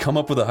can't just come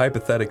up with a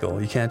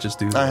hypothetical. You can't just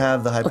do that. I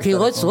have the Okay, hypothetical.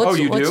 let's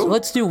you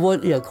let's do? do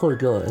one. Yeah, Corey,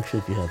 go actually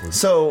if you have one.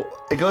 So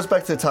it goes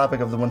back to the topic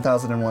of the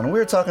 1001. We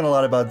were talking a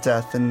lot about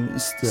death and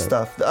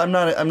stuff. I'm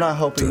not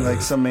hoping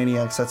like some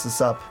maniac sets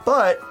this up.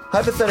 But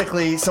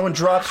hypothetically, someone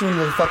drops you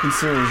into the fucking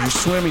sewers. You're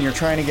swimming. You're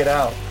trying to get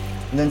out.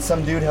 And then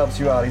some dude helps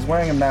you out. He's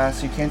wearing a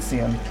mask, you can't see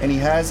him, and he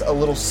has a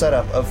little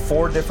setup of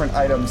 4 different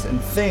items and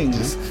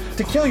things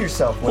to kill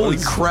yourself with. Holy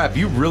crap,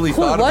 you really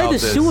Corey, thought why about the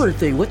this. sewer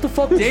thing? What the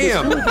fuck?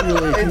 Damn. Was the sewer thing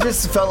really? It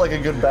just felt like a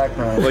good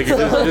background. Like it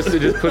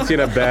just puts you in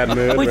a bad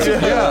mood. Wait,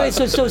 right?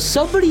 so, wait, so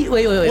somebody.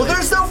 Wait. well,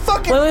 there's no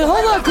fucking Wait,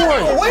 hold on,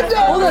 Corey. Window!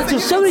 Hold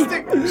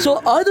on.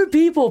 So other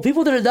people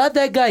that are not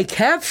that guy,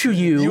 capture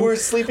you. You were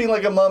sleeping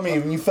like a mummy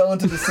and you fell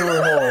into the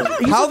sewer hole.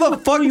 How the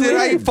fuck did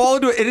I fall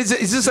into it? Is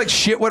this like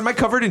shit? What, am I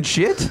covered in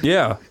shit?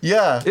 Yeah.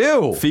 Yeah.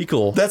 Ew.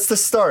 Fecal. That's the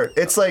start.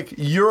 It's like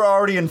you're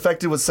already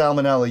infected with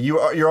salmonella.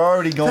 You're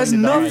already going Has to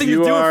die. nothing to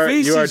You do are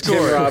with you are feces, Tim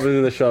Corey. Robbins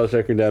in the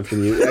Shawshank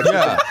Redemption.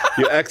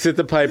 You exit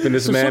the pipe and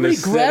this So man somebody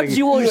is grabs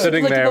you while you're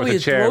sitting like there a with a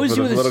chair throws with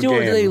you a in the little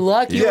sewer, and they game.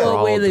 lock you Yeah.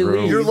 away, and they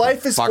leave. Your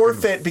life is Fucking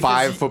forfeit because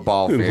 5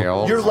 football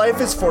field. your life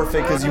is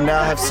forfeit because you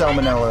now have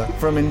salmonella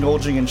from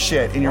indulging in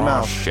shit in your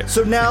mouth. shit.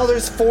 So now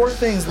there's 4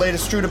 things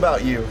latest truth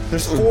about you.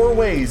 There's 4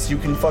 ways you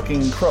can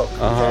fucking croak.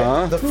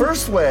 Okay? The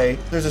first way,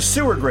 there's a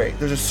sewer grate.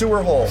 There's a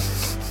sewer hole.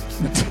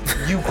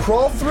 You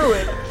crawl through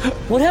it.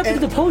 What happened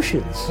to the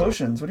potions?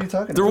 Potions? What are you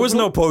talking There about? was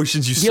no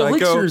potions, you The psycho.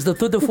 elixirs,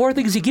 the 4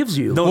 things he gives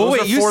you. No, Well, those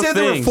wait, are you 4 said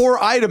there were things.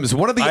 4 items.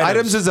 One of the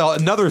items is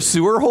another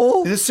sewer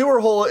hole? The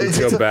sewer hole is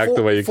Go it's a back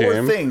the way you 4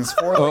 came. things.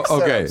 4 like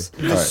okay. setups.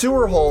 The All right.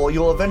 sewer hole,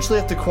 you'll eventually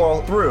have to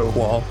crawl through.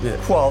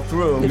 Crawl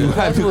through. You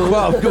have to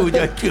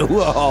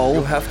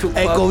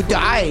and go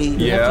die.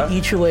 Yeah.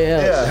 eat your way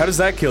out. Yeah. How does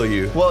that kill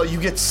you? Well, you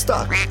get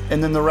stuck,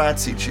 and then the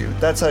rats eat you.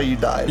 That's how you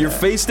die. You're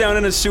face down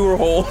in a sewer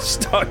hole,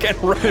 stuck, and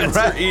rats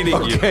are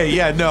eating you. Okay,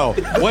 yeah, no.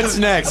 What's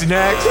next?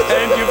 Next.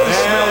 And you have to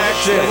smell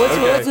Shit. Yeah, what's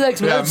the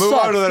next one? Yeah, That move on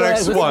sucks. to the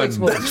next What's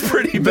one. It's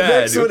pretty The bad.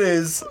 next one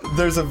is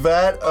there's a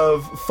vat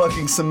of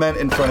fucking cement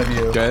in front of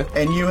you, Okay.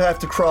 and you have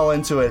to crawl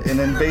into it and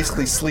then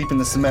basically sleep in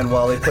the cement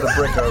while they put a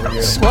brick over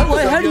you.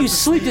 How do you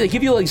sleep? Do they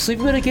give you like sleep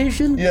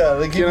medication? Yeah,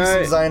 they give Can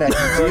you some Xanax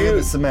and throw you in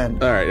the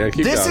cement. All right, yeah,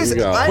 keep This going. is keep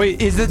going. Wait,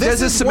 does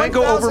the cement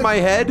go over my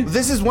head?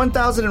 This is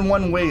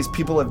 1,001 ways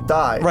people have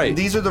died. Right.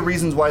 These are the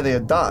reasons why they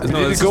have died. No,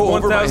 Did it this go is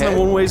over my head?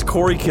 1001 ways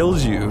Corey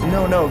kills you.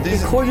 No,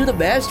 these Corey, you're the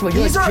master. You're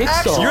These like are Jigsaw.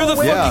 actual- You're the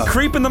Wait. fucking Yeah.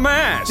 creep in the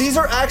mask. these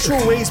are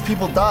actual ways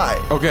people die.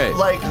 Okay.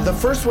 Like the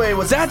first way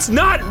was That's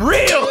not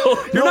real.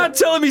 You're not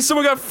telling me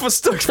someone got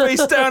stuck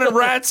face down and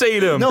rats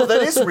ate him. no,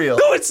 that is real.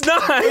 No, it's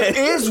not. It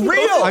is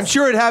real. I'm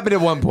sure it happened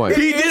at one point.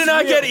 He It did is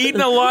not real. get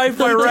eaten alive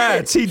by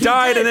rats. He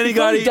died and then he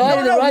got He eaten. died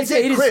and the rats he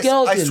did, ate his Chris,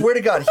 skeleton. I swear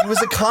to God, he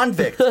was a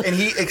convict and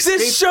he escaped.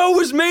 This show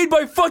was made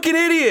by fucking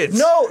idiots.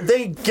 No,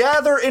 they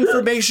gather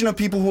information of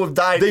people who have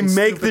died. They in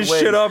make stupid this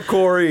ways. shit up,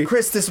 Corey.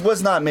 Chris, this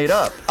was not made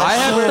up. You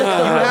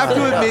have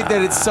to admit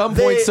that at some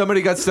point They-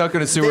 somebody got stuck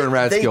in a sewer and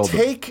rats they killed them.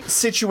 take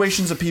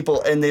situations of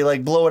people and they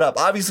like blow it up.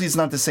 Obviously, it's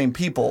not the same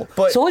people,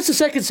 but So what's the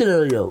second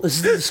scenario? This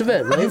is the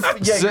cement, right?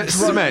 yeah, you're drunk.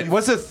 Cement.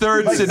 What's the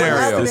third Like, what scenario?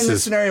 happened This in this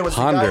is scenario was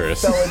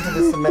ponderous. the guy fell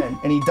into the cement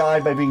and he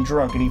died by being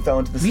drunk and he fell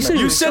into the cement.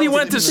 You said he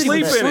went to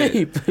sleep in it.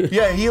 Sleep.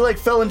 Yeah, he like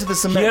fell into the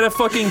cement. He had a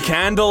fucking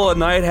candle, a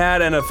night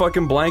hat, and a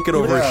fucking blanket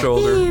over his Yeah.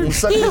 shoulder. He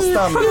sucked his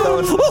thumb and fell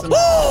into the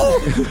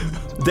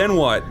cement. Then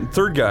what?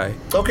 Third guy.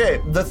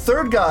 Okay, the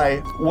third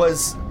guy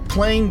was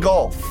playing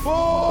golf.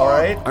 All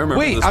right. I remember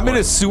Wait, this I'm in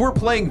one. a sewer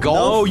playing golf?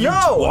 No, you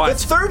No, twat. the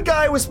third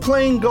guy was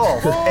playing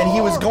golf and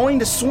he was going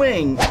to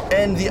swing,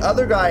 and the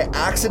other guy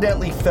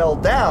accidentally fell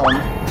down.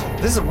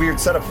 This is a weird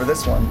setup for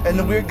this one. And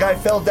the weird guy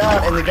fell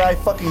down, and the guy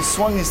fucking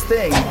swung his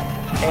thing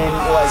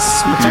and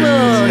like.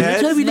 No,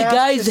 you tell me the Smashed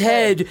guy's his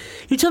head.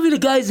 You tell me the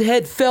guy's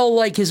head fell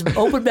like his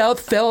open mouth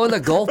fell on a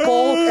golf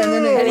ball, And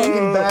then they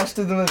fucking bashed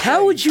into the How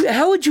thing. would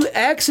you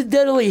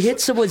accidentally hit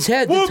someone's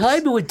head? The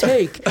time it would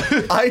take.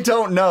 I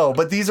don't know,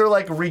 but these are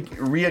like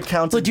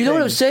reaccounted. But do you know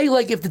what I'm things. saying?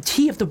 Like if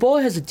the ball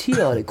has a T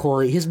on it,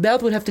 Corey, his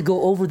mouth would have to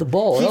go over the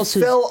ball. He else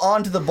his- fell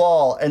onto the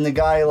ball, and the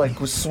guy like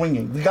was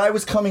swinging. The guy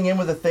was coming in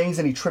with the things,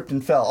 and he tripped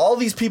and fell. All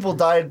these people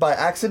died by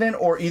accident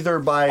or either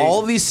by.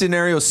 All of these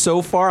scenarios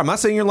so far, I'm not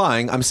saying you're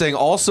lying, I'm saying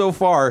all so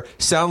far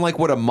sound like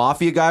what a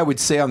mafia guy would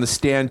say on the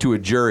stand to a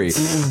jury.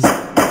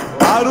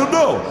 I don't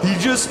know.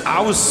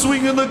 I was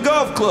swinging the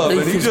golf club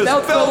and he His just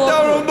mouth fell fell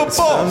down off. on the ball.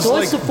 Sounds So like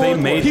what's the they fourth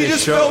made one? He this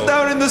just show. fell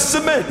down in the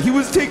cement. He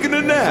was taking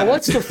a nap.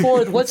 What's the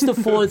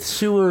fourth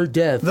sewer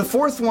death? The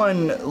fourth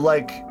one,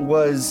 like,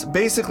 was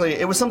basically,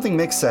 it was something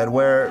Mick said,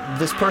 where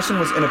this person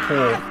was in a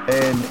pool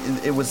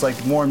and it was like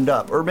warmed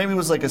up, or maybe it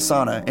was like a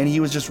sauna, and he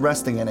was just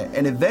resting in it.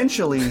 And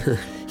eventually,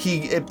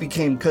 it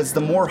became, because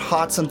the more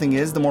hot something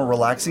is, the more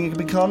relaxing it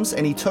becomes.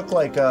 And he took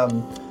like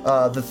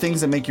the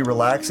things that make you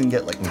relax and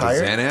get like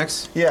tired.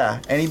 Xanax? Yeah,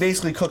 and he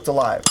basically cooked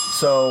alive.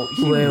 So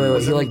he Wait,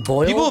 was he in- like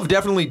boiled? People have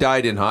definitely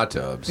died in hot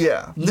tubs.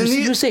 Yeah. You, Then just,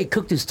 he- you say he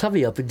cooked his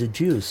tummy up into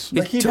juice.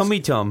 like, he just- Tummy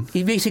tum.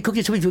 He basically cooked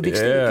his tummy to a big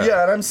steak. Yeah.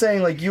 Yeah, and I'm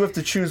saying like you have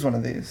to choose one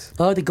of these.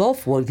 Oh, the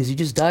golf one, because you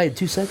just died in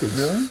 2 seconds.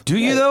 Really? Do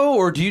you though,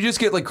 or do you just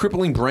get like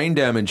crippling brain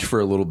damage for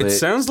a little bit? It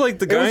sounds like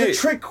the It was guy. a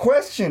trick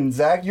question,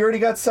 Zach. You already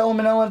got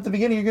salmonella at the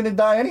beginning. You're gonna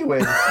die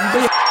anyway.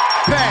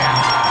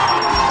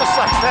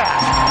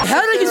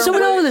 How did I get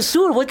someone out in the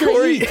sewer. What did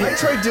I eat? I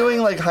tried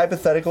doing like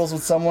hypotheticals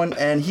with someone,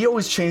 and he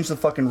always changed the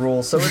fucking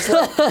rules. So it's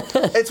like,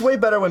 it's way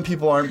better when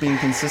people aren't being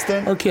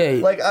consistent. Okay.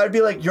 Like I'd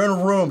be like, you're in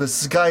a room.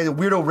 This guy, the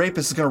weirdo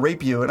rapist, is gonna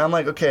rape you, and I'm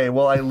like, okay,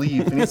 well I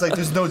leave, and he's like,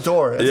 there's no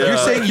door. It's You're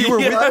saying you were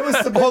with...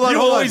 Hold on, You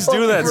always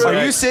do that, Zach.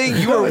 Are you saying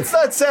you were... It's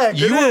not Zach.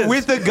 You were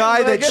with the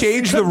guy that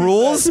changed the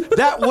rules?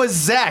 That was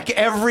Zach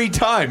every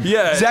time.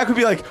 Yeah. Zach would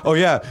be like, oh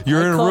yeah,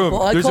 you're in a room.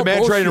 There's a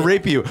man trying to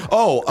rape you.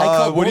 Oh,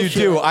 what do you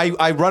do?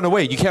 I run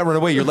away. You can't run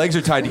away. Your legs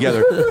are tied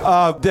together.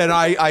 Then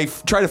I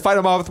try to fight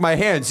him off with my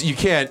hands. You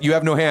can't. You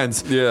have no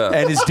hands. Yeah.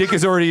 And his dick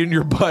is already in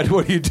your butt.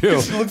 What do you do?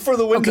 Look for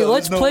the window. Okay,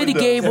 let's play the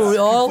game where we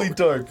all. Complete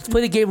dark. Let's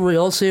play the game where we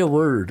all say a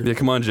word. Yeah,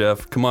 come on,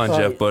 Jeff. Come on,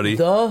 Jeff, buddy.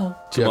 The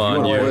Come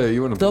on,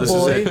 You want to The This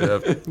boy. is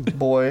it, Jeff.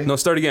 Boy. No,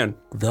 start again.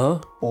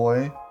 the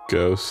Boy.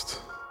 Ghost.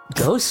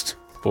 ghost.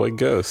 Boy,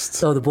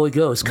 ghost. Oh, the boy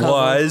ghost. Come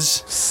on. Was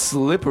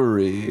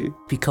slippery.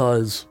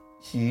 Because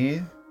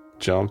He.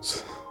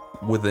 Jumped.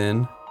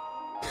 within.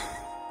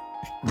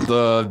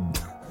 The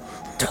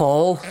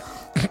tall.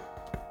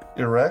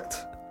 Erect.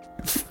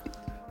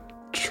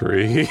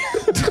 Tree.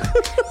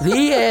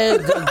 The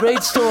end. A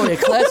great story. A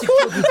classic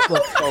children's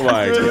book. Oh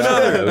my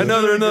god.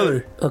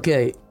 Another.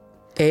 Okay.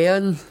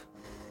 And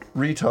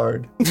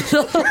Retard.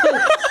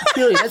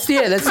 really, that's the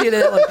end. That's the end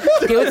of that one.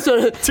 Okay, let's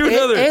start. Do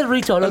another. And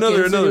retard.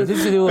 Okay, Another. This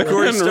is a new one.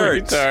 Corey,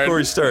 start. Retard.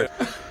 Corey, start.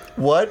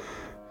 What?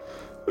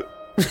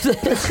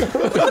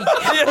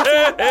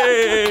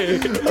 Yay!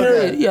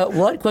 Okay, yeah.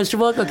 What? Question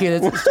mark. Okay,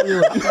 let's do a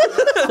new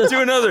one.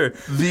 Do another.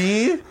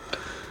 The.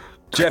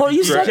 Jeff, Oh, you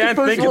you said the can't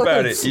first think one.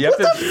 about it. You have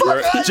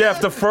to. Jeff,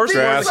 the first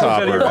one that comes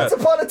out of your Grasshopper. mouth.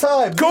 Once upon a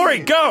time. Corey,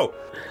 go.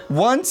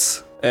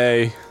 Once.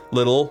 A.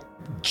 Little.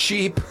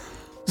 cheap.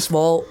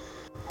 Small.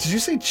 Did you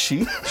say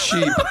cheap?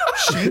 Sheep.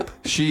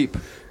 Sheep.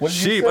 What did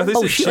Sheep. You I say? think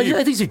Oh, it's sheep.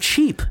 I think they're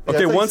cheap. I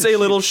Okay, thought once you said a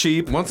little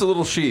sheep. Once a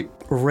little sheep.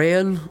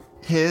 Ran.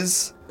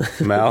 His.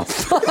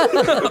 Mouth.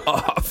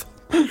 Off.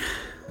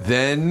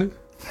 Then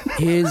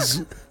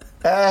His.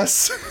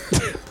 Ass.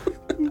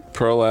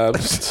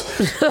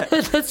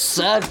 Prolapsed. That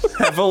sucks.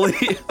 Heavily.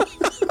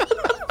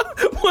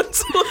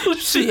 Once a little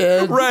sheep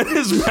Yeah. ran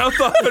his mouth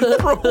off and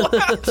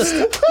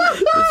prolapsed.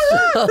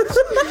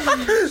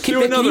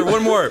 Do another.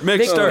 One more.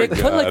 Make start.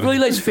 Put like really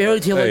nice fairy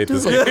tale. I Like, hate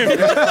this.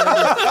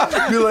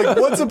 this Be like,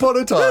 once upon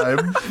a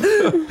time.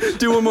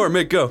 Do one more.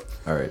 Mick, go.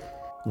 all right.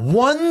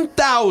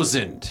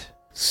 1,000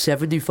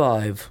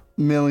 75.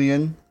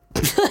 Million.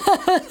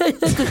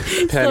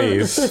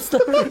 Pennies. That's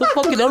not a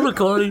fucking number,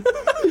 Corey.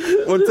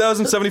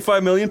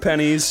 1,075 million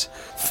pennies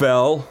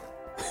fell.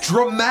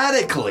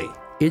 dramatically.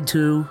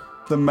 Into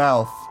The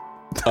mouth.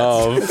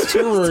 Of.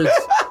 2 words.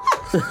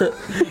 You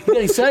got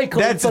excited,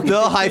 Corey. That's fucking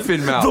the pick-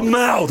 hyphen mouth. The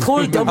mouth.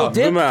 Corey double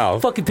The dip.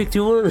 mouth. Fucking pick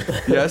 2 words.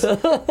 Yes.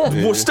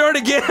 We'll start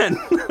again.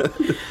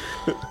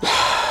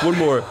 One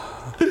more.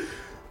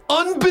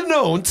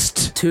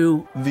 Unbeknownst,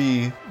 To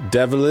The.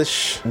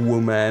 Devilish.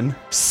 Woman.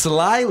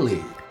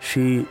 slyly,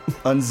 she.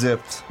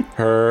 Unzipped.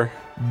 Her.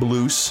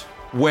 Bloose.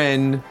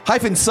 when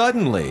hyphen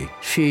suddenly,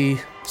 She.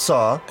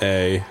 Saw.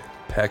 A.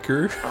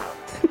 Pecker.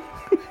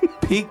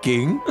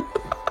 peeking.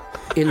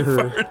 In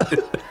her.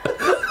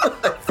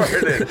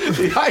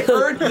 I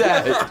heard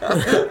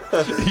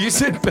that. You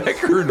said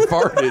Becker and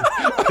farted.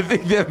 I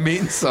think that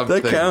means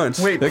something. That counts.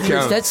 Wait, That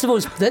counts. That's the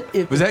most.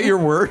 Was that your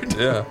word?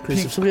 Yeah.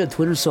 Chris, if somebody on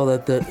Twitter saw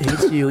that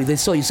hates you, they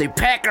saw you say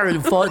Packer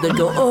and fart, they'd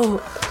go, oh,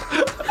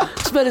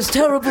 this man is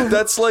terrible.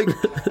 That's like,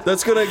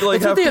 that's gonna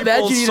like That's what have they people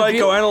imagine you to be.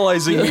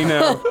 psychoanalyzing me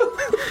now.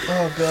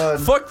 Oh, God.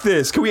 Fuck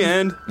this. Can we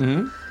end?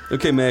 Mm-hmm.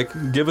 Okay,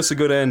 Mick, give us a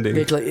good ending.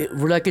 Nick, like,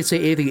 we're not going to say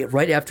anything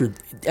right after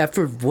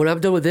when I'm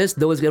done with this.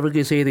 No one's ever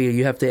going to say anything.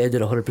 You have to end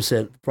it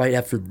 100% right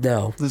after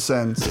now. This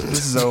ends.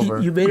 This is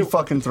over. You made we it-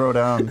 fucking throw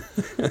down.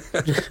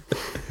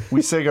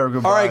 We say our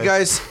goodbye. All right,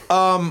 guys.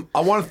 I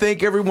want to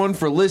thank everyone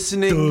for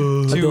listening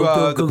to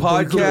the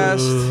podcast.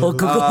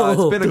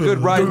 It's been a good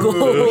ride.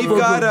 We've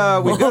got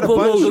a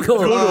bunch of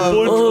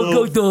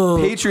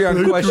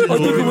Patreon questions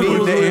we've been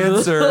meaning to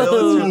answer,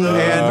 and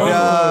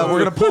we're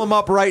gonna pull them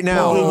up right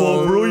now.